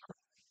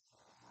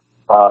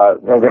 they're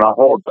going to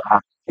hold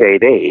back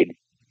state aid.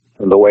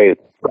 And the way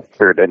it's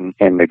structured in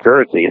New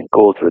Jersey,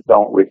 schools that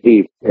don't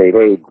receive state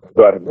aid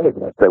go out of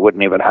business. They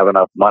wouldn't even have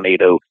enough money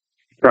to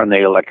turn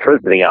the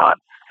electricity on.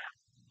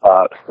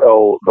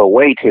 So the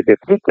way to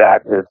defeat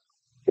that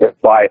is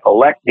by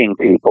electing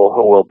people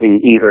who will be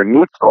either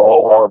neutral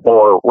or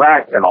more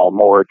rational,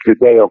 more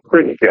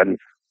Judeo-Christian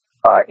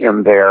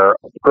in their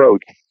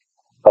approach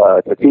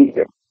to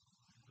teaching.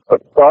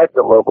 It starts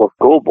at local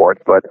school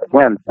boards, but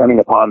again, depending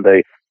upon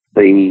the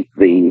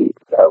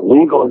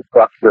legal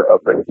structure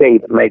of the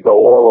state, may go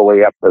all the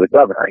way up to the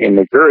governor. In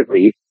New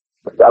Jersey,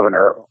 the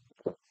governor,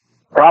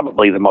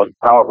 probably the most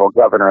powerful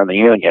governor in the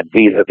union,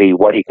 vis-a-vis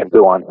what he can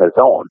do on his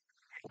own,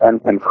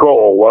 and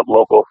control what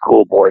local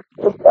school boards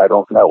do. I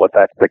don't know if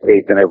that's the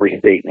case in every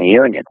state in the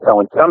union.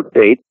 So in some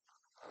states,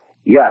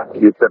 yes,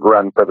 you should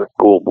run for the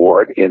school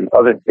board. In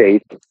other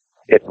states,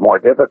 it's more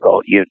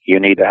difficult. You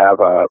need to have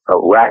a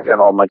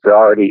rational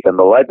majority in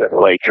the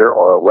legislature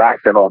or a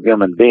rational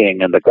human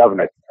being in the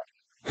governor's.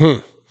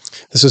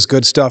 This is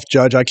good stuff,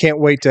 Judge. I can't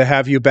wait to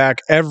have you back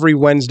every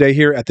Wednesday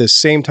here at this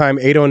same time,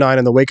 8:09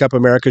 on the Wake Up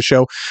America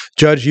show.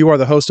 Judge, you are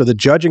the host of the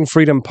Judging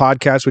Freedom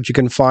podcast, which you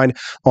can find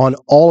on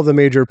all of the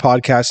major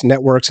podcast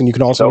networks, and you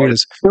can also read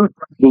us.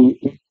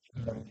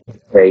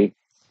 A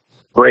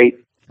great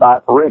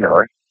thought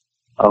reader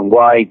on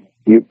why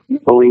You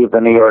believe the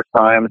New York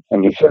Times,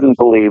 and you shouldn't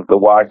believe the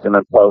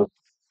Washington Post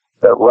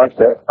that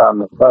Russia on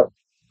the cusp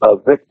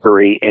of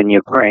victory in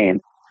Ukraine.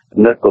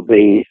 And this will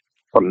be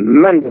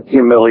tremendous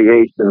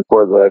humiliation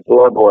for the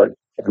globalists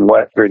in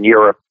Western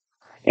Europe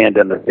and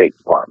in the State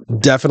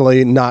Department.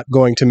 Definitely not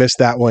going to miss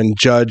that one,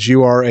 Judge.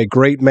 You are a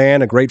great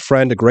man, a great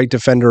friend, a great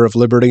defender of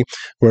liberty.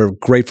 We're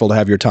grateful to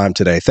have your time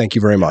today. Thank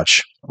you very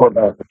much.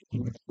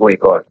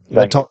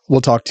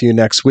 We'll talk to you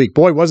next week.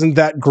 Boy, wasn't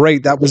that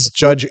great? That was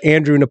Judge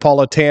Andrew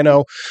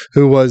Napolitano,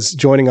 who was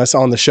joining us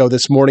on the show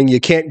this morning. You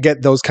can't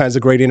get those kinds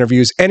of great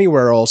interviews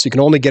anywhere else. You can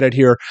only get it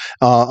here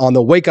on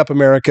the Wake Up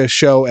America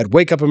show at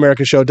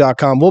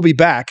wakeupAmericaShow.com. We'll be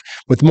back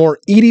with more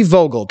Edith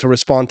Vogel to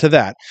respond to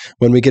that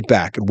when we get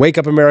back at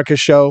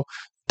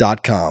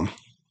wakeupAmericaShow.com.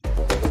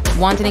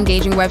 Want an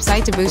engaging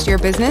website to boost your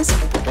business?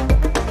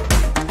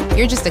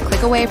 You're just a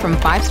click away from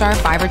 5-star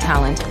Fiverr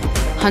talent.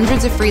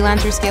 Hundreds of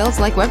freelancer skills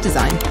like web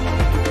design.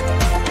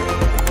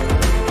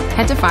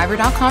 Head to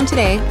Fiverr.com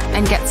today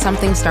and get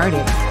something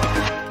started.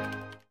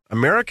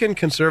 American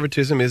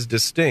conservatism is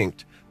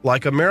distinct,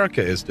 like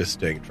America is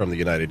distinct from the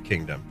United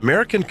Kingdom.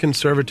 American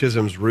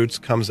conservatism's roots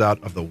comes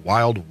out of the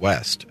Wild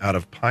West, out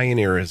of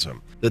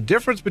pioneerism. The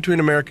difference between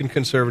American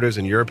conservatives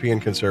and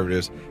European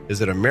conservatives is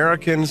that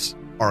Americans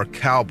are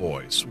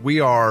cowboys. We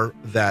are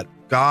that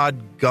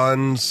God,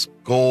 guns,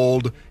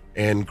 gold,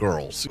 and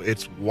girls.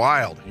 It's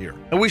wild here.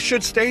 And we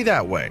should stay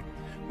that way.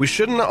 We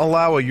shouldn't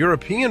allow a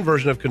European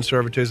version of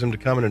conservatism to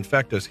come and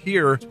infect us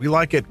here. We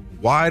like it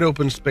wide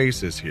open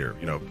spaces here,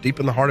 deep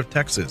in the heart of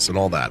Texas and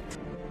all that.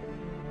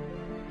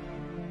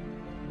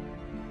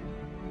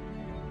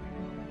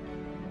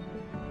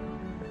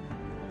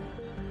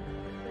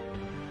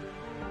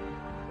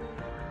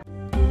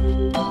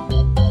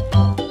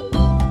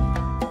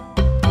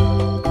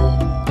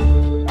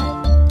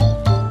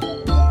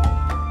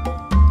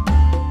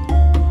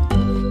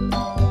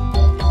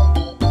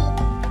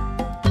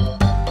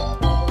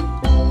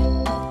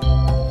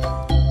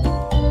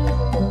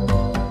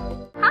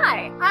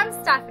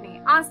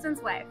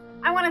 Austin's wife.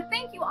 I want to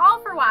thank you all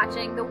for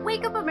watching the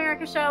Wake Up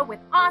America show with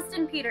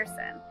Austin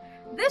Petersen.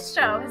 This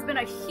show has been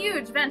a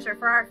huge venture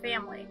for our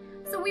family,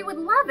 so we would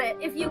love it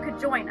if you could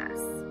join us.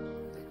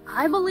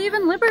 I believe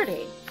in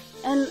liberty,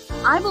 and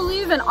I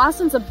believe in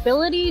Austin's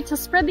ability to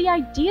spread the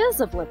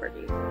ideas of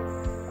liberty.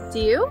 Do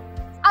you?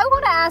 I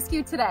want to ask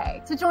you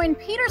today to join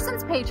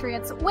Petersen's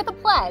Patriots with a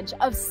pledge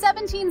of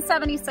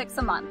 $17.76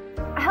 a month.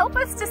 Help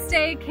us to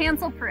stay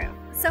cancel-proof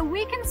so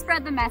we can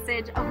spread the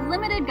message of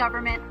limited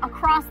government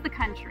across the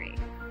country.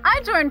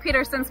 I joined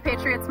Petersen's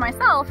Patriots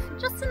myself,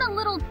 just in a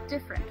little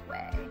different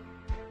way.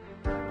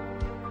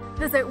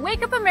 Visit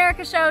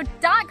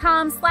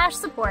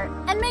wakeupAmericaShow.com/support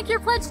and make your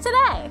pledge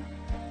today.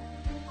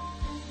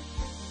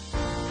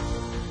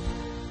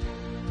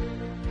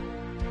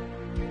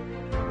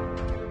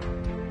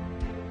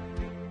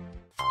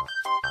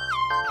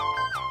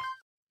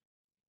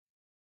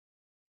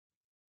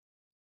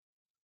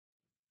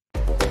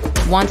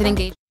 Want an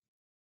engaging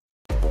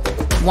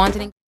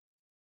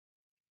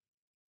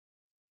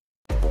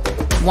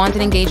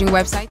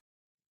website?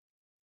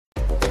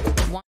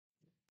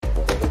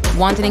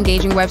 Want an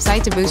engaging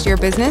website to boost your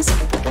business?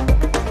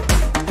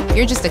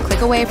 You're just a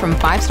click away from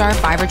 5-star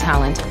Fiverr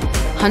talent.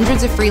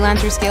 Hundreds of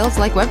freelancer skills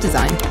like web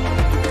design.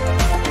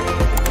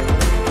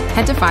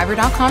 Head to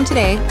Fiverr.com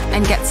today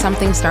and get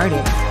something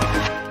started.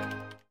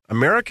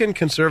 American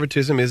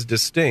conservatism is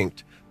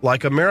distinct,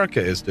 like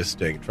America is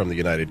distinct from the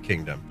United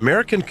Kingdom.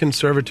 American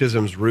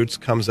conservatism's roots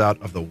comes out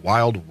of the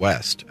Wild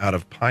West, out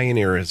of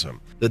pioneerism.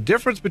 The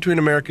difference between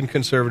American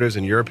conservatives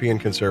and European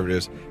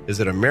conservatives is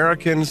that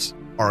Americans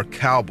are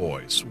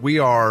cowboys. We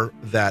are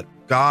that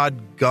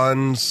God,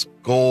 guns,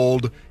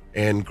 gold,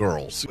 and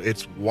girls.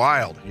 It's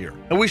wild here.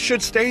 And we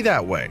should stay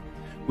that way.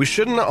 We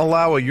shouldn't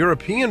allow a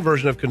European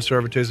version of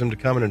conservatism to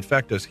come and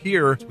infect us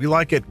here. We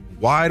like it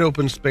wide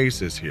open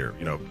spaces here,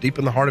 deep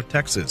in the heart of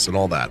Texas and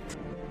all that.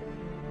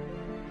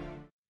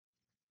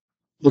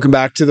 Welcome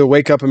back to the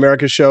Wake Up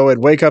America show at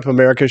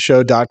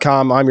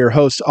wakeupAmericaShow.com. I'm your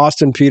host,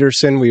 Austin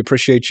Petersen. We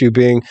appreciate you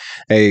being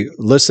a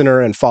listener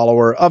and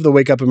follower of the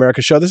Wake Up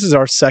America show. This is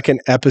our second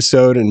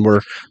episode, and we're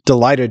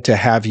delighted to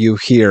have you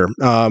here.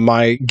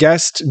 My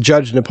guest,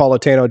 Judge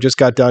Napolitano, just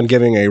got done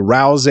giving a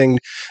rousing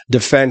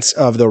defense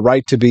of the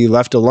right to be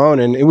left alone.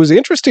 And it was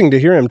interesting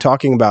to hear him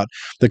talking about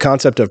the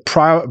concept of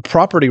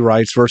property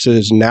rights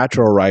versus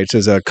natural rights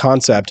as a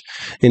concept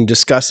in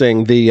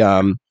discussing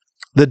the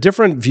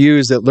different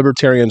views that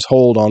libertarians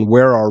hold on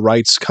where our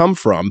rights come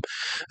from.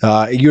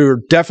 You're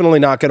definitely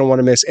not going to want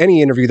to miss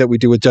any interview that we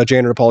do with Judge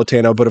Andrew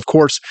Napolitano, but of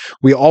course,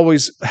 we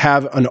always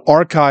have an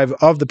archive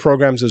of the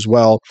programs as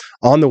well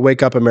on the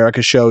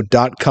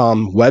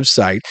wakeupAmericaShow.com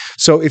website.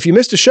 So if you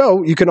missed a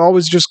show, you can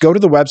always just go to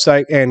the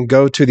website and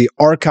go to the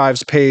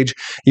archives page.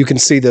 You can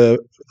see the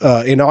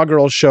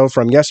inaugural show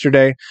from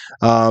yesterday,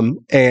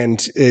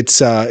 and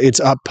it's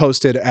up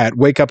posted at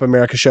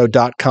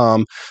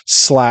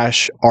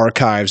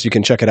wakeupAmericaShow.com/archives. You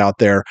can check it out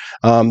there.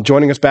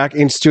 Joining us back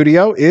in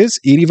studio is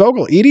Edith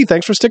Vogel. Edith,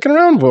 thanks for sticking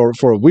around for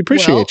we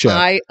appreciate you.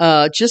 I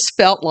just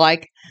felt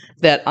like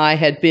that I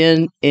had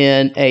been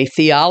in a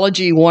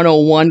Theology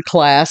 101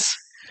 class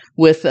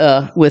with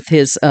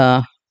his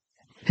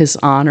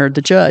honor,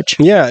 the judge.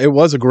 Yeah, it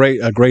was a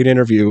great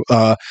interview.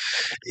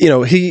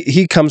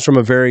 He comes from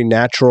a very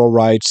natural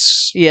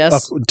rights.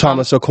 Yes,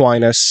 Thomas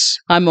Aquinas.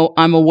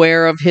 I'm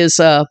aware of his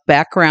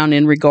background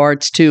in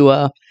regards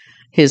to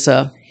his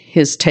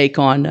take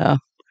on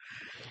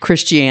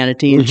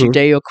Christianity and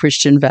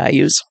Judeo-Christian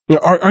values.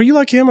 Are you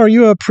like him? Are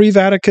you a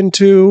pre-Vatican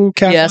II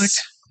Catholic?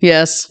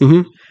 Yes.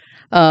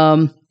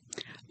 Mm-hmm.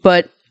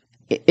 But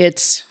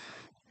it's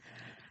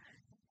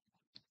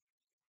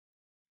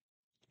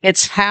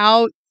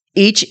how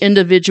each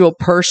individual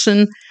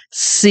person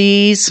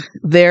sees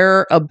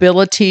their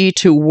ability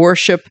to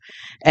worship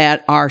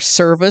at our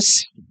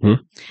service.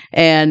 Mm-hmm.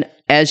 And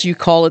as you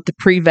call it, the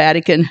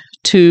pre-Vatican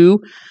II,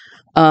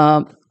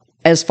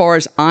 as far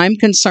as I'm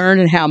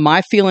concerned and how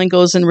my feeling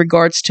goes in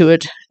regards to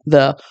it,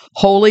 the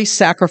holy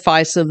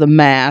sacrifice of the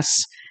Mass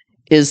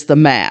is the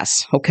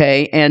Mass,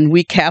 okay? And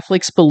we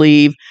Catholics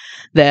believe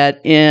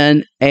that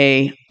in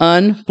a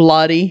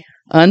unbloody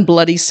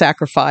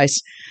sacrifice,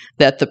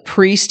 that the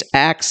priest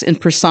acts in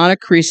persona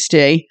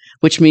Christi,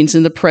 which means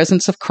in the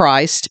presence of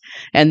Christ,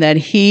 and that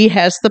he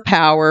has the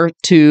power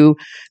to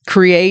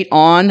create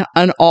on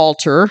an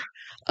altar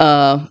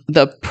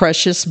the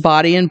precious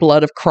body and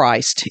blood of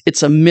Christ.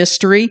 It's a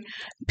mystery.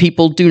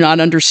 People do not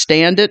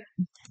understand it,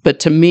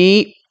 but to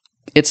me,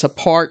 it's a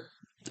part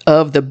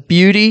of the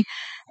beauty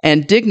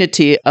and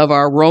dignity of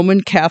our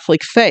Roman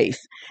Catholic faith.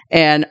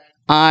 And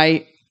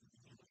I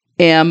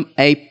am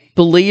a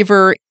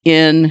believer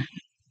in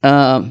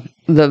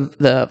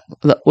the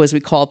as we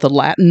call it, the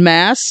Latin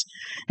Mass,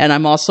 and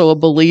I'm also a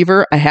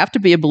believer. I have to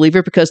be a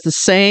believer because the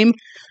same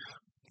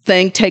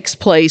thing takes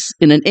place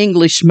in an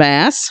English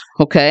Mass,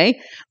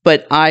 okay?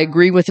 But I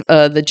agree with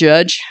the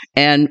judge,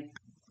 and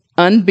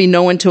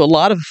unbeknown to a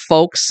lot of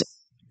folks,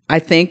 I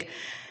think,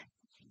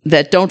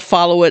 that don't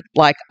follow it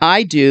like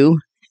I do,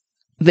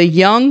 the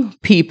young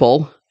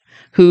people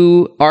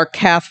who are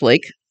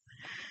Catholic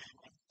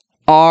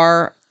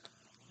are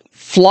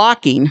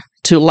flocking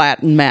to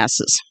Latin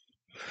Masses.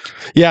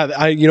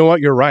 Yeah, you know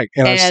what? You're right.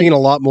 And I've seen a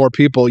lot more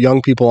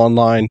young people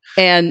online.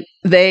 And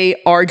they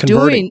are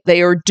doing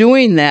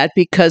that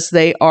because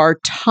they are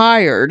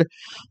tired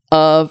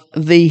of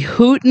the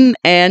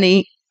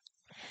hootenanny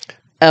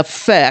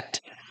effect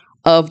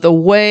of the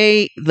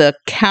way the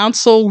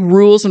council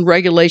rules and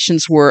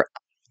regulations were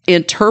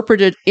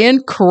interpreted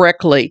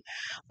incorrectly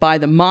by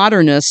the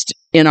modernist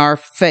in our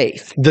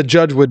faith. The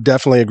judge would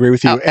definitely agree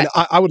with you, and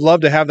I would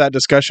love to have that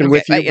discussion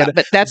with you.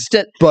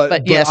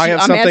 But yes,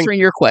 I'm answering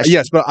your question.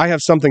 Yes, but I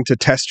have something to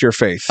test your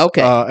faith.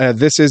 Okay,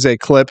 this is a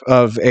clip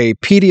of a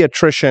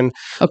pediatrician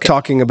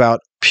talking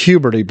about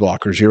puberty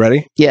blockers. You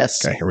ready?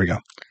 Yes. Okay, here we go.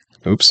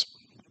 Oops.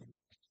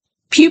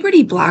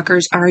 Puberty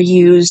blockers are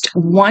used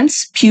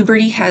once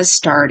puberty has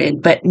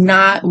started, but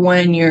not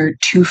when you're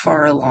too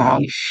far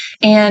along.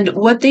 And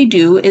what they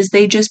do is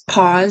they just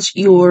pause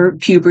your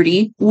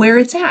puberty where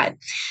it's at.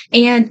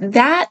 And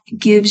that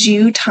gives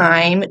you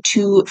time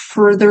to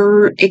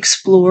further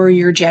explore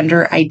your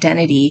gender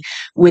identity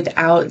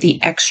without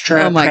the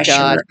extra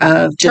pressure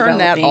of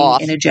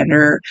developing in a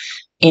gender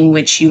in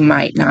which you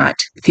might not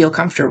feel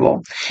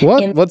comfortable.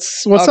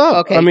 What's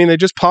up? Okay. I mean, they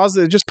just pause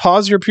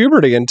your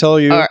puberty until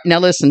you. All right, now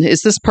listen,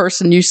 is this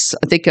person I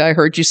think I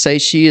heard you say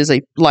she is a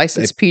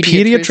licensed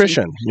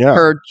pediatrician.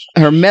 Yeah.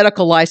 Her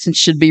medical license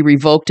should be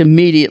revoked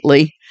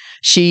immediately.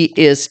 She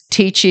is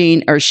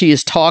teaching or she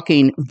is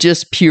talking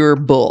just pure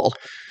bull.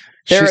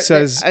 She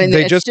says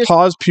they just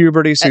pause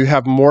puberty so you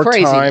have more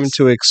time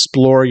to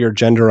explore your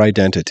gender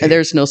identity. And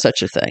there's no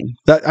such a thing.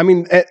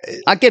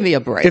 Give me a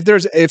break. If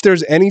there's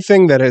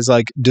anything that has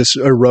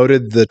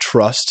eroded the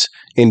trust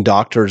in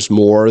doctors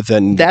more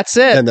than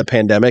the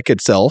pandemic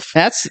itself,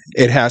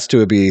 it has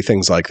to be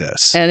things like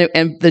this. And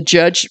the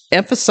judge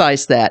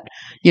emphasized that,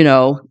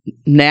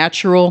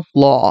 natural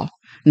law.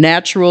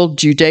 Natural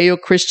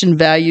Judeo-Christian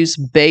values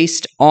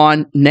based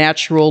on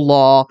natural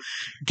law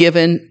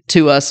given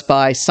to us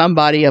by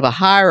somebody of a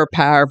higher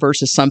power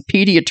versus some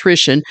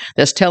pediatrician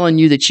that's telling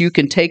you that you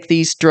can take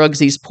these drugs,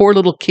 these poor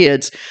little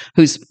kids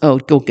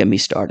don't get me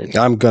started.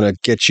 I'm going to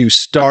get you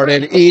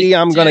started, Edie.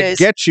 I'm going to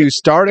get you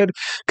started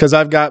because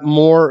I've got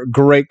more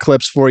great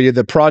clips for you.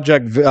 The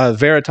Project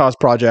Veritas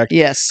Project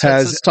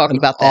has talking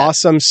about that.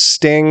 Awesome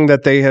sting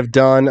that they have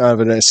done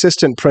of an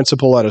assistant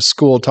principal at a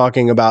school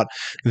talking about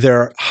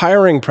their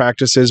hiring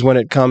practices when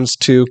it comes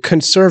to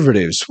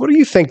conservatives. What do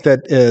you think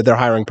that their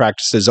hiring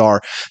practices are?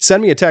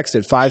 Send me a text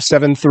at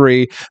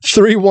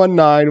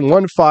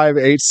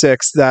 573-319-1586.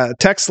 That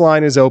text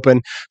line is open,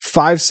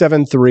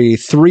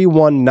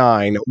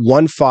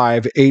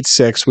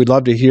 573-319-1586. We'd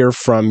love to hear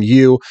from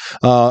you.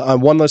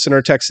 One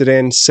listener texted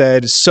in,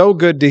 said, "So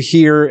good to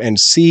hear and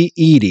see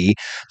Edie.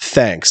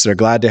 Thanks. They're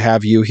glad to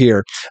have you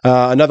here."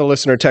 Another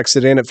listener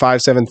texted in at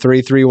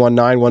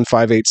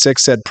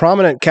 573-319-1586, said,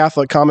 "Prominent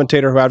Catholic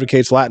commentator who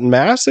advocates Latin Mass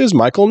past is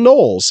Michael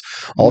Knowles.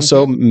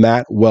 Also,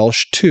 Matt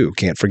Welsh, too.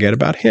 Can't forget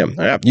about him.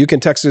 You can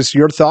text us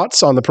your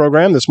thoughts on the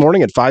program this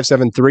morning at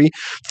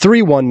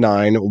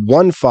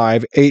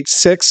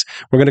 573-319-1586.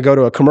 We're going to go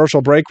to a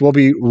commercial break. We'll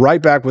be right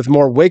back with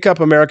more Wake Up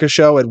America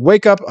Show at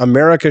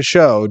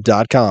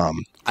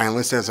wakeupAmericaShow.com. I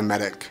enlisted as a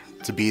medic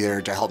to be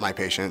there to help my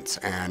patients,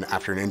 and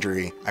after an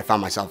injury, I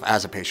found myself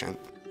as a patient.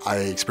 I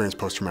experienced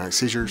post-traumatic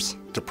seizures.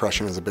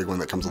 Depression is a big one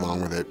that comes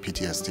along with it,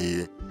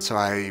 PTSD. So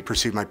I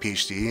pursued my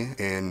PhD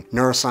in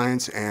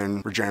neuroscience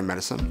and regenerative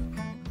medicine.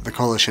 The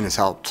coalition has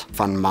helped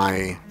fund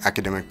my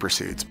academic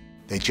pursuits.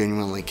 They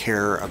genuinely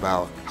care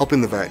about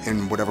helping the vet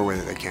in whatever way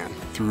that they can.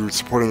 Through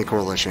supporting the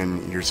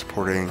coalition, you're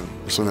supporting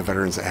some of the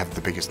veterans that have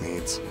the biggest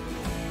needs.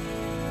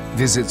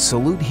 Visit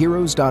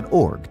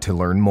SaluteHeroes.org to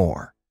learn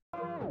more.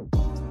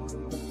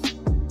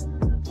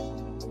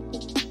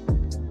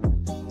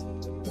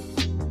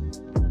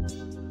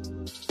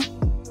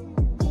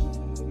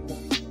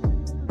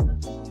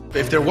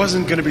 If there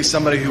wasn't going to be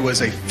somebody who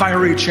was a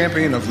fiery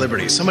champion of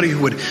liberty, somebody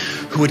who would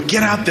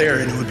get out there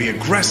and who would be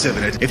aggressive,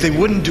 and if they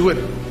wouldn't do it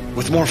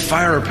with more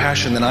fire or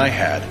passion than I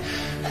had,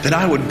 then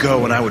I would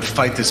go and I would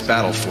fight this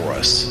battle for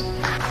us.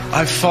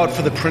 I've fought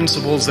for the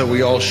principles that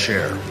we all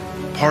share.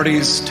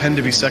 Parties tend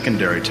to be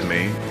secondary to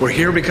me. We're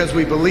here because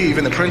we believe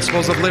in the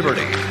principles of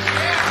liberty.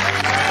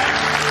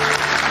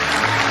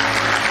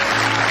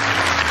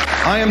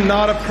 I am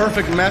not a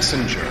perfect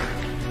messenger,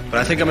 but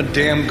I think I'm a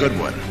damn good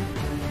one.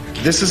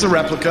 This is a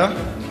replica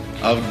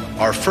of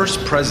our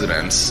first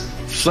president's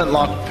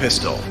flintlock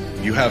pistol.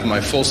 You have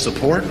my full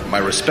support, my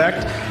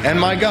respect, and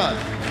my gun.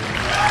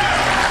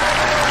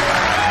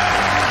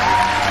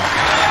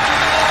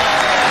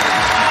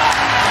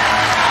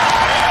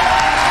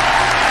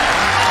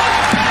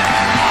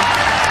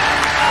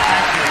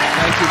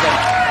 Thank you.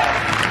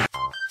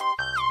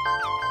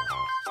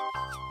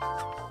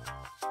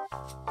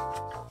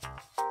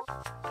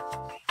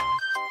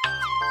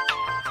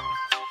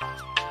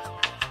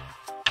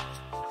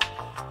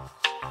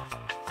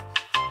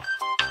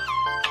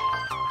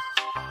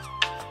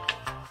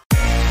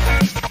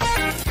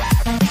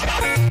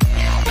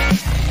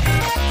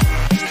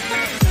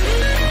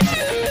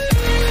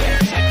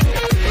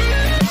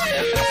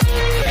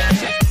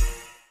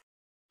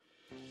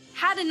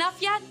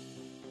 Enough yet?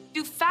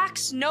 Do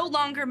facts no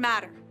longer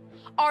matter?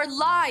 Are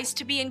lies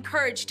to be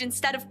encouraged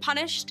instead of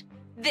punished?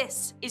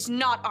 This is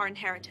not our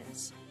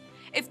inheritance.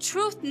 If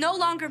truth no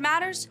longer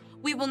matters,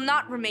 we will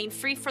not remain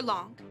free for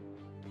long.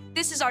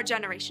 This is our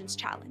generation's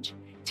challenge,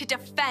 to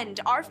defend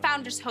our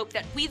founders' hope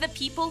that we the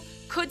people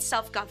could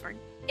self-govern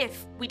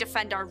if we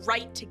defend our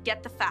right to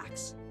get the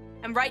facts.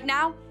 And right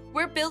now,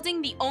 we're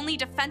building the only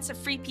defense of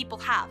free people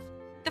have,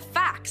 the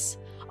facts,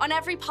 on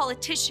every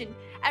politician,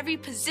 every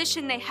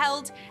position they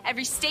held,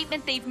 every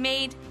statement they've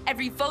made,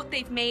 every vote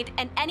they've made,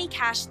 and any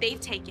cash they've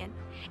taken.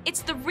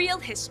 It's the real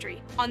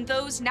history on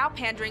those now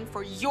pandering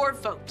for your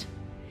vote.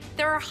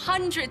 There are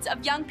hundreds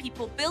of young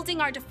people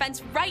building our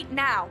defense right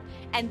now,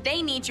 and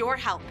they need your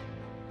help.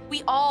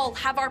 We all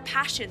have our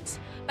passions,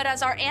 but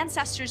as our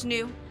ancestors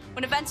knew,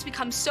 when events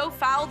become so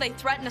foul they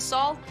threaten us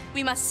all,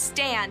 we must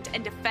stand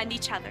and defend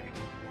each other.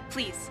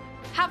 Please,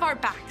 have our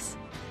backs.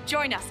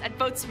 Join us at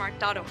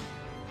votesmart.org.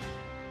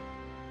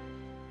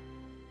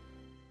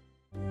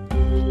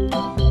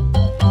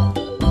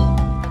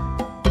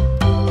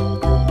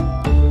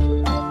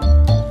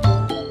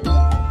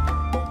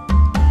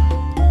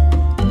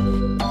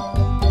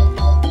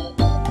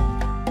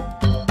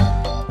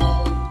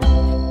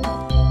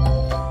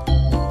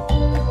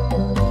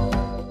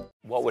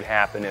 What would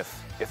happen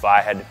if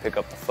I had to pick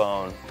up the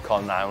phone,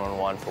 call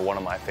 911 for one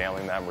of my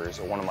family members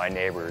or one of my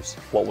neighbors?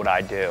 What would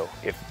I do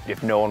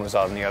if no one was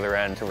on the other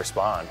end to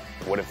respond?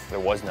 What if there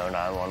was no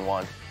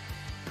 911?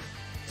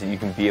 So you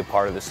can be a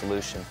part of the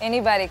solution.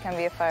 Anybody can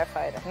be a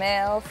firefighter.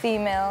 Male,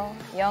 female,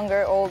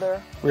 younger,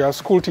 older. We have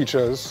school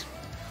teachers.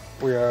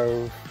 We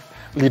have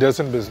leaders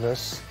in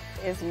business.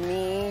 It's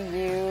me,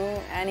 you,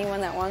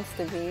 anyone that wants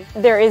to be.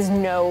 There is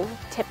no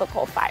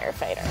typical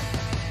firefighter.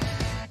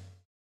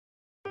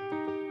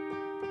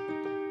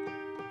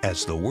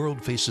 As the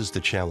world faces the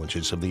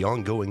challenges of the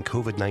ongoing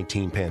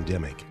COVID-19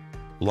 pandemic,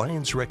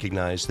 Lions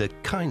recognize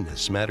that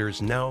kindness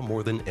matters now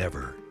more than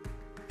ever.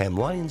 And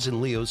Lions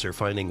and Leos are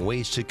finding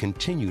ways to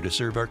continue to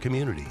serve our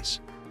communities,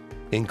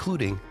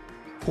 including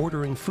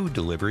ordering food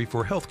delivery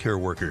for healthcare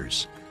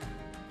workers,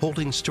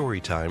 holding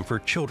story time for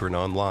children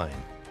online,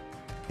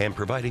 and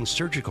providing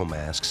surgical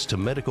masks to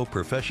medical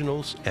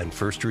professionals and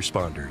first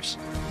responders.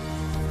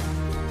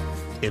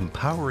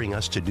 Empowering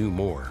us to do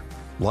more,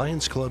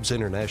 Lions Clubs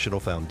International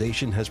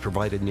Foundation has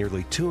provided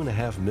nearly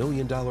 $2.5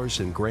 million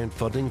in grant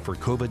funding for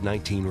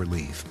COVID-19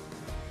 relief.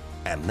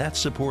 And that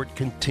support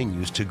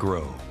continues to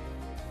grow.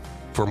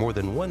 For more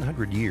than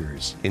 100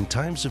 years, in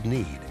times of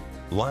need,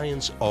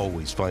 Lions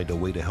always find a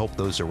way to help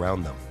those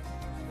around them.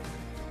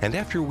 And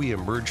after we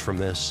emerge from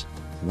this,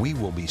 we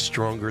will be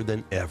stronger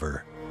than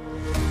ever.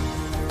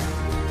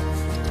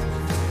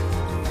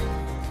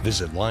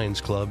 Visit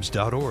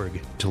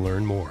lionsclubs.org to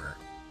learn more.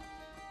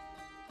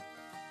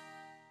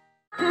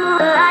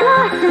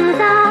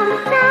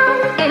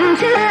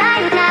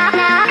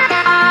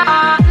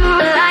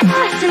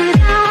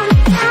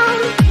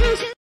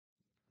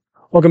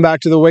 Welcome back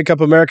to the Wake Up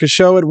America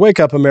Show at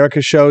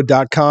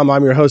wakeupAmericaShow.com.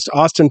 I'm your host,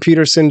 Austin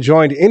Petersen,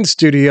 joined in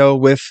studio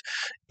with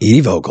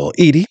Edith Vogel.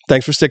 Edie,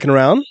 thanks for sticking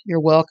around. You're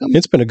welcome.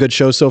 It's been a good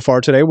show so far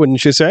today,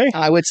 wouldn't you say?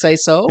 I would say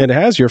so. It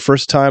has. Your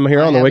first time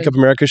here on the Wake Up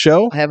America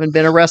Show. I haven't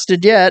been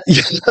arrested yet.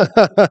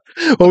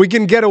 Well, we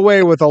can get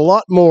away with a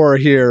lot more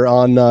here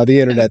on the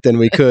internet than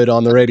we could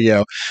on the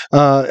radio.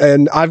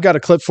 And I've got a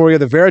clip for you.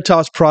 The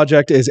Veritas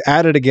Project is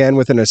at it again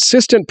with an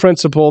assistant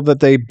principal that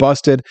they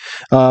busted.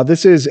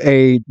 This is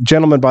a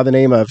gentleman by the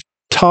name of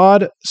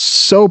Todd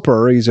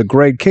Soper. He's a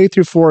grade K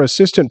through 4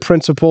 assistant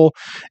principal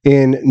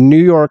in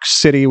New York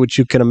City, which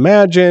you can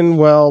imagine,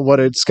 well, what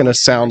it's going to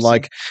sound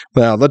like.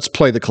 Well, let's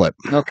play the clip.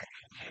 Okay.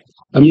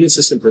 I'm the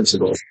assistant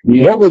principal.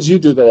 What would you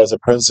do, though, as a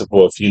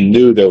principal if you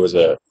knew there was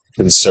a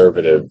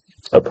conservative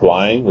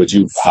applying? Would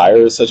you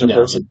hire such a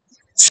person?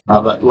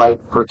 But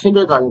like for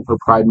kindergarten, for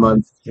Pride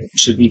Month, it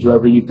should be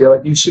whoever you feel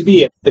like you should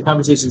be. The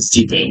conversation's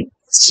deepening.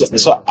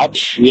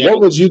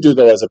 What would you do,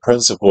 though, as a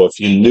principal if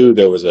you knew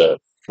there was a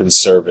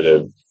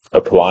conservative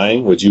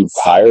applying? Would you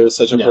hire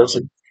such a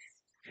person?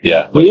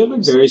 Yeah. We have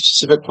like very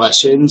specific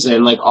questions,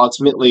 and like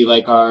ultimately,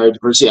 like our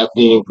diversity,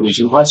 equity, and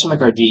inclusion question,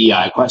 like our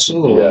DEI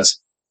question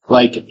is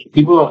like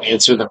people don't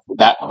answer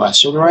that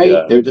question right.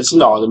 Yeah. They're just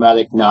an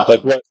automatic not.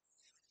 Like what?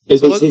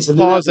 So let's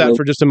pause that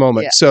for just a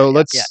moment.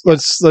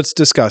 Let's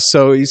discuss.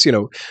 So he's,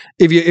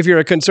 if you're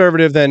a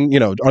conservative, then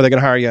are they going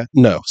to hire you?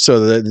 No.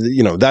 So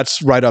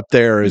that's right up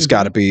there. That's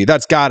got to be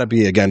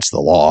against the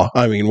law.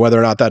 I mean, whether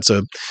or not that's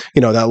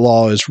that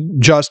law is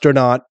just or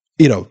not,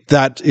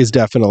 that is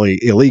definitely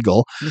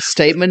illegal. The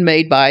statement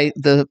made by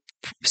the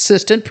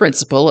assistant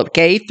principal of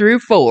K through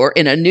 4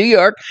 in a New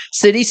York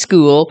City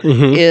school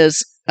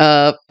is.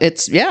 So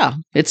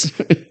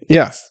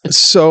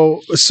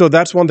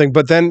that's one thing.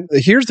 But then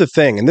here's the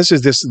thing, and this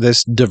is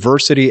this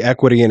diversity,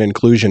 equity, and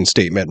inclusion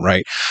statement,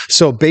 right?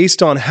 So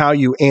based on how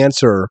you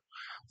answer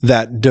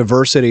that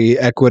diversity,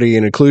 equity,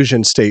 and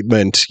inclusion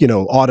statement,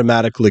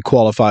 automatically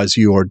qualifies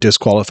you or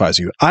disqualifies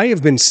you. I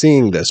have been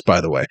seeing this,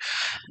 by the way.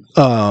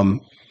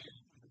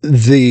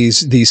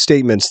 These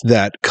statements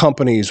that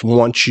companies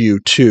want you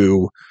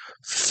to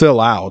fill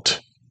out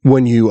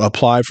when you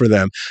apply for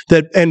them,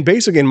 and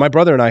basically, and my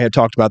brother and I had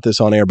talked about this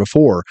on air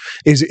before,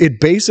 is it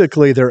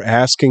basically they're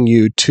asking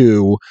you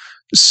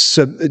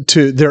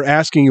they're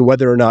asking you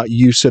whether or not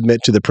you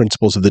submit to the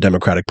principles of the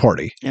Democratic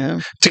Party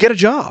to get a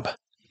job.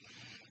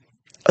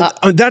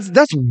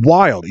 That's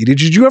wild.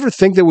 Did you ever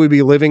think that we'd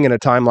be living in a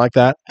time like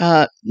that?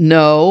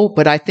 No,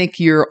 but I think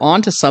you're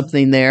onto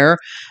something there.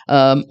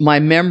 My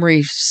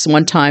memory,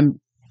 one time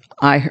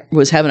I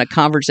was having a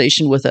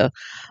conversation with a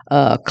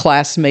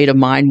classmate of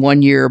mine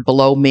 1 year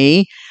below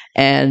me,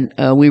 and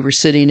we were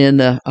sitting in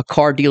a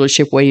car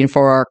dealership waiting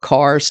for our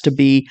cars to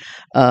be,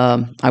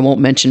 I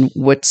won't mention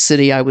what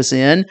city I was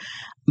in,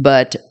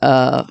 but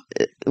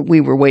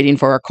we were waiting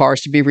for our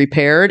cars to be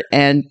repaired,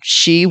 and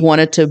she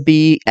wanted to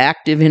be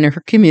active in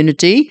her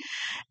community.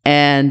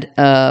 And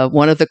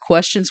one of the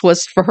questions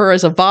was for her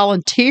as a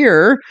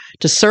volunteer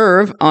to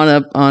serve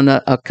on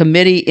a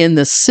committee in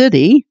the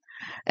city.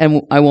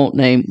 And I won't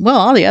name.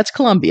 Well, yeah, it's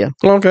Columbia.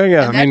 Okay,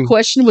 yeah. And that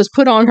question was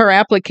put on her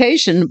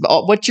application.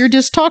 What you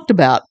just talked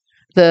about,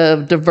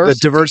 the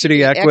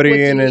diversity,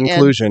 equity, and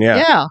inclusion.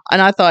 Yeah.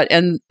 And I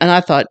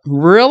thought,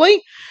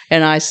 really?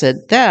 And I said,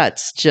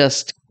 that's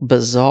just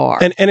bizarre.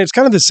 And it's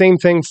kind of the same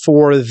thing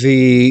for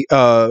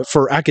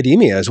for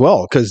academia as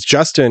well, because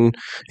Justin,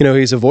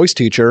 he's a voice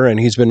teacher and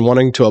he's been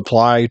wanting to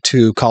apply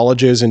to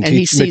colleges and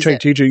teach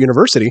at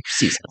university.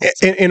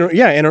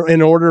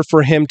 In order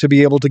for him to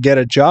be able to get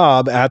a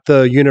job at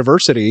the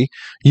university,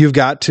 you've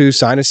got to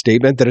sign a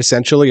statement that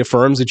essentially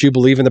affirms that you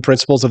believe in the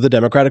principles of the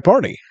Democratic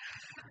Party.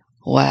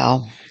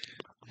 Wow.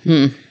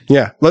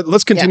 Yeah.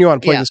 Let's continue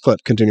on. Play this clip.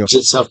 Continue. It's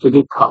itself to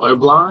be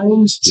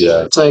colorblind.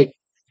 Yeah. It's like,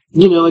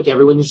 like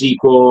everyone is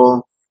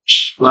equal.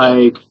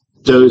 Like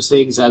those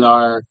things that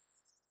are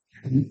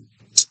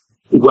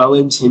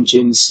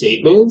well-intentioned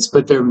statements,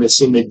 but they're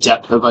missing the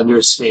depth of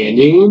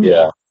understanding.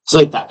 Yeah. It's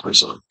like that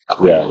person.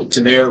 Yeah.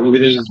 So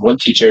there's this one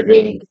teacher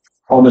who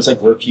almost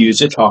like refused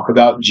to talk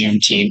about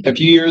Juneteenth a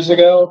few years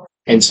ago.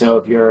 And so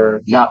if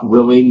you're not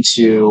willing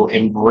to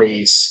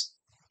embrace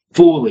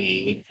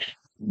fully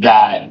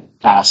that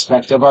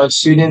aspect of our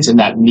students, and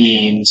that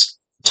means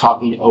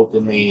talking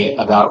openly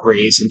about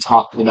race and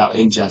talking about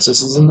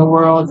injustices in the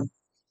world,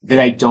 then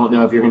I don't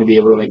know if you're going to be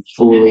able to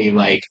fully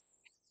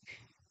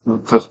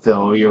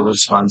fulfill your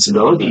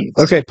responsibilities.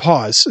 Okay,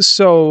 pause.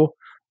 So,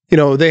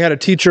 they had a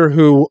teacher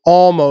who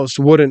almost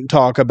wouldn't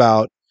talk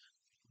about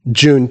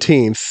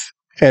Juneteenth,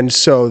 and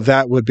so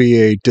that would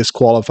be a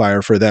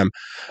disqualifier for them.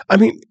 I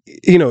mean,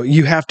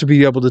 you have to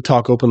be able to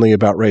talk openly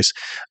about race.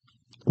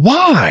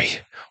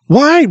 Why?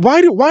 Why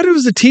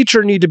does a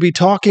teacher need to be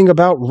talking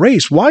about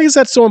race? Why is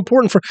that so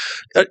important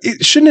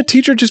shouldn't a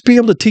teacher just be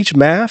able to teach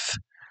math?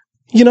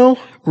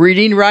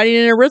 Reading, writing,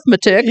 and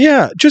arithmetic.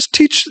 Yeah, just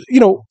teach,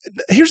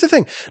 here's the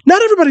thing.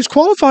 Not everybody's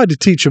qualified to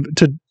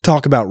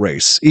talk about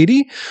race,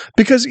 Edie,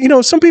 because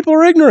some people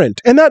are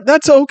ignorant, and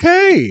that's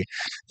okay.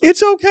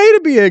 It's okay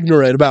to be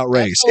ignorant about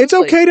race. Absolutely. It's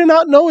okay to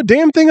not know a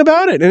damn thing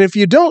about it. And if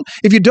you don't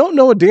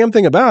know a damn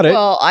thing about it,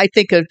 well, I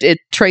think it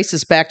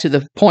traces back to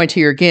the point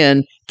here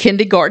again.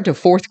 Kindergarten to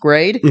 4th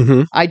grade.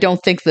 Mm-hmm. I don't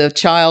think the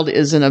child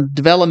is in a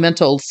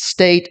developmental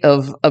state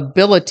of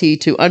ability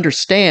to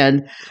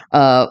understand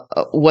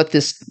what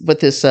this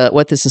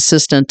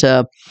assistant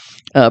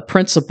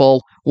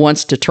principal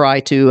wants to try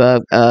to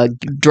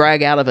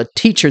drag out of a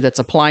teacher that's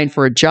applying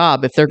for a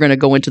job if they're going to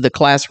go into the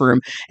classroom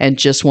and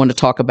just want to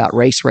talk about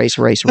race. I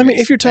mean,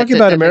 if you're talking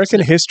about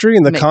American history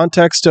in the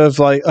context of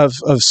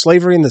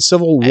slavery and the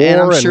Civil War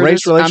and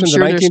race relations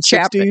in the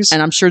 1960s,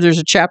 and I'm sure there's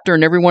a chapter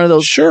in every one of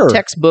those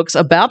textbooks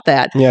about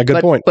that. Yeah,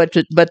 good point.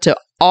 But to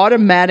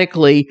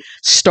automatically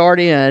start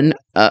in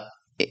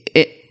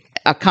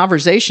a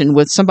conversation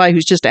with somebody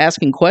who's just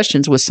asking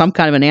questions with some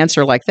kind of an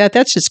answer like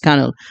that's just kind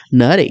of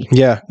nutty.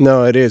 Yeah,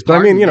 no, it is. But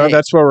I mean,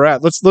 that's where we're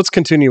at. Let's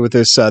continue with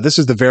this. This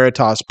is the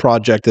Veritas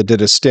project that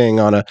did a sting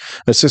on an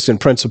assistant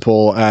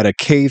principal at a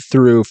K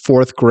through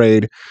 4th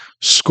grade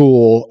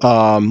school,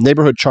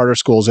 neighborhood charter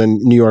schools in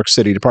New York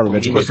City, Department of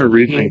Education. What's her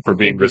reasoning for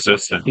being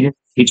resistant?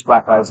 Teach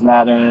Black Lives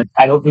Matter.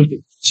 I don't think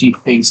that she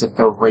thinks that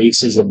the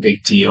race is a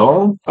big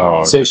deal. Oh,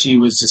 okay. So she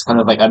was just kind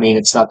of like, I mean,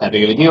 it's not that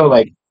big of a deal.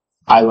 Like,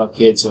 I love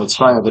kids, so it's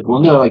fine. I was like,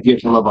 well, no, like, you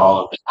have to love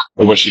all of it.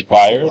 But was she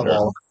fired?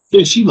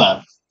 Yeah, she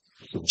left.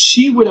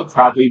 She would have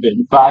probably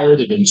been fired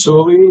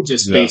eventually,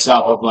 just based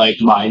off of, like,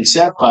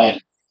 mindset. But,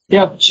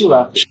 yeah, she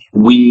left.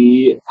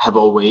 We have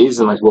always,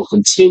 and, like, will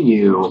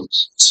continue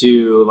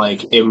to,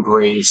 like,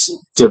 embrace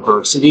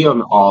diversity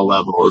on all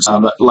levels.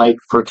 Like,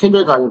 for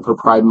kindergarten, for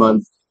Pride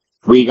Month,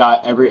 we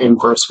got in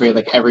 1st grade,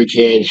 like, every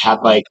kid had,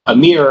 like, a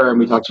mirror, and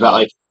we talked about,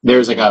 like,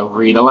 there's like a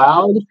read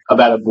aloud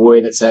about a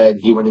boy that said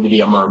he wanted to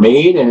be a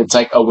mermaid, and it's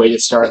like a way to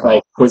start,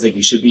 like, was like,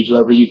 you should be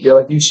whoever you feel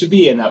like you should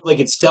be, and that, like,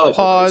 it's delicate.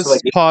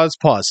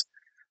 Pause.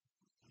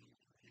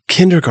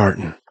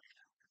 Kindergarten.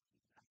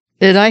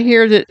 Did I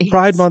hear that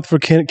Pride Month for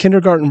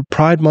kindergarten?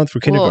 Pride Month for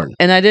kindergarten.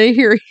 And I did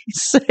hear you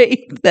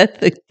say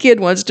that the kid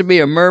wants to be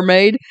a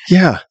mermaid.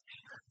 Yeah.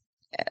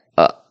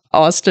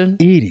 Austin.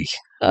 Edie.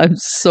 I'm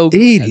so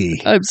glad.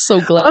 Edie. I'm so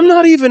glad. I'm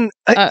not even.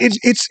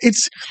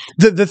 It's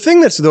the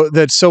thing that's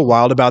so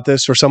wild about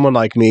this for someone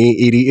like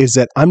me, Edie, is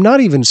that I'm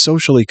not even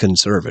socially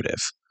conservative,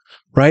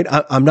 right?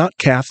 I'm not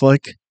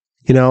Catholic.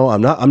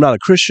 I'm not a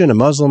Christian, a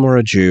Muslim, or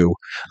a Jew.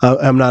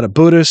 I'm not a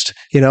Buddhist.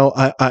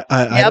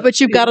 But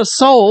you've got a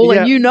soul,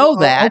 and you know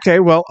that.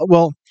 Okay, well,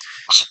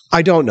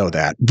 I don't know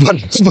that, but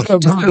I'll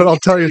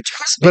tell you.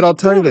 But I'll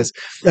tell you this: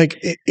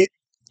 like,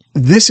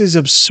 this is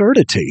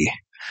absurdity.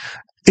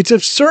 It's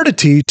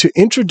absurdity to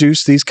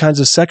introduce these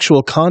kinds of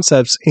sexual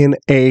concepts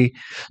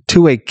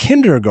to a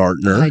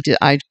kindergartner.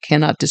 I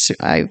cannot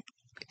disagree.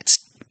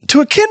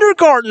 To a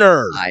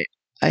kindergartner.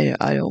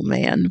 Oh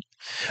man.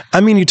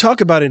 I mean, you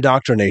talk about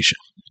indoctrination.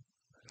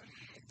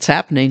 It's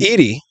happening.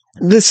 Edie,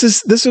 this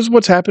is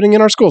what's happening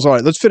in our schools. All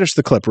right, let's finish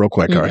the clip real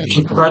quick. All right.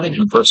 Kindergarten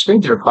in 1st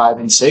grade, they're 5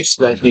 and 6,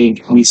 but I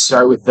think we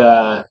start with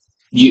the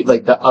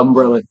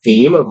umbrella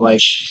theme of,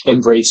 like,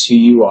 embrace who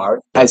you are.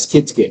 As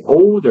kids get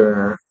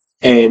older,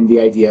 and the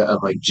idea of,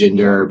 like,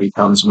 gender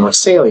becomes more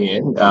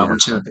salient,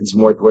 which happens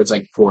more towards,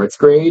 like, 4th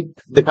grade.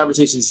 The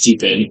conversations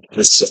deepen.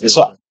 This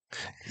one.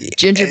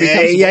 Ginger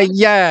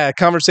becomes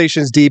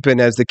conversations deepen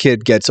as the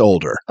kid gets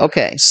older.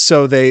 Okay.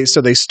 So they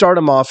start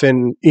them off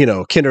in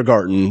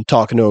kindergarten,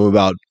 talking to them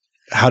about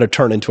how to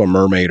turn into a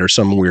mermaid or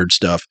some weird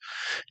stuff,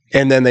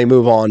 and then they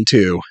move on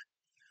to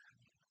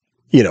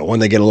when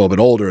they get a little bit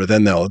older,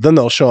 then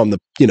they'll show them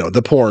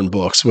the porn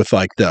books with,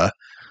 like,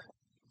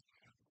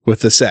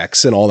 with the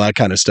sex and all that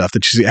kind of stuff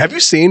that you see. Have you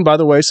seen, by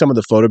the way, some of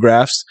the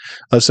photographs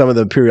of some of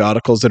the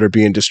periodicals that are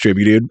being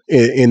distributed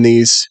in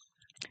these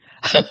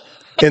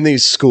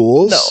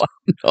schools?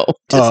 No.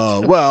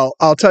 Well,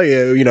 I'll tell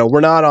you,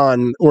 we're not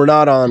on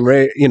not on a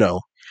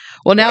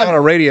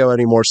radio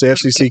anymore, so the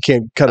FCC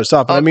can't cut us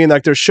off. But I mean,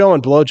 like, they're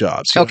showing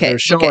blowjobs. Okay. They're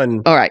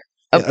showing. All right.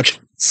 Okay.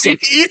 So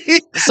you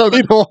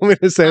don't want me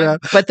to say that.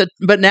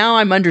 But now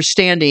I'm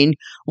understanding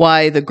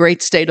why the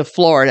great state of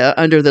Florida,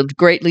 under the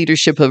great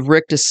leadership of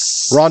Ron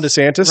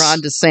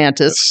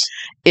DeSantis,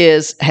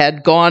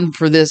 had gone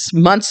for this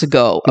months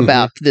ago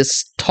about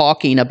this,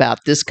 talking about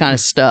this kind of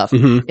stuff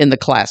in the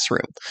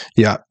classroom.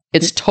 Yeah.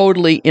 It's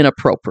totally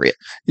inappropriate.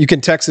 You can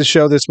text the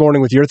show this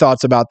morning with your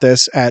thoughts about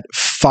this at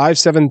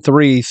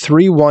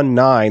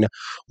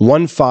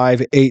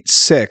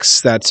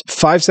 573-319-1586. That's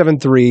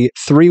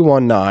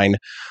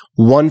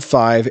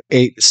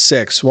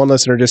 573-319-1586. One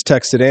listener just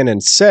texted in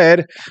and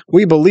said,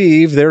 "We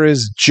believe there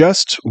is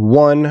just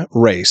one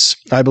race.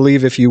 I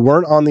believe if you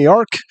weren't on the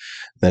ark,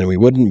 then we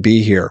wouldn't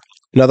be here."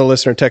 Another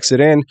listener texted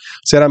in,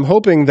 said, "I'm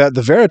hoping that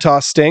the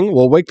Veritas sting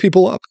will wake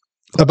people up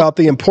about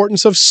the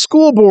importance of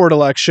school board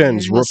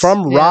elections. We're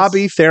from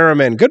Robbie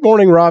Theraman. Good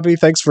morning, Robbie.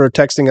 Thanks for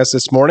texting us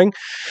this morning.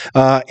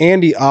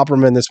 Andy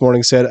Opperman this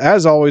morning said,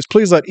 as always,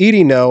 please let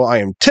Edie know I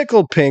am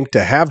tickled pink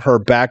to have her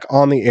back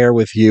on the air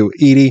with you.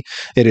 Edie,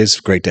 it is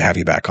great to have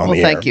you back on the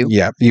air. Thank you.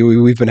 Yeah,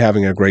 we've been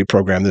having a great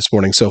program this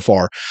morning so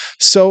far.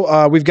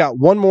 So we've got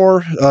one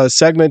more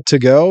segment to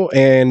go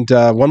and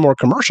one more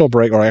commercial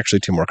break, or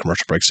actually 2 more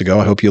commercial breaks to go.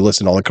 I hope you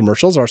listen to all the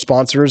commercials. Our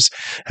sponsors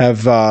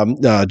have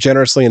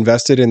generously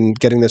invested in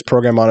getting this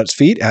program on its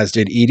feet, as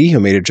did Edie, who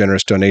made a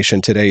generous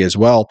donation today as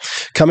well.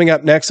 Coming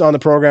up next on the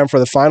program for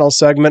the final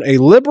segment, a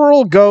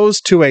liberal goes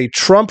to a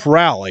Trump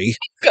rally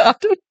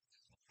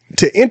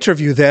to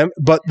interview them,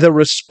 but the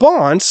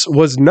response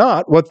was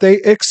not what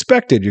they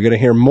expected. You're going to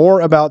hear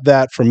more about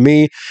that from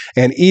me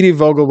and Edith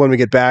Vogel when we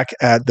get back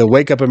at the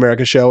Wake Up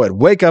America Show at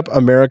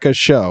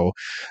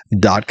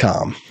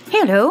wakeupAmericaShow.com.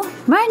 Hello,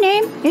 my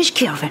name is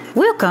Kelvin.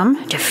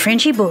 Welcome to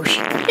Frenchy Bush.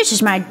 This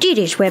is my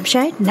Didi's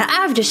website. Now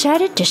I've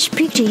decided to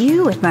speak to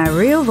you with my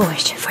real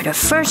voice for the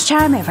first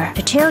time ever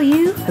to tell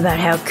you about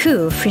how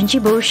cool Frenchy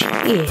Bush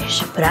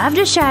is. But I've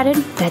decided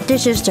that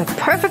this is the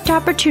perfect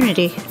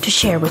opportunity to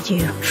share with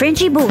you.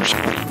 Frenchy Bush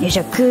is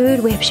a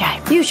good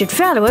website. You should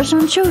follow us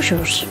on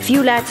socials. If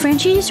you like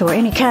Frenchies or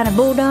any kind of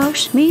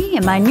bulldogs, me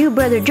and my new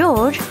brother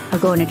George are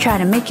going to try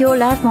to make your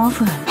life more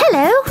fun.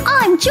 Hello,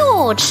 I'm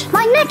George.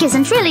 My neck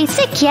isn't really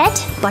thick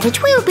yet, but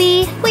it will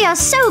be. We are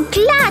so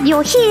glad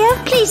you're here.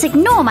 Please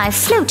ignore my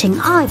floating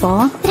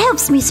eyeball. It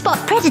helps me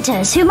spot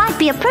predators who might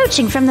be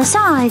approaching from the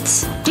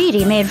sides.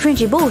 Didi made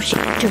Frenchy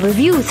bullshit to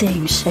review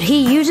things that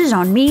he uses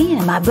on me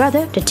and my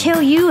brother to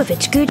tell you if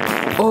it's good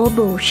or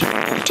bullshit.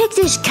 Take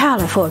this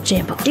collar, for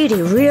example.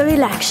 Didi really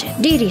likes it.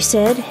 Didi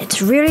said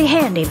it's really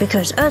handy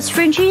because us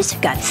Frenchies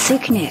got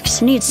thick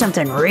necks. Need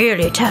something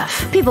really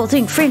tough. People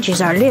think Frenchies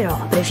are little,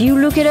 but if you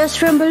look at us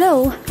from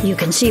below, you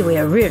can see we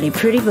are really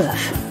pretty buff.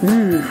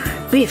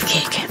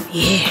 Beefcake.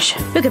 Yes.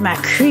 Look at my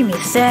creamy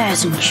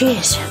thighs and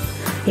chest.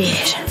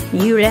 Yes.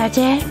 You like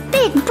that?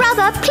 Big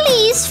brother,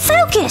 please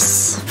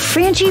focus.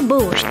 Frenchy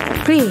Bush.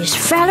 Please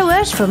follow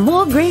us for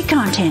more great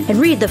content and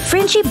read the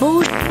Frenchy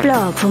Bush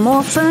blog for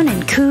more fun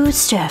and cool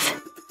stuff.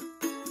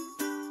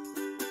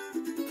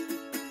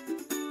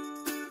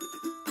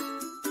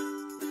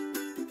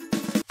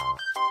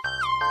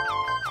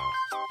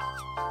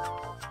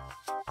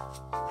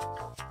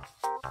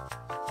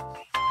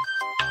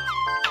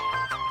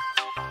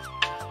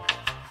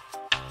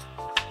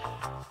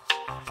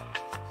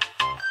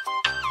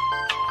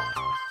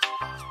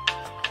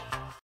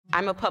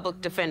 I'm a public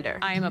defender.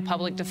 I am a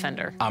public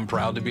defender. I'm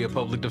proud to be a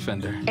public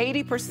defender.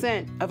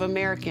 80% of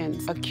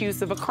Americans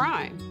accused of a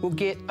crime will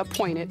get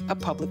appointed a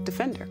public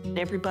defender.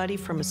 Everybody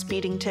from a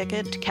speeding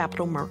ticket to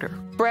capital murder.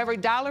 For every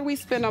 $1 we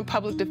spend on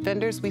public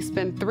defenders, we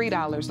spend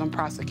 $3 on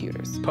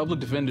prosecutors. Public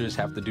defenders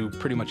have to do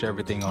pretty much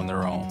everything on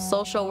their own.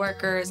 Social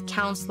workers,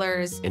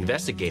 counselors.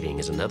 Investigating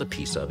is another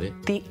piece of it.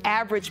 The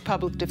average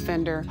public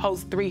defender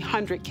holds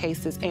 300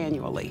 cases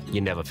annually.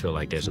 You never feel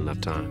like there's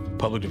enough time.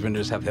 Public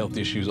defenders have health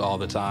issues all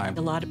the time.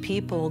 A lot of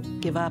people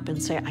give up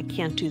and say, I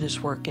can't do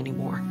this work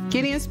anymore.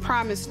 Gideon's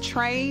Promise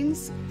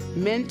trains,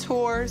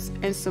 mentors,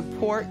 and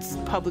supports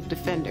public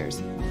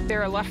defenders. There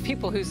are a lot of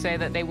people who say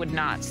that they would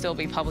not still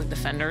be public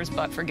defenders,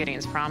 but for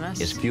Gideon's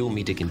Promise. It's fueled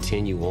me to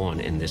continue on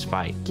in this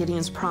fight.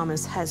 Gideon's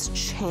Promise has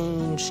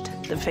changed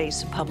the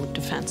face of public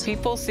defense.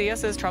 People see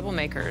us as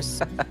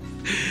troublemakers.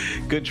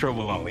 Good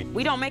trouble only.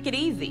 We don't make it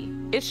easy.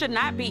 It should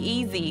not be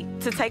easy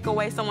to take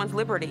away someone's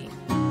liberty.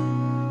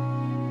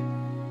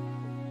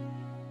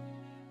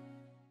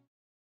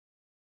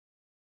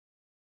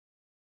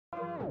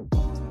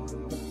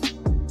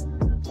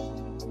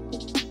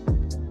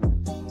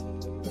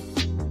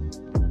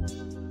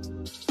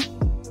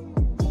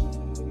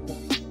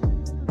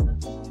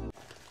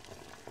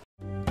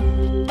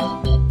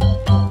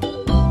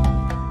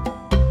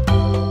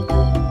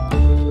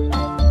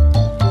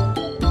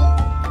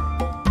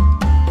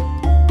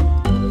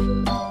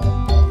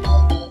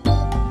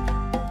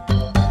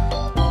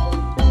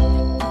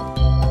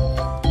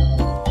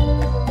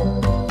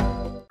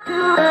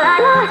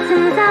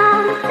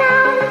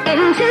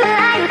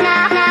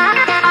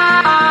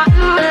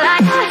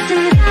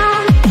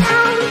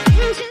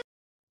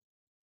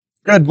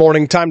 Good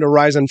morning. Time to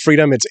rise in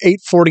freedom. It's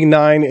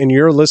 8:49 and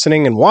you're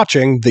listening and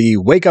watching the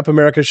Wake Up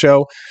America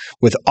Show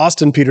with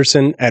Austin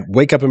Petersen at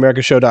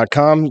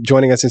wakeupAmericaShow.com.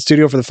 Joining us in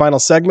studio for the final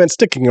segment,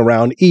 sticking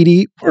around,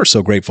 Edie. We're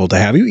so grateful to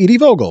have you. Edith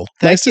Vogel.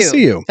 Nice to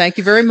see you. Thank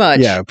you very much.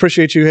 Yeah,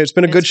 appreciate you. It's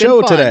been a good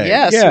show today.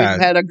 Yes, yeah.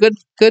 We've had a good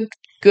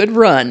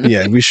run.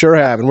 Yeah, we sure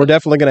have. And we're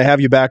definitely going to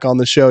have you back on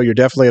the show. You're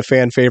definitely a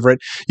fan favorite.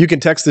 You can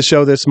text the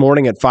show this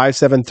morning at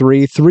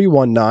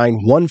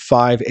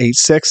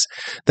 573-319-1586.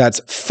 That's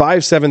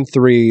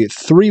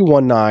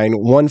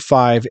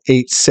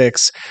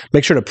 573-319-1586.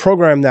 Make sure to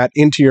program that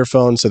into your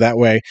phone so that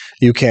way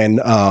you can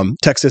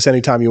text us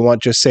anytime you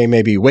want. Just say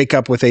maybe wake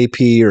up with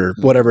AP or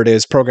whatever it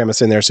is. Program us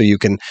in there so you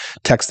can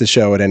text the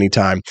show at any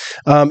time.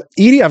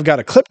 Edie, I've got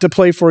a clip to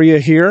play for you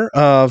here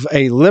of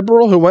a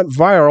liberal who went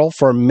viral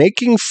for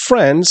making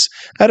friends friends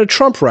at a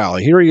Trump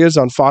rally. Here he is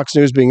on Fox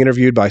News being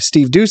interviewed by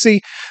Steve Doocy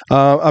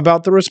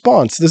about the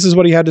response. This is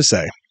what he had to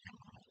say.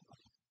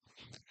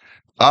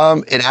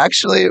 It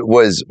actually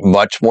was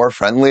much more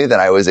friendly than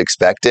I was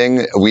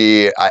expecting.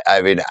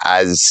 I mean,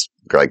 as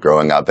like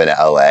growing up in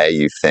LA,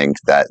 you think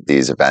that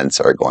these events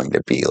are going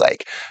to be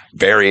like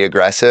very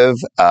aggressive.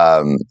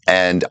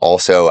 And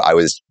also I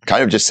was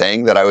kind of just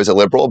saying that I was a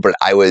liberal, but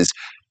I was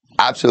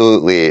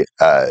absolutely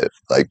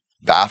like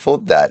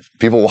baffled that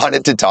people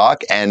wanted to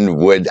talk and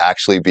would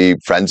actually be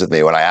friends with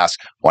me when I asked,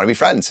 want to be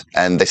friends?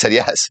 And they said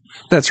yes.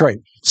 That's right.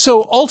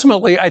 So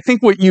ultimately, I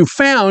think what you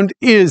found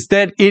is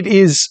that it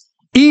is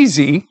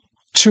easy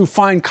to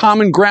find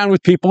common ground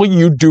with people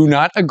you do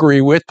not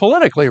agree with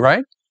politically,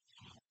 right?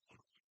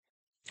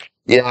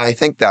 Yeah, I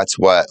think that's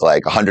what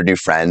like 100 New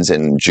Friends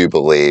in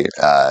Jubilee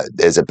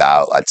is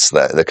about. That's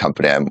the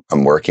company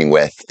I'm working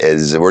with.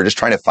 Is we're just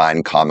trying to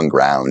find common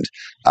ground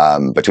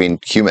between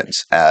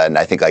humans, and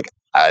I think like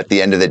at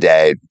the end of the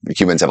day,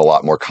 humans have a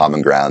lot more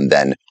common ground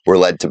than we're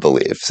led to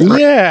believe. So.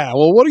 Yeah.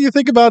 Well, what do you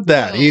think about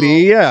that,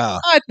 Edie? Yeah.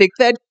 I think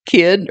that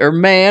kid or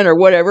man or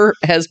whatever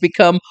has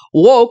become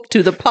woke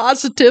to the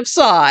positive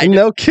side.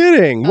 No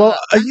kidding. Well,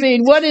 I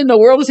mean, what in the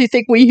world does he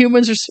think we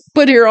humans are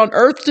put here on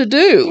Earth to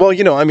do? Well,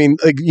 I mean,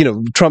 like,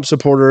 Trump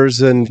supporters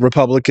and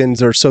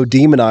Republicans are so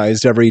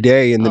demonized every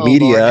day in the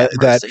media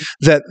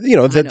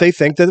that they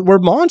think that we're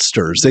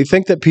monsters. They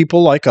think that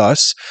people like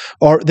us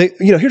are.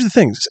 Here's the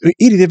thing,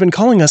 Edie. They've been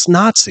calling us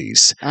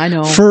Nazis. I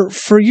know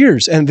for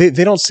years, and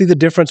they don't see the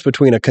difference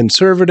between a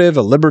conservative,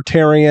 a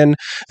libertarian,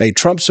 a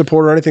Trump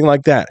supporter, or anything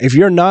like that. If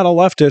you're not a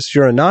leftist,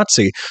 you're a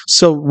Nazi.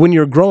 So when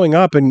you're growing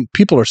up and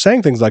people are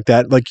saying things like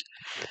that,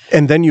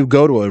 and then you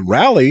go to a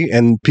rally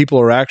and people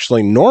are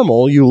actually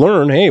normal, you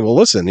learn, hey, well,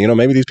 listen,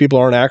 maybe these people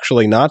aren't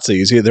actually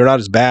Nazis. They're not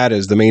as bad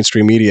as the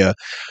mainstream media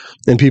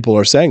and people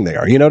are saying they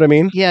are. You know what I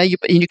mean? Yeah,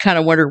 you kind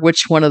of wonder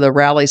which one of the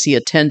rallies he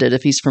attended.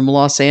 If he's from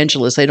Los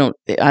Angeles, I don't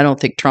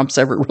think Trump's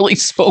ever really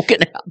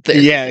spoken out there.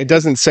 Yeah, it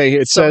doesn't say.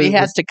 It so says he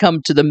has to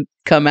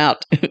come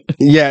out.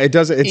 Yeah, it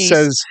doesn't. It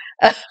says.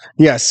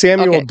 Yeah,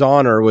 Samuel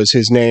Donner was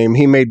his name.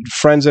 He made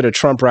friends at a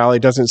Trump rally.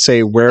 It doesn't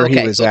say where he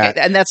was at,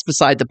 and that's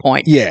beside the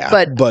point. Yeah,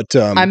 but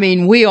I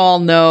mean, we all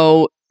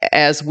know,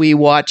 as we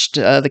watched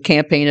the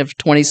campaign of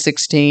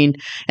 2016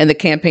 and the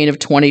campaign of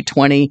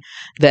 2020,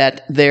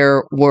 that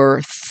there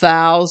were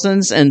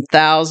thousands and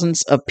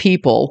thousands of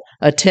people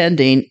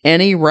attending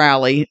any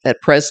rally that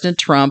President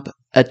Trump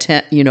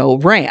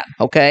ran.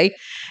 Okay,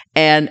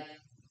 and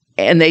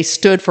they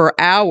stood for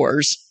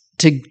hours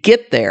to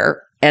get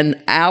there and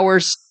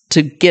hours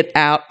to get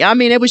out. I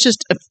mean, it was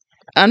just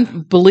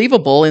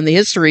unbelievable in the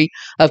history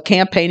of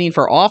campaigning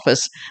for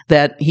office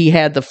that he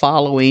had the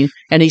following,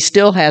 and he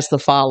still has the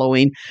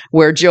following,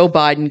 where Joe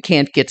Biden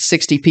can't get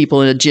 60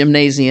 people in a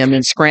gymnasium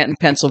in Scranton,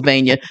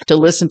 Pennsylvania to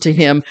listen to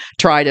him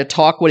try to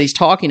talk what he's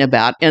talking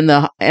about. And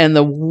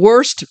the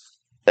worst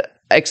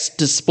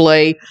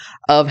display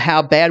of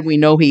how bad we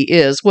know he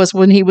is was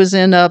when he was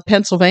in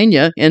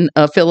Pennsylvania, in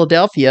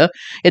Philadelphia,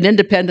 at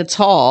Independence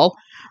Hall,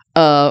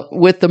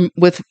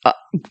 with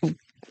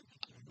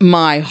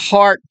my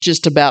heart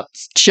just about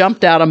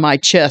jumped out of my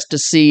chest to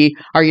see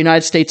our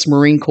United States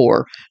Marine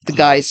Corps, the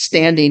guys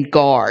standing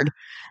guard.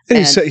 And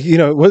he said,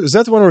 is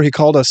that the one where he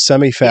called us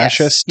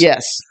semi-fascist?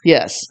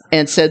 Yes.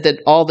 And said that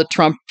all the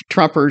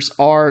Trumpers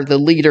are the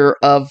leader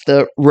of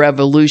the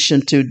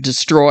revolution to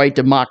destroy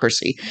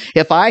democracy.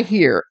 If I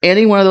hear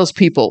any one of those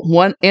people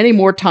any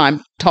more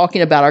time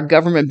talking about our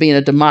government being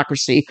a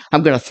democracy,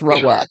 I'm going to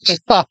throw up.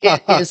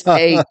 It is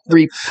a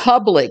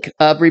republic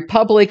of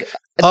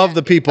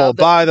the people,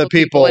 by the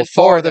people,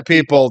 for the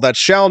people, that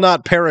shall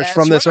not perish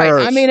from this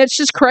earth. I mean, it's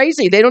just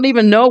crazy. They don't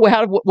even know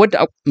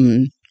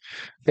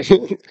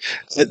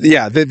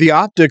Yeah, the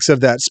optics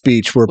of that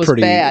speech were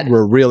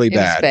really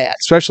bad,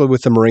 especially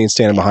with the Marines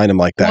standing behind him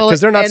like that,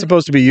 because they're not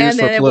supposed to be used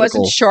for political.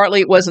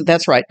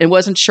 It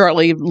wasn't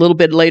shortly a little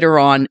bit later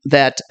on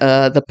that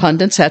the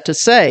pundits had to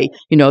say,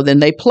 then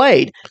they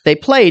played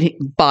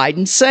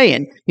Biden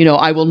saying,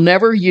 I will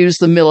never use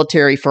the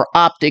military for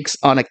optics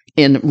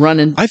in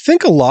running. I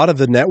think a lot of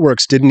the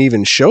networks didn't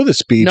even show the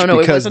speech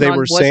because they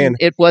were saying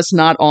it was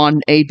not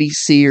on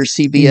ABC or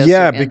CBS.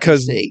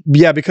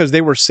 Yeah, because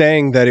they were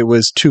saying that it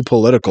was too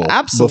political.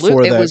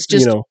 Absolutely,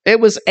 it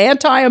was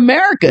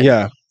anti-American.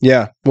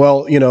 Yeah.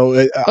 Well,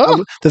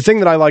 the thing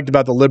that I liked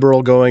about the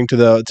liberal going to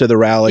the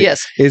rally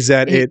is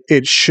that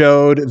it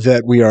showed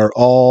that we are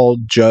all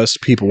just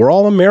people. We're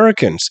all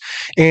Americans,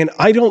 and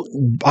I don't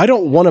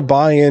want to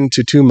buy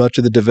into too much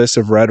of the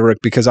divisive rhetoric,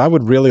 because I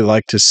would really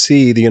like to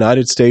see the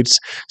United States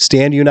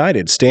stand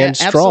united, stand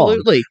strong.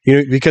 Absolutely.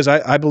 Because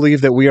I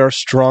believe that we are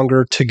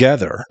stronger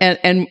together,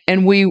 and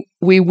we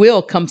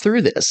will come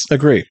through this.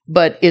 Agree.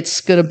 But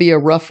it's going to be a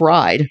rough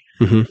ride.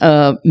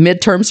 Mm-hmm.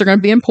 Midterms are going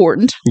to be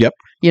important. Yep.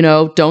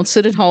 Don't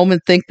sit at home and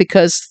think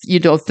because you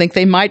don't think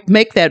they might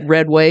make that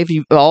red wave.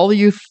 All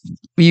you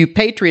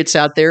patriots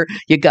out there,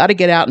 you got to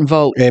get out and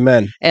vote.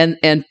 Amen.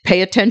 And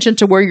pay attention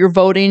to where you're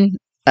voting.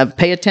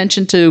 Pay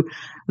attention to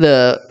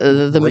the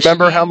Remember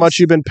machines. How much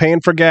you've been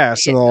paying for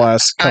gas in the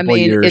last couple of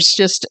years. It's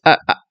just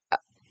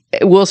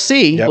We'll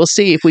see. We'll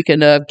see if we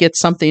can get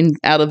something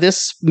out of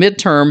this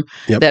midterm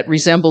that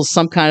resembles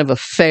some kind of a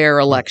fair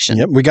election.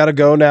 Yep, we got to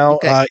go now.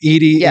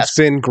 Edie, it's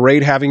been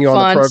great having you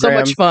on the program. So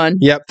much fun.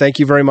 Yep, thank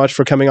you very much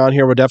for coming on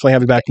here. We'll definitely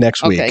have you back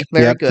next week.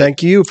 Very good.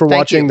 Thank you for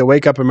watching the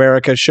Wake Up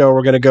America show.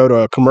 We're going to go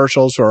to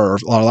commercials for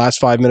our last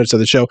 5 minutes of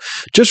the show.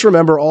 Just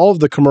remember, all of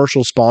the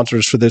commercial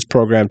sponsors for this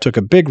program took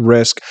a big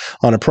risk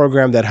on a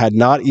program that had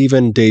not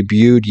even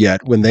debuted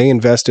yet when they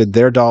invested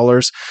their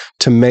dollars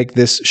to make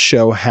this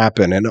show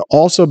happen. And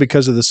also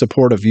because of the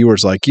support of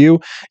viewers like you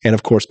and,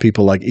 of course,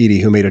 people like Edie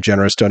who made a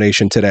generous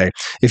donation today.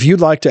 If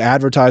you'd like to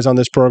advertise on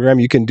this program,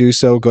 you can do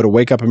so. Go to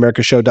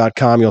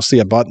wakeupamericashow.com. You'll see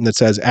a button that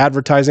says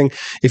advertising.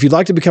 If you'd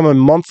like to become a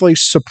monthly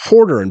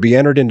supporter and be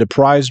entered into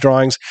prize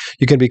drawings,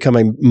 you can become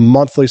a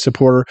monthly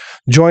supporter.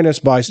 Join us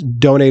by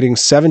donating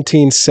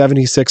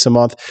 $17.76 a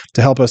month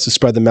to help us to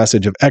spread the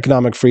message of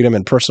economic freedom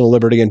and personal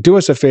liberty. And do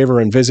us a favor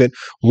and visit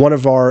one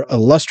of our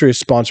illustrious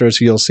sponsors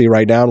who you'll see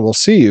right now. And we'll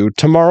see you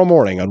tomorrow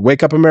morning on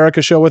Wake Up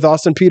America Show with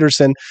Austin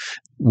Petersen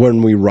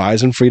when we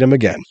rise in freedom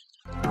again.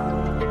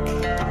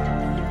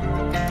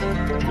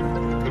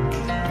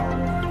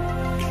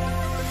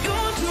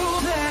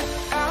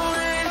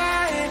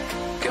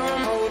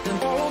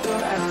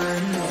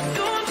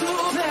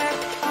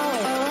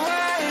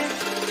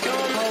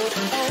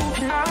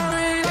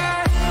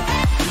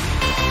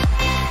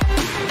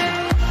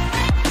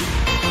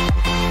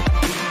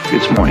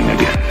 It's morning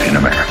again in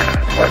America.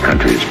 Our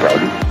country is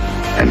prouder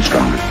and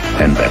stronger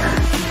and better.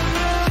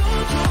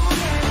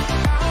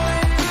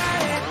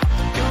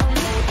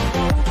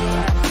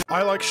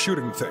 I like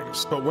shooting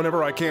things, but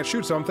whenever I can't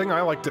shoot something,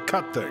 I like to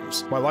cut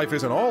things. My life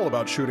isn't all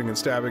about shooting and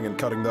stabbing and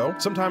cutting, though.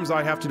 Sometimes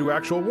I have to do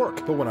actual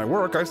work, but when I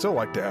work, I still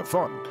like to have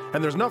fun.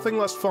 And there's nothing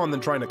less fun than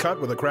trying to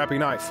cut with a crappy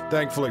knife.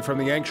 Thankfully, from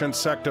the ancient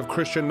sect of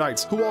Christian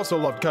knights, who also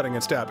loved cutting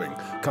and stabbing,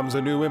 comes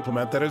a new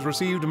implement that has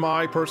received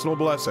my personal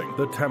blessing,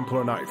 the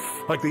Templar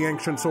knife. Like the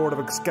ancient sword of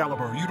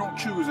Excalibur, you don't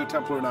choose a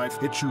Templar knife,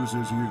 it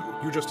chooses you.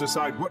 You just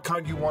decide what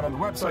kind you want on the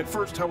website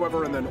first,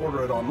 however, and then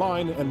order it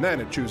online, and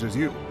then it chooses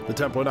you. The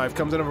Templar knife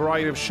comes in a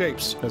variety of shapes.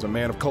 As a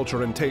man of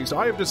culture and taste,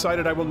 I have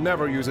decided I will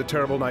never use a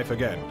terrible knife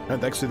again. And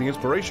thanks to the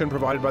inspiration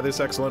provided by this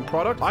excellent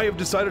product, I have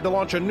decided to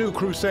launch a new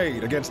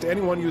crusade against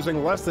anyone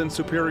using less than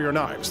superior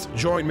knives.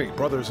 Join me,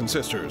 brothers and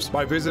sisters,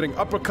 by visiting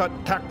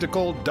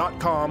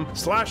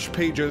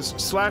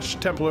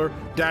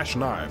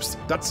uppercuttactical.com/pages/Templar-knives.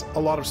 That's a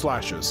lot of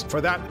slashes.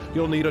 For that,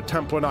 you'll need a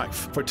Templar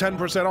knife. For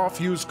 10%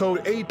 off, use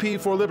code AP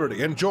for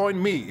Liberty and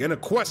join me in a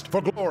quest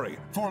for glory,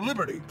 for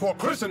liberty, for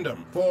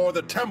Christendom, for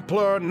the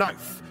Templar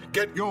knife.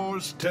 Get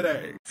yours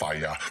today.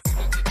 Fire.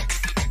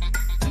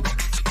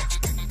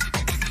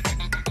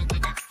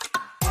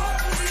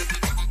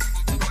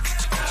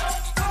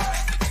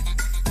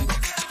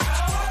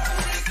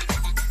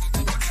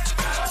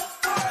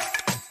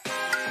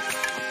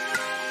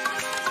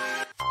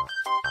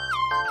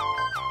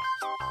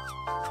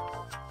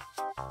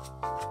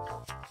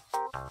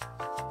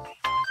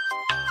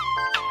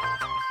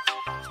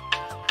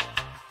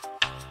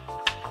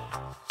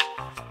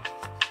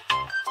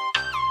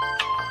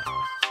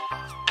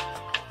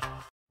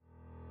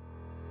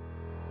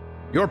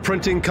 Your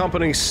printing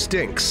company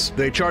stinks.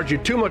 They charge you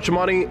too much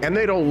money and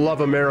they don't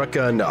love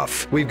America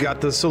enough. We've got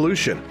the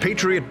solution.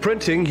 Patriot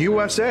Printing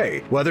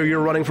USA. Whether you're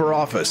running for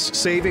office,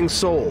 saving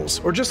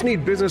souls, or just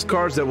need business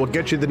cards that will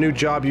get you the new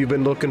job you've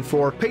been looking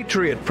for,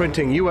 Patriot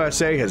Printing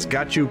USA has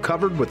got you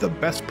covered with the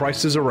best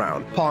prices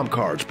around. Palm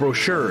cards,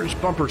 brochures,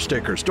 bumper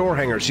stickers, door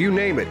hangers, you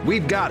name it,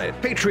 we've got it.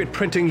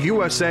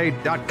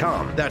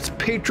 PatriotPrintingUSA.com. That's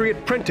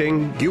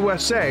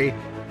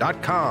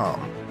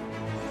PatriotPrintingUSA.com.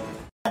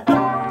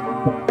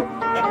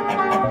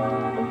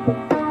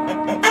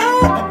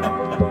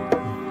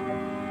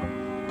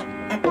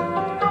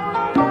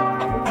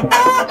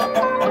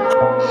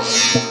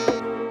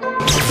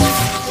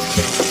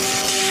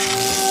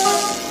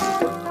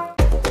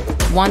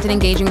 Want an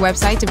engaging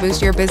website to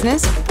boost your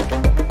business?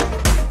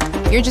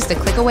 You're just a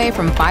click away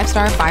from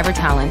 5-star Fiverr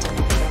talent.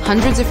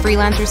 Hundreds of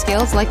freelancer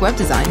skills like web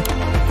design.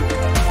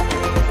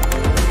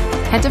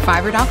 Head to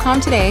Fiverr.com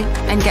today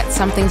and get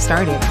something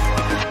started.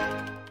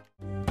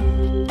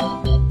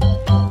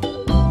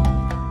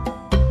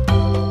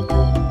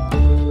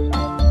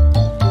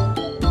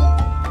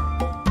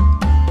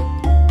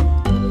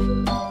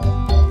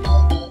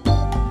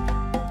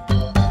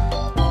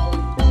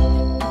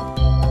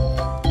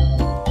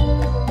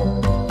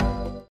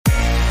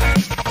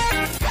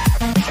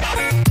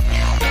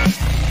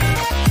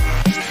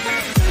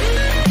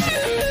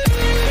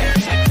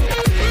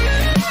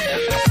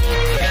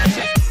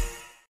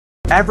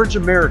 Average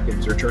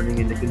Americans are turning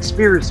into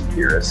conspiracy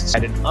theorists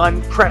at an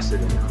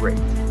unprecedented rate.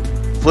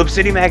 Flip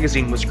City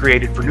Magazine was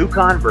created for new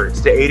converts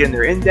to aid in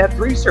their in-depth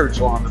research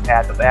along the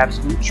path of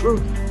absolute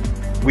truth.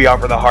 We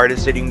offer the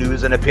hardest-hitting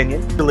news and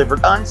opinion delivered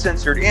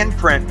uncensored in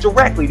print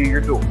directly to your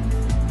door.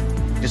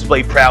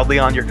 Display proudly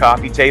on your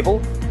coffee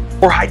table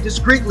or hide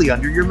discreetly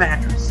under your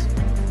mattress.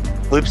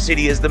 Flip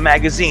City is the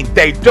magazine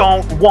they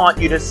don't want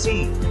you to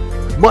see,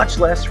 much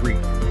less read.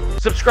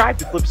 Subscribe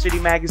to Flip City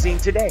Magazine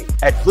today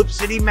at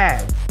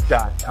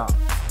flipcitymag.com.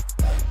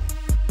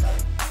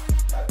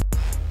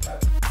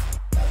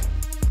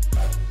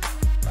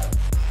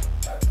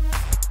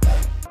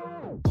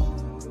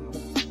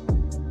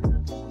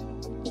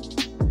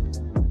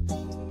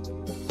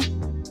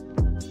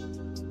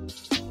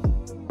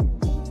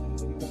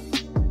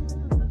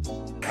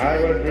 I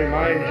would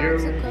remind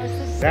you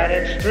that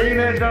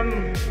extremism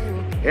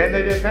in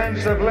the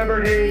defense of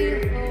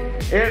liberty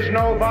is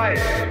no vice.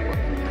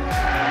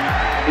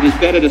 It is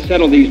better to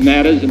settle these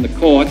matters in the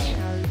courts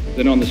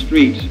than on the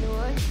streets,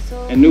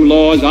 and new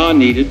laws are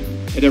needed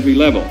at every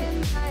level.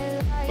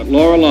 But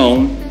law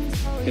alone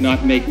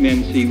cannot make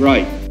men see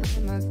right.